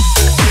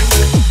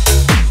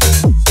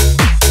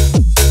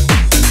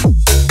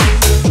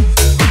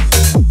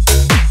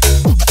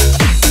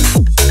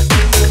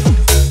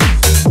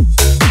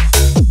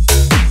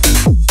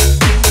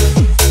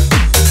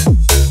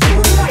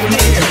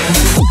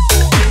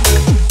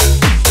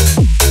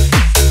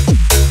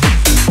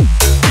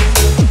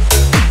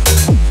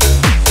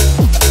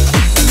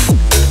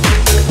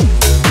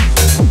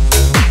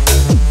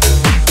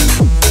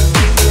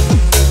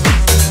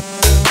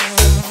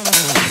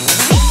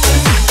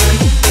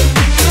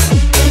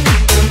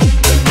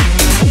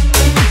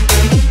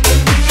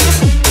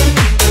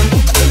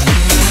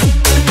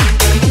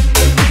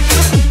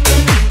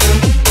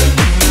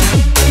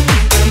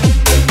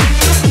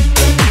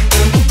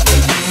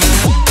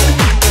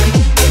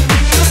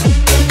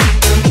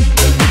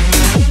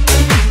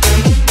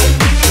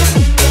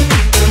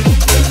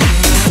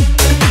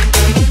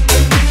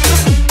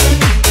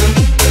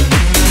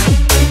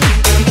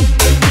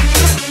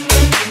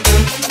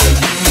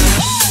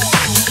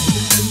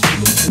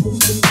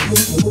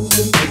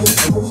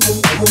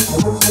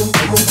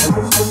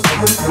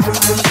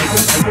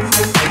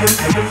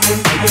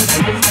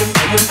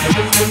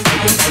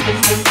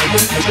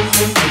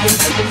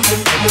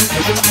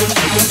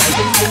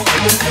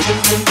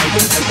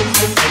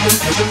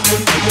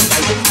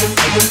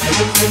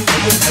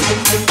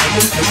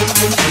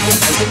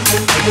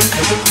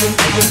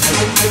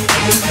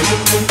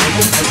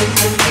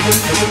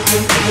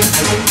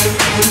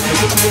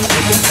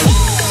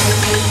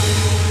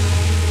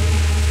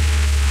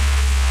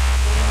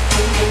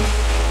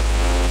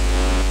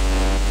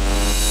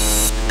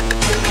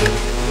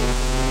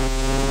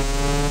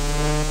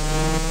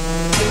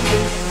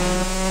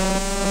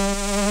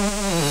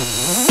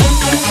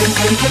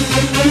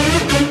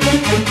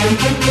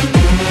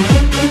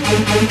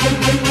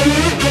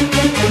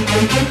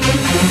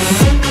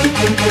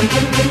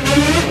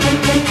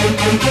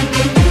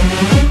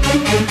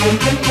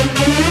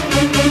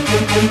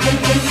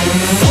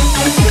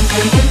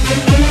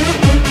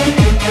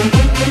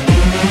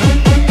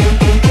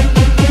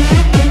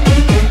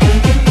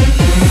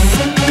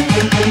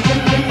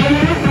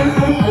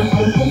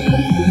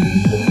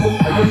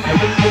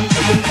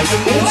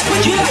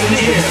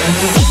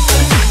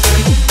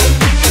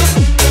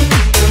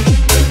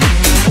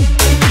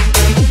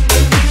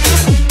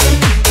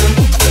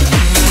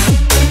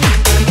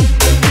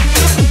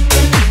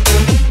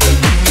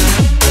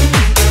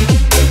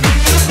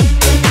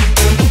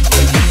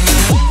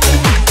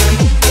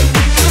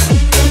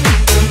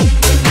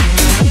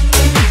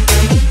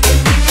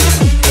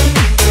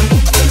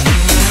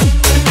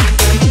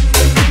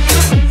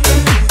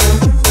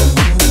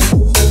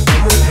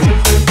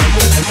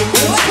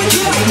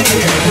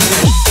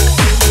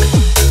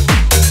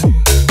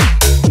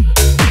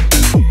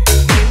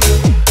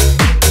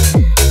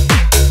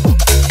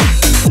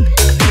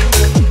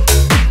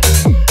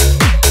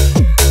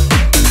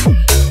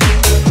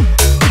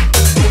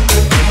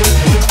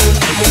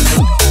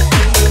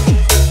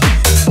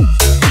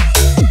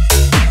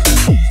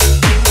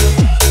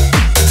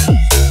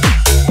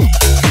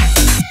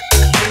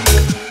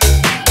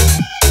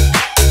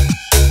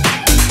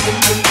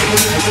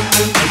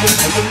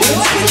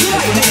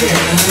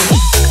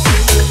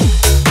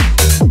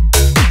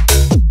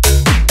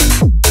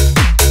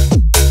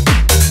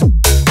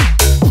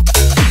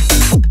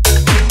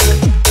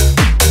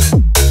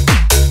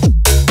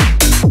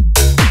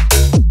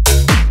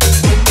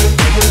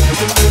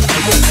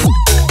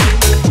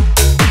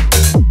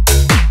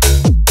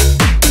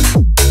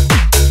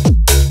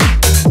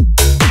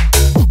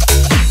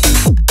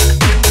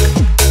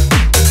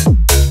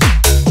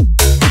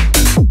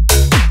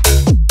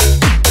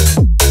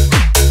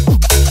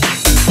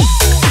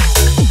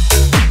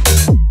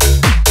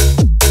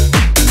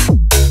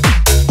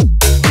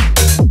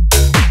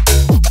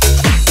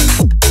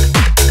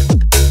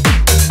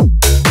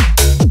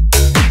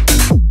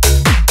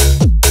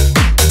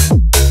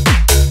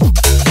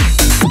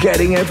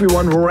 Getting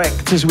everyone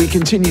wrecked as we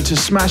continue to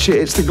smash it.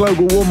 It's the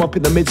global warm-up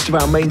in the midst of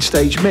our main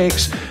stage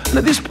mix. And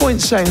at this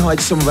point, saying hi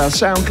to some of our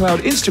SoundCloud,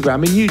 Instagram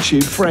and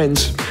YouTube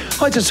friends.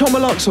 Hi to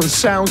Tomalux on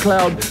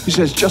SoundCloud, who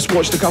says, just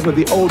watched a couple of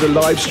the older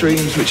live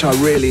streams, which I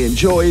really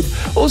enjoyed.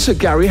 Also,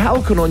 Gary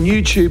Halcon on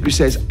YouTube, who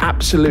says,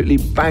 absolutely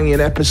banging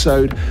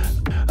episode.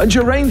 And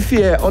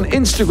Gerainthier on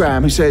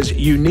Instagram, who says,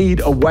 you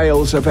need a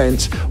Wales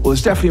event. Well,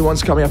 there's definitely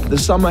ones coming up in the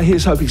summer.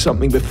 Here's hoping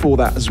something before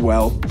that as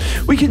well.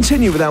 We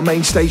continue with our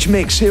main stage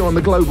mix here on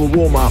the global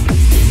warm-up.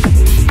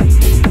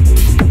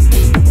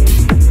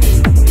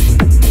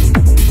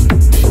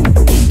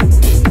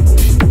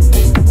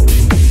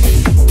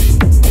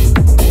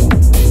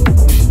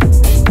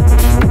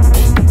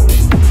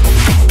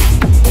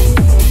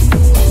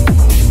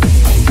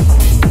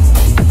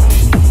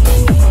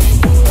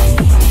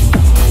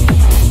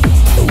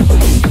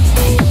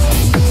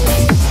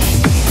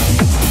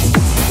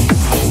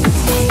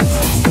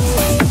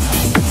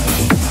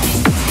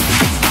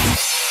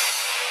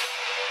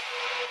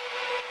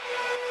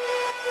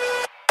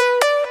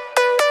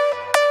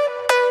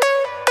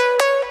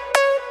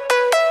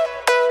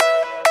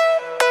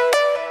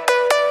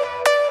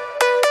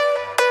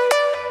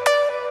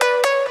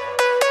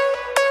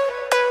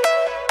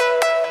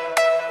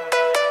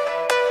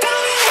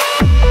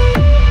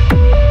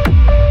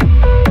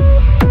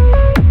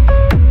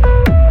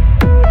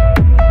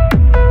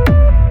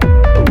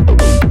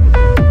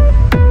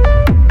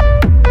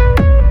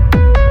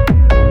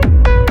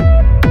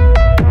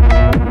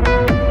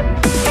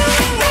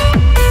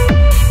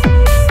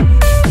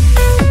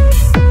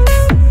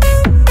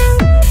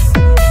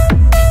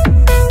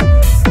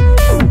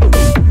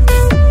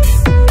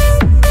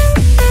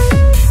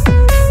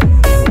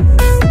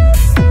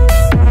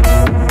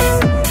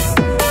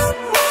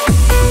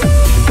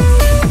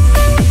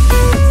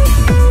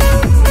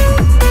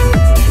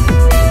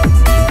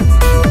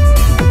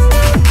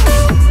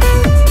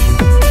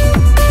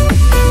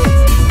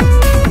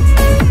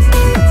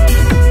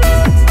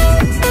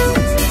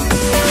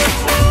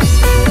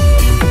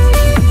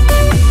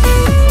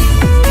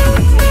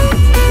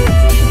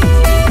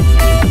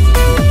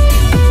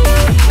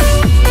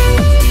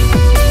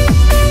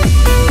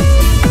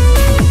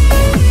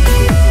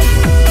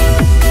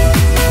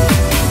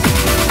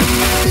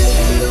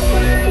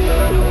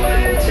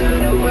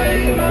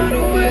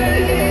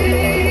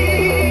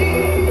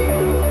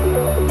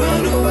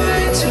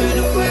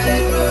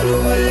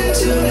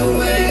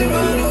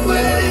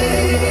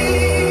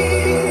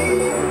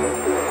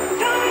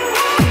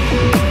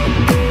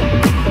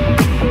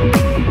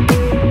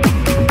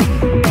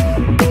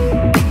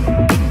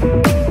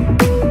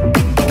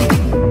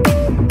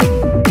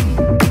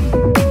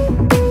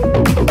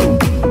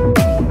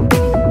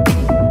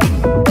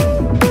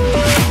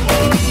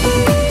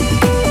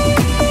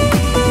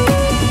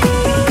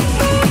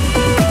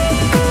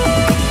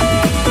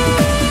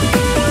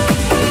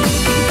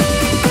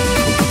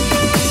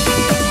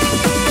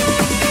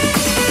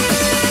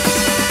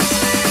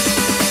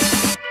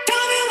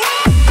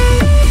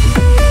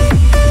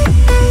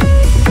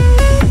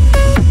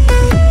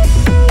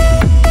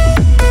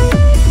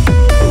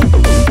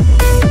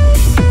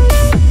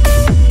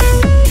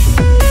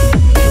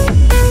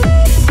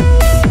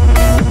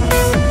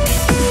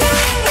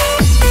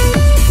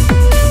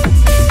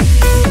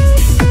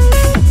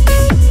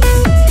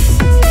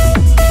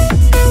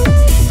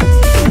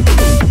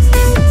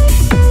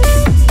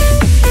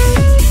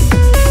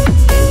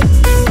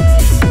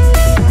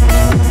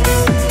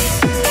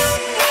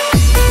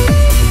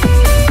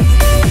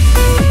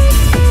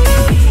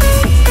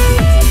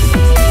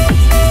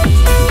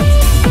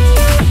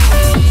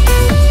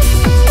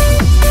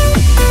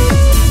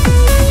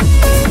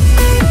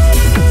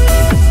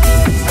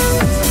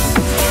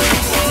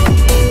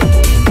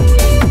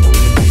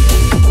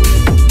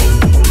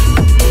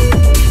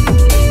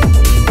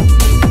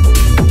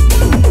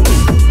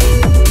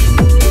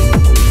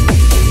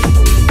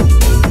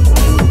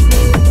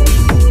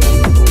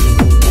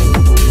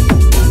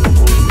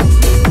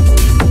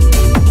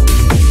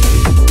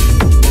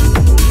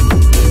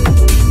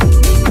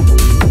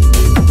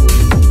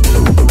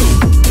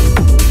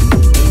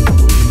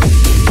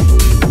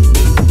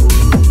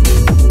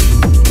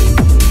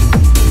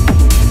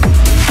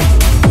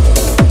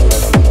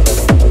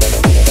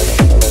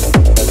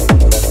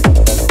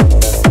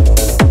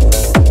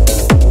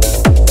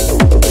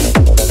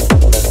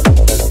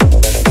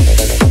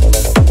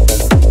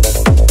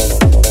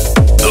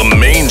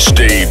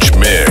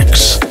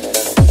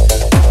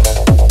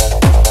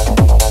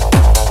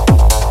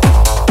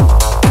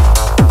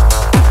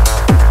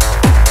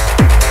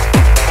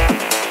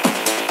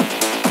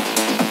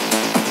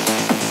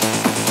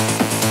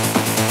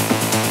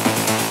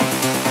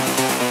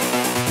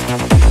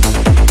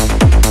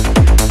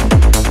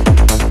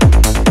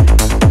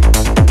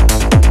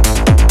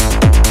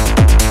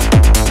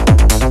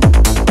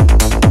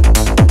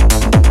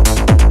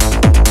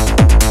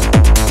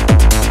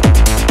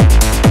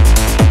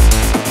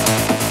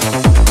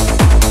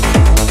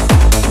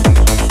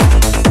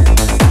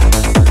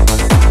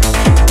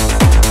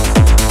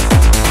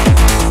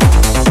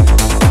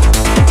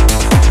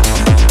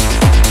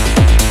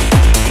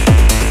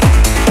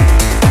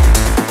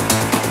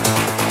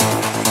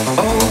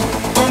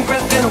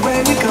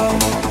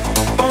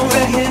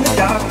 in the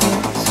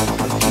darkness,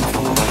 looking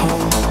for a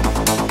home.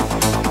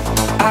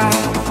 I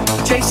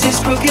chase this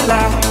crooked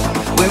life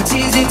where it's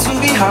easy to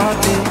be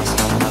heartless.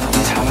 Love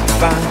is hard to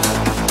find.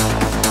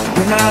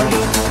 When I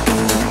look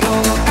through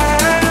your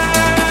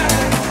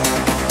eyes,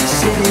 the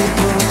city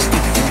looks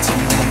different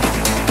tonight.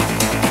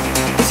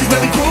 This is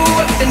where we grew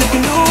up, and if we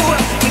knew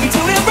what we can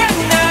do it right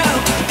now.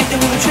 If they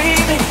wanna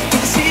treat me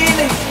with the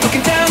ceiling,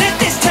 looking down at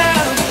this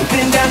town. We've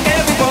been down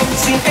every road,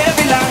 seen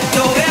every light,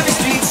 know every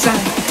street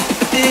sign.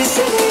 But this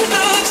city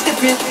looks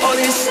different, oh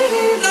this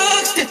city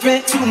looks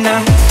different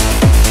tonight.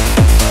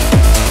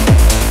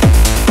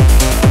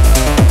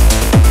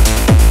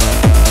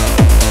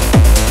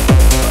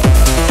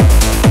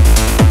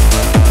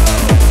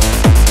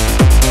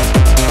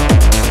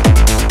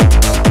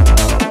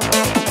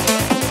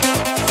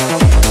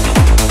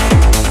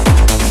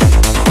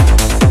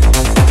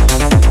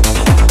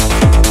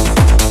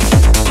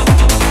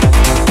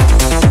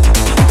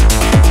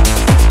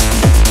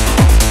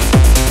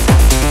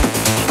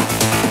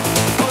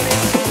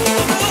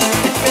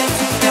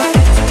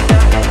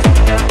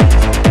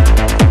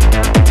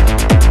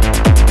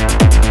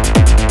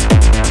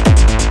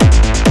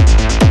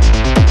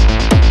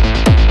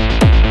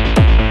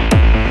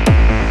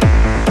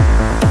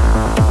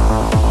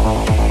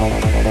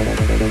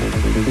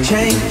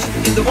 Change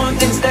is the one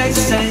thing stays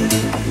the same.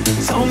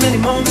 So many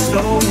moments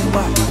slowly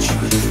while I'm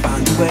trying to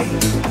find a way.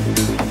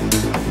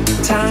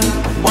 Time,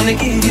 wanna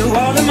give you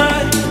all of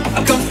mine.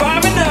 I've come far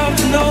enough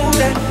to know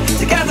that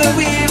together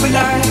we will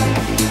lie.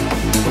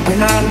 But when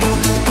I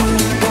look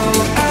through your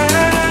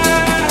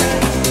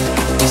eyes,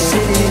 the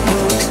city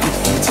looks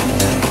different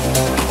tonight.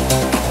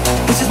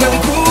 This is where we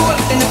grew up,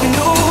 and if we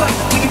knew what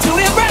we can do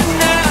it right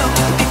now.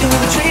 If you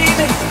wanna treat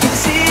me to the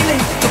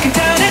ceiling, looking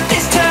down at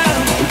this town.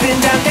 We've been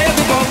down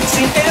every road,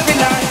 seen every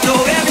light, know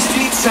every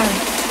street sign.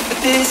 But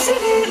this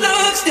city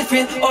looks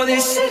different, oh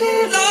this city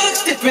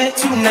looks different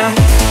tonight.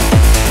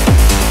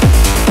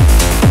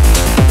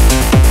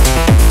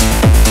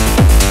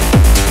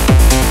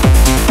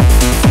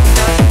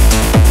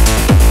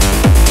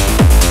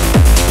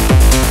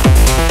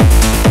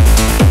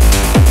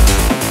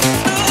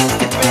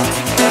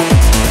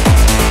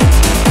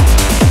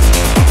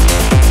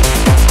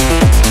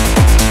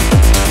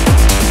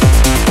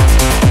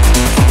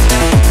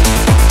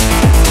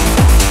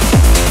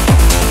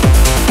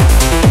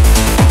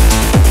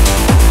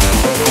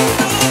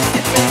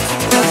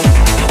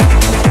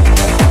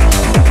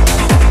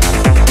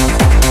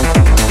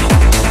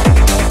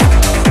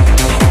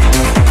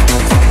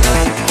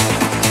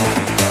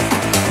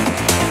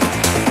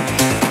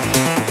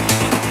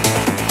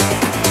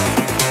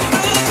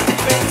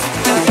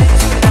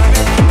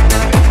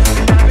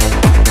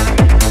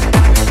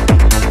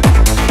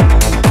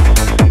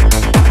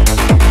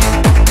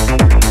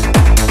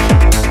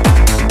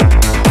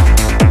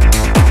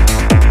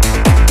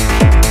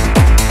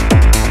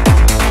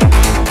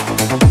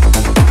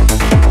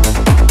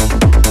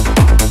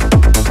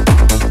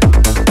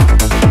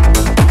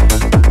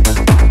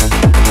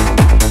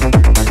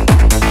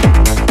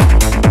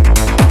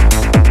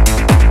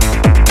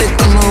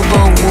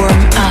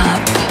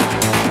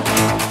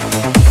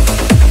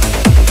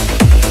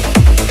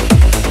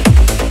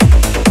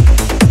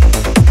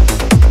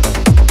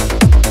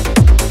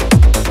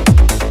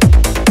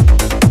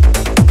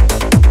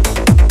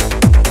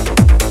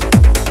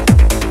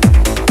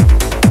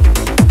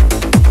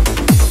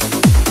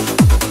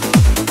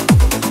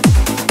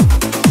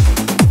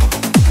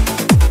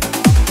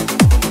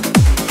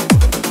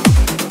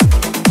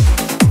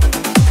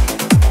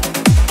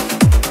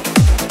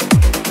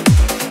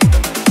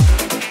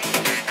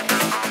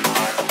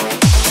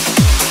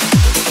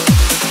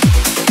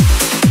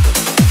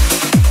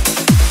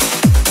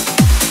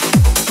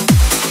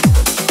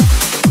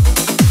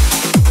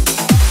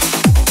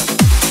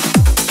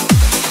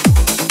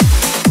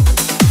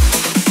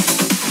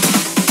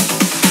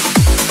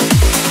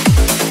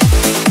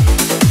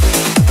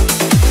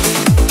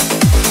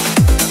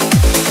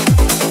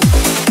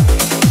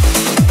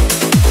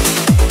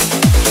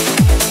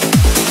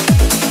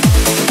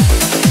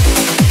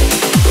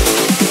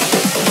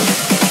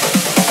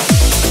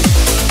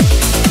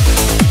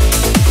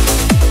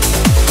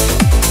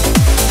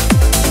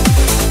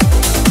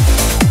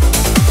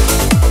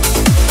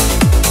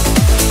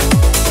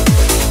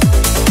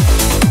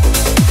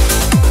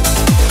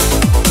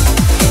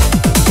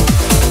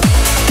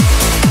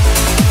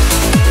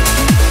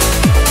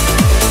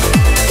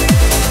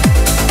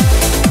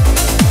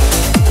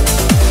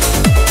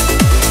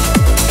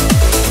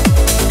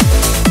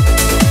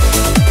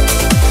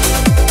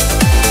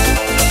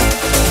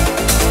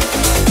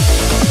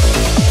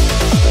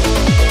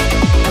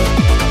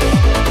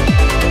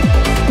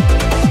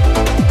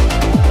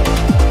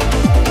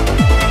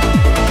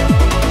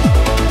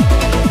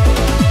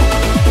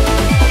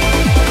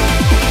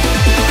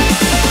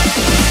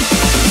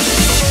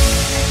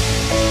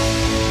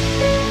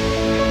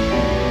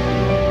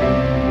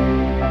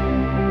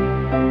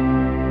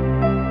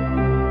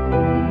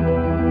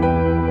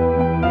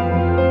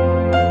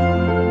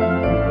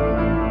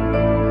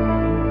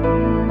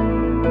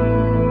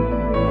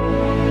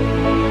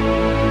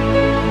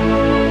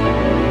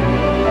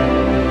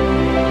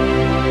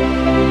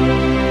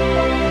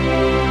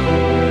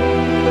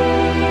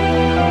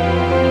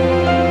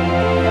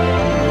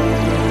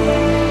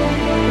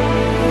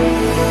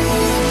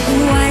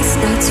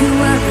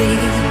 dream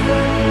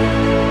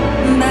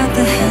about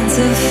the hands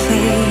of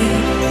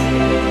fate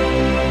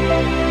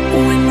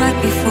when right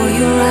before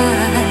your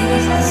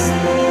eyes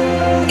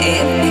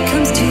it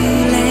becomes too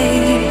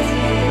late.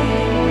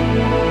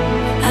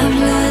 I've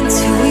learned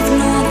to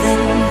ignore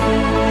them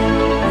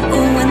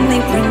when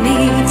they bring me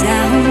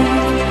down.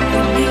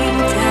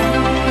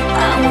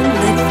 I won't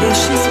let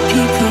vicious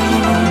people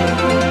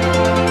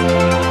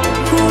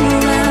pull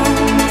around.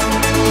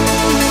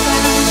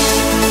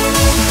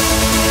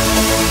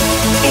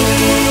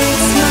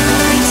 It's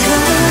my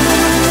turn.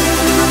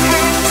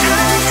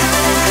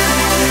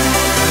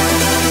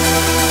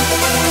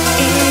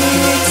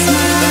 It's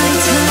my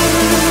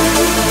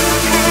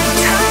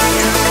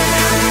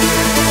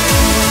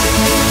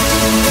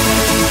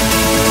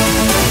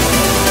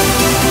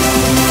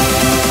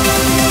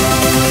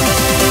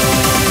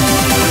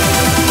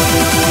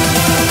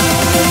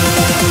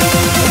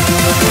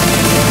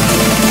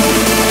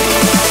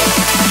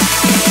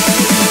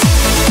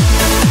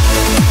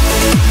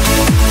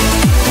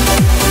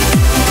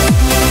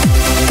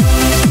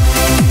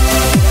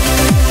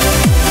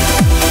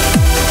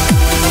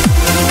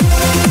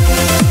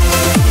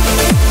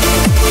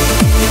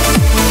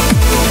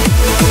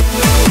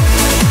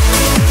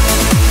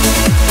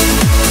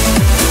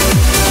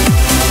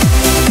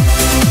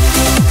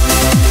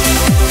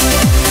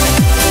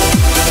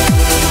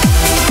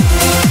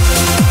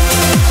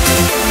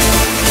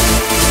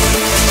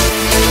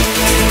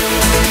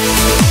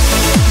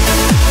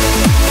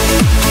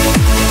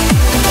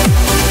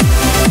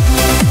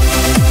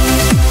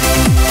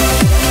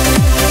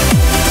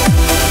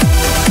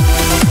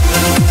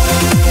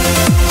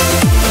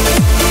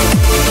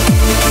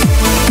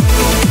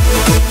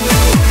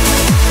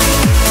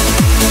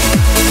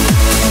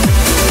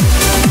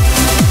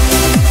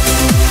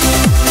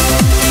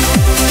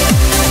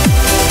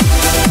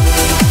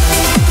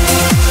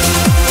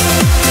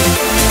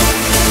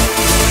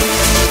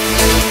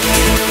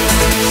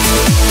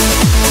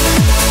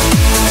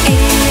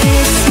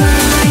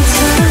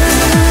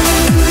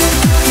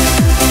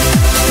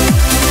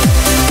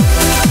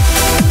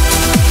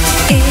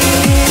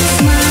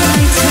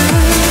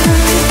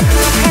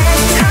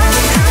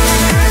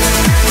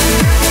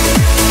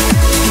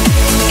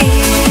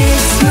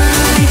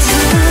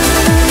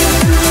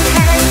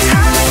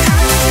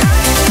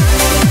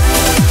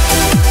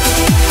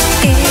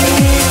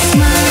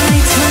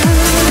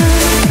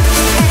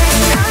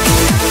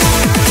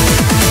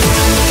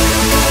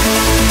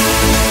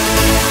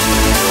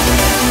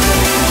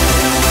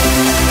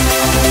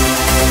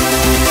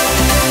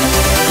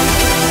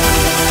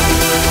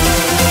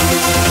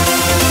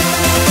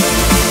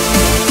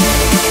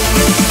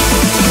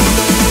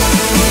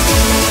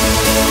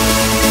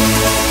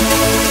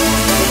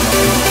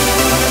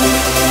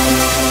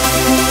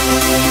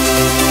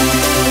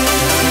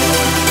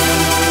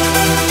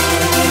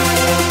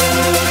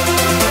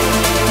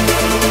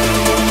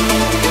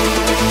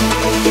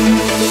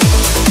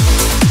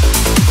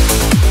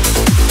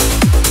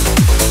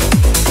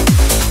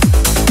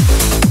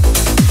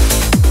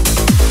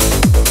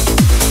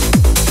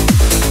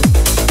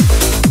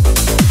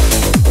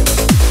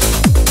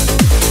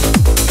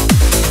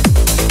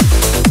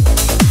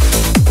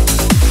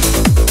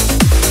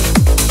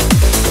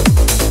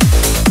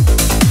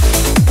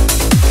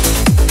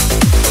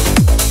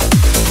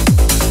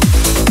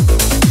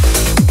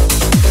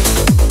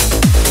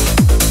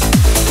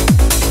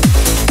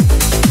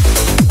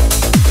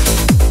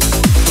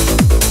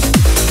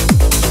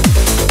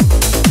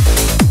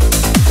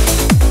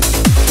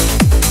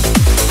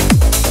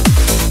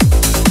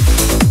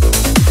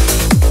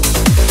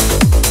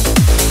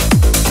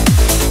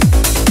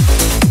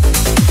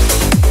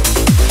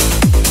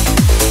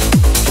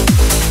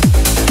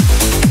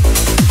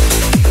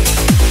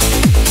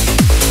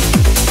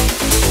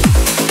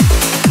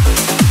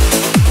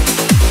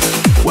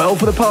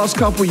For the past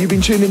couple, you've been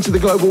tuned into the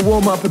Global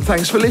Warm-Up, and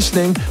thanks for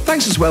listening.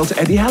 Thanks as well to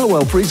Eddie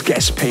Halliwell for his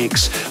guest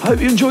picks. I hope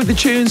you enjoyed the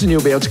tunes, and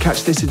you'll be able to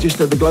catch this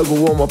edition of the Global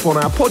Warm-Up on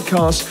our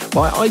podcast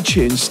by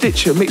iTunes,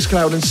 Stitcher,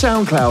 Mixcloud and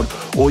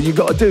SoundCloud. All you've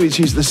got to do is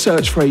use the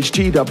search phrase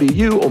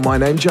GWU or my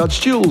name,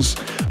 Judge Jules.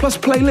 Plus,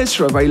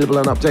 playlists are available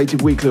and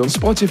updated weekly on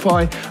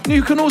Spotify, and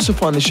you can also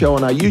find the show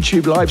on our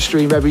YouTube live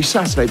stream every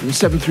Saturday from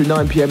 7 through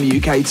 9 p.m.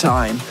 UK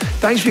time.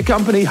 Thanks for your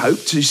company. Hope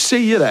to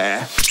see you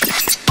there.